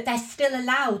like that they're still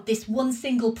allowed this one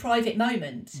single private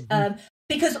moment.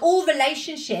 Because all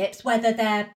relationships, whether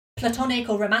they're platonic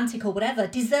or romantic or whatever,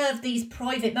 deserve these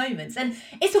private moments. And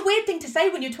it's a weird thing to say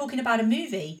when you're talking about a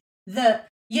movie that,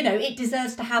 you know, it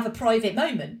deserves to have a private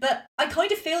moment, but I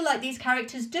kind of feel like these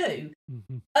characters do.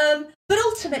 But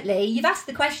ultimately, you've asked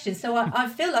the question, so I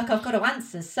feel like I've got to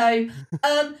answer. So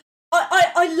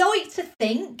I like to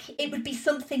think it would be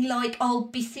something like, I'll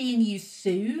be seeing you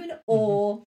soon,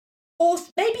 or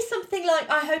maybe something like,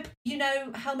 I hope you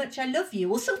know how much I love you,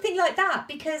 or something like that,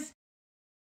 because,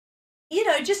 you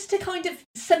know, just to kind of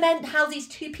cement how these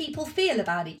two people feel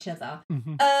about each other.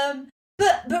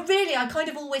 But really, I kind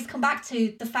of always come back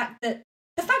to the fact that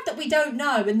we don't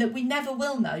know, and that we never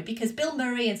will know, because Bill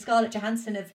Murray and Scarlett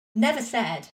Johansson have never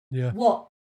said what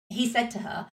he said to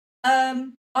her. I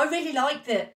really like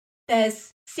that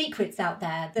there's secrets out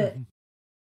there, that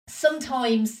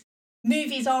sometimes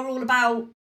movies are all about,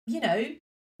 you know,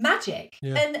 magic,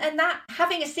 and that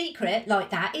having a secret like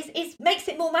that is makes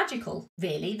it more magical,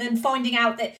 really, than finding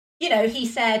out that, you know, he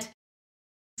said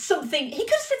something. He could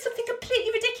have said something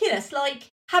completely ridiculous, like,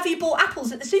 have you bought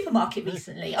apples at the supermarket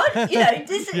recently?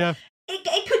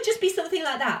 It could just be something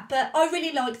like that. But I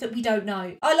really like that we don't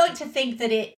know. I like to think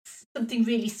that it's something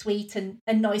really sweet and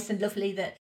nice and lovely,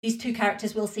 that these two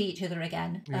characters will see each other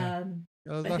again. But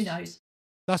who knows?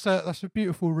 That's a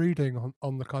beautiful reading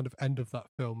on the kind of end of that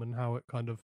film, and how it kind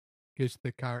of gives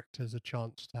the characters a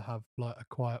chance to have like a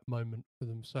quiet moment for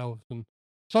themselves, and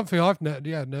something I've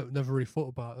never really thought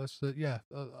about. That's a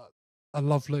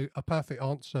perfect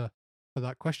answer for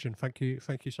that question. Thank you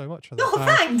so much for that. Oh,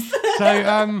 thanks.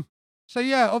 So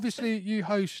yeah, obviously you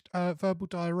host Verbal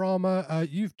Diorama.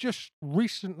 You've just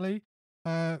recently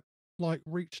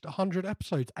reached 100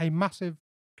 episodes. A massive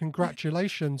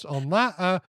congratulations on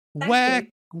that.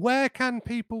 Where can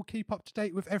people keep up to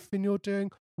date with everything you're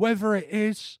doing, whether it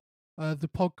is the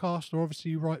podcast, or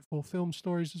obviously you write for Film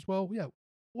Stories as well? Yeah,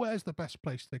 where's the best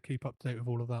place to keep up to date with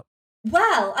all of that?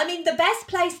 Well, I mean, the best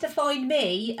place to find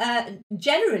me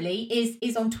generally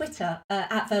is on Twitter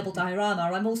at Verbal Diorama.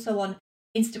 I'm also on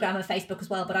Instagram and Facebook as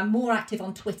well, but I'm more active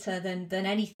on Twitter than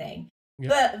anything. Yep.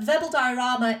 But Verbal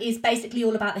Diorama is basically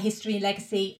all about the history and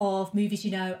legacy of movies you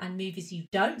know and movies you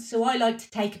don't. So I like to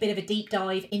take a bit of a deep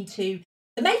dive into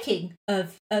the making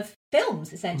of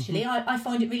films, essentially. I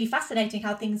find it really fascinating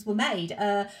how things were made.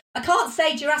 I can't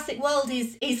say Jurassic World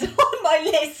is on my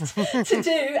list to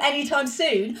do anytime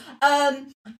soon.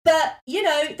 But, you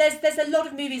know, there's a lot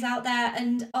of movies out there,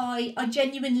 and I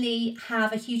genuinely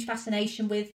have a huge fascination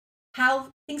with how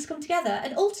things come together.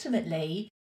 And ultimately,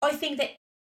 I think that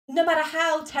no matter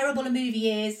how terrible a movie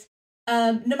is,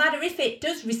 no matter if it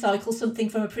does recycle something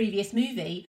from a previous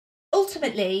movie,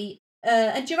 ultimately,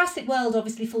 and Jurassic World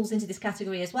obviously falls into this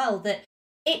category as well, that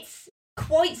it's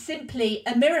quite simply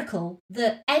a miracle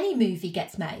that any movie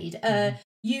gets made.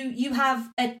 You have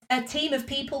a team of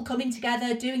people coming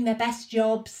together, doing their best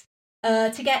jobs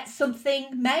to get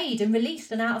something made and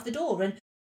released and out of the door. And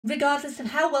regardless of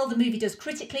how well the movie does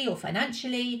critically or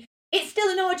financially, it's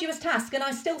still an arduous task. And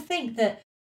I still think that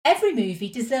every movie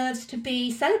deserves to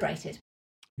be celebrated.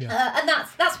 And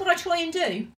that's what I try and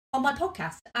do on my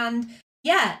podcast. And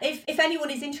yeah, if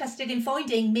anyone is interested in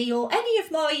finding me or any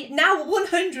of my now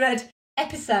 100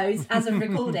 episodes as of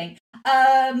recording,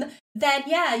 then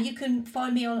yeah, you can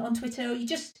find me on Twitter. You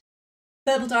just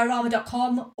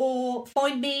verbaldiorama.com, or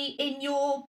find me in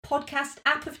your podcast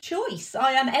app of choice.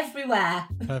 I am everywhere.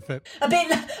 Perfect. a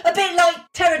bit like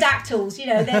pterodactyls, you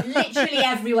know, they're literally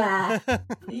everywhere.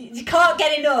 You can't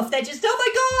get enough. They're just, oh my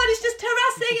God, it's just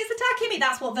harassing, it's attacking me.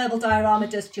 That's what Verbal Diorama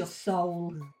does to your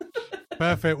soul.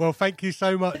 Perfect. Well, thank you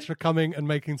so much for coming and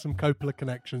making some Coppola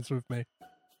connections with me.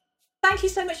 Thank you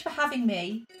so much for having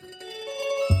me.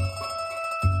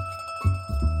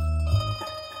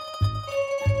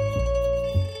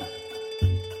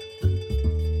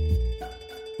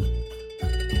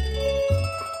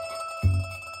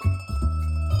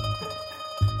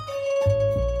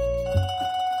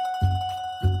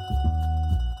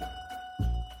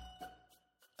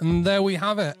 And there we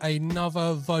have it.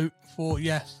 Another vote for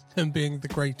yes, them being the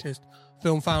greatest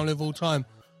film family of all time.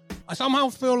 I somehow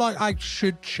feel like I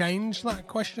should change that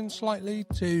question slightly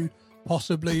to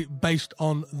possibly based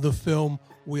on the film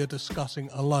we are discussing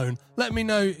alone. Let me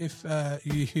know if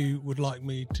you would like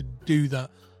me to do that.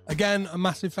 Again, a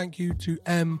massive thank you to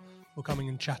Em for coming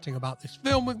and chatting about this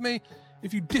film with me.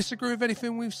 If you disagree with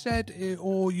anything we've said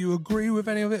or you agree with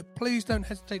any of it, please don't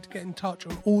hesitate to get in touch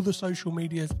on all the social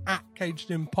medias at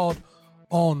CagedInPod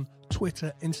on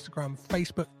Twitter, Instagram,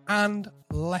 Facebook, and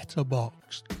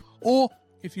Letterboxd. Or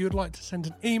if you would like to send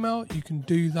an email, you can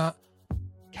do that,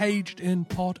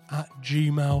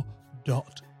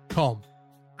 cagedinpod@gmail.com.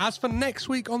 As for next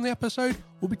week on the episode,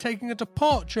 we'll be taking a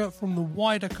departure from the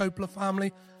wider Coppola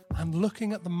family and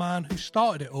looking at the man who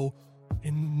started it all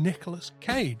in Nicolas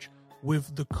Cage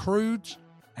with The Croods,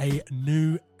 A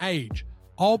New Age.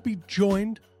 I'll be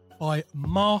joined by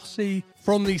Marcy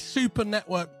from the Super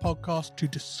Network podcast to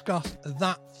discuss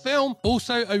that film.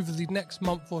 Also, over the next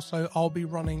month or so, I'll be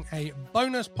running a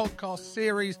bonus podcast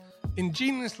series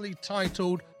ingeniously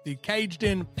titled The Caged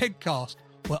In Pigcast,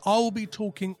 where I'll be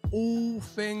talking all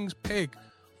things pig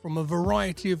from a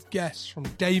variety of guests, from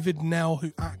David Nell,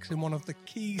 who acts in one of the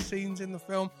key scenes in the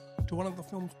film, to one of the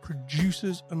film's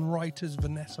producers and writers,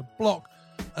 Vanessa Block,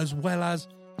 as well as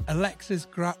Alexis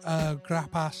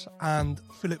Grappas and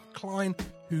Philip Klein,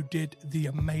 who did the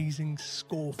amazing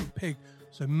score for Pig.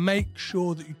 So make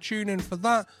sure that you tune in for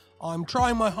that. I'm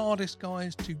trying my hardest,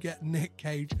 guys, to get Nick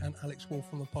Cage and Alex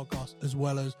Wolff on the podcast, as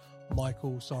well as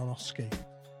Michael Sarnowski.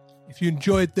 If you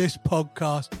enjoyed this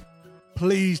podcast,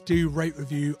 please do rate,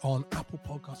 review on Apple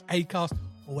Podcasts, Acast,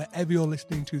 or wherever you're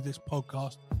listening to this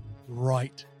podcast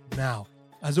right now.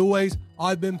 As always,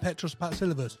 I've been Petros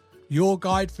Patsilivas, your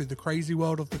guide through the crazy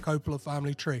world of the Coppola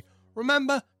family tree.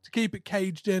 Remember to keep it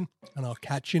caged in, and I'll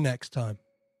catch you next time.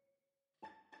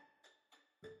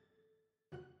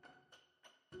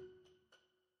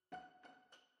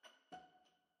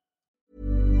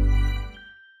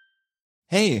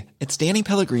 Hey, it's Danny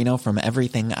Pellegrino from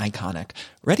Everything Iconic.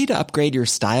 Ready to upgrade your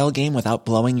style game without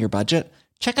blowing your budget?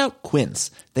 Check out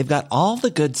Quince. They've got all the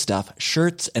good stuff,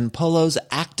 shirts and polos,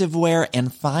 activewear,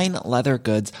 and fine leather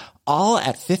goods, all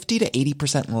at 50 to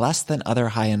 80% less than other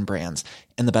high-end brands.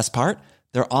 And the best part?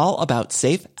 They're all about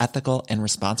safe, ethical, and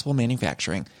responsible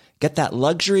manufacturing. Get that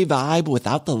luxury vibe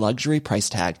without the luxury price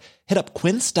tag. Hit up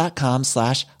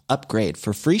quince.com/upgrade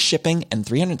for free shipping and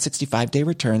 365-day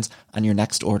returns on your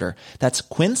next order. That's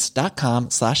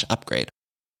quince.com/upgrade.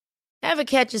 Ever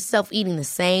catch yourself eating the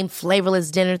same flavorless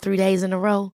dinner 3 days in a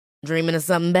row? Dreaming of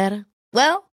something better?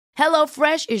 Well,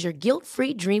 HelloFresh is your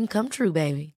guilt-free dream come true,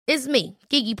 baby. It's me,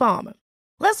 Keke Palmer.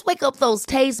 Let's wake up those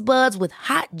taste buds with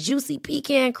hot, juicy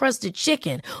pecan-crusted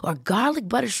chicken or garlic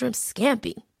butter shrimp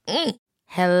scampi.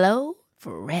 Hello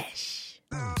Fresh.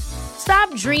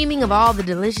 Stop dreaming of all the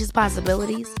delicious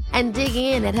possibilities and dig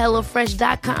in at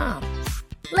HelloFresh.com.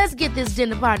 Let's get this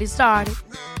dinner party started.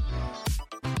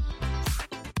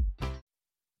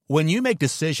 When you make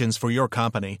decisions for your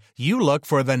company, you look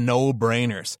for the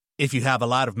no-brainers. If you have a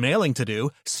lot of mailing to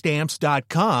do,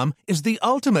 Stamps.com is the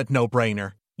ultimate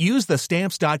no-brainer. Use the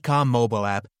Stamps.com mobile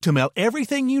app to mail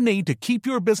everything you need to keep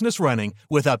your business running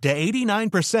with up to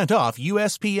 89% off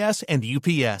USPS and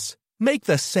UPS. Make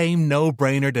the same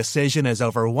no-brainer decision as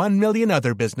over 1 million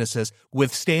other businesses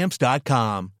with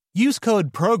Stamps.com. Use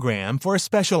code PROGRAM for a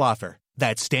special offer.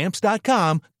 That's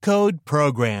Stamps.com, code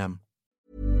PROGRAM.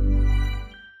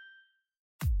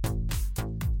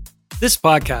 This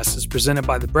podcast is presented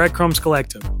by the Breadcrumbs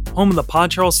Collective, home of the Pod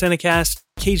Charles Cinecast,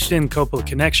 Caged In Coppola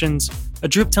Connections, A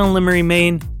Driptown Limerick,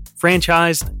 Maine,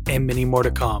 Franchised, and many more to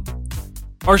come.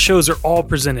 Our shows are all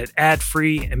presented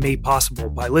ad-free and made possible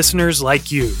by listeners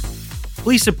like you.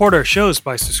 Please support our shows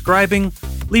by subscribing,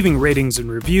 leaving ratings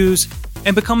and reviews,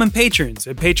 and becoming patrons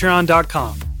at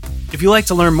patreon.com. If you'd like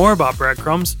to learn more about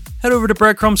Breadcrumbs, head over to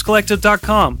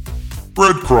breadcrumbscollective.com.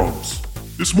 Breadcrumbs.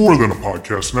 It's more than a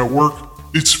podcast network.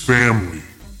 It's family.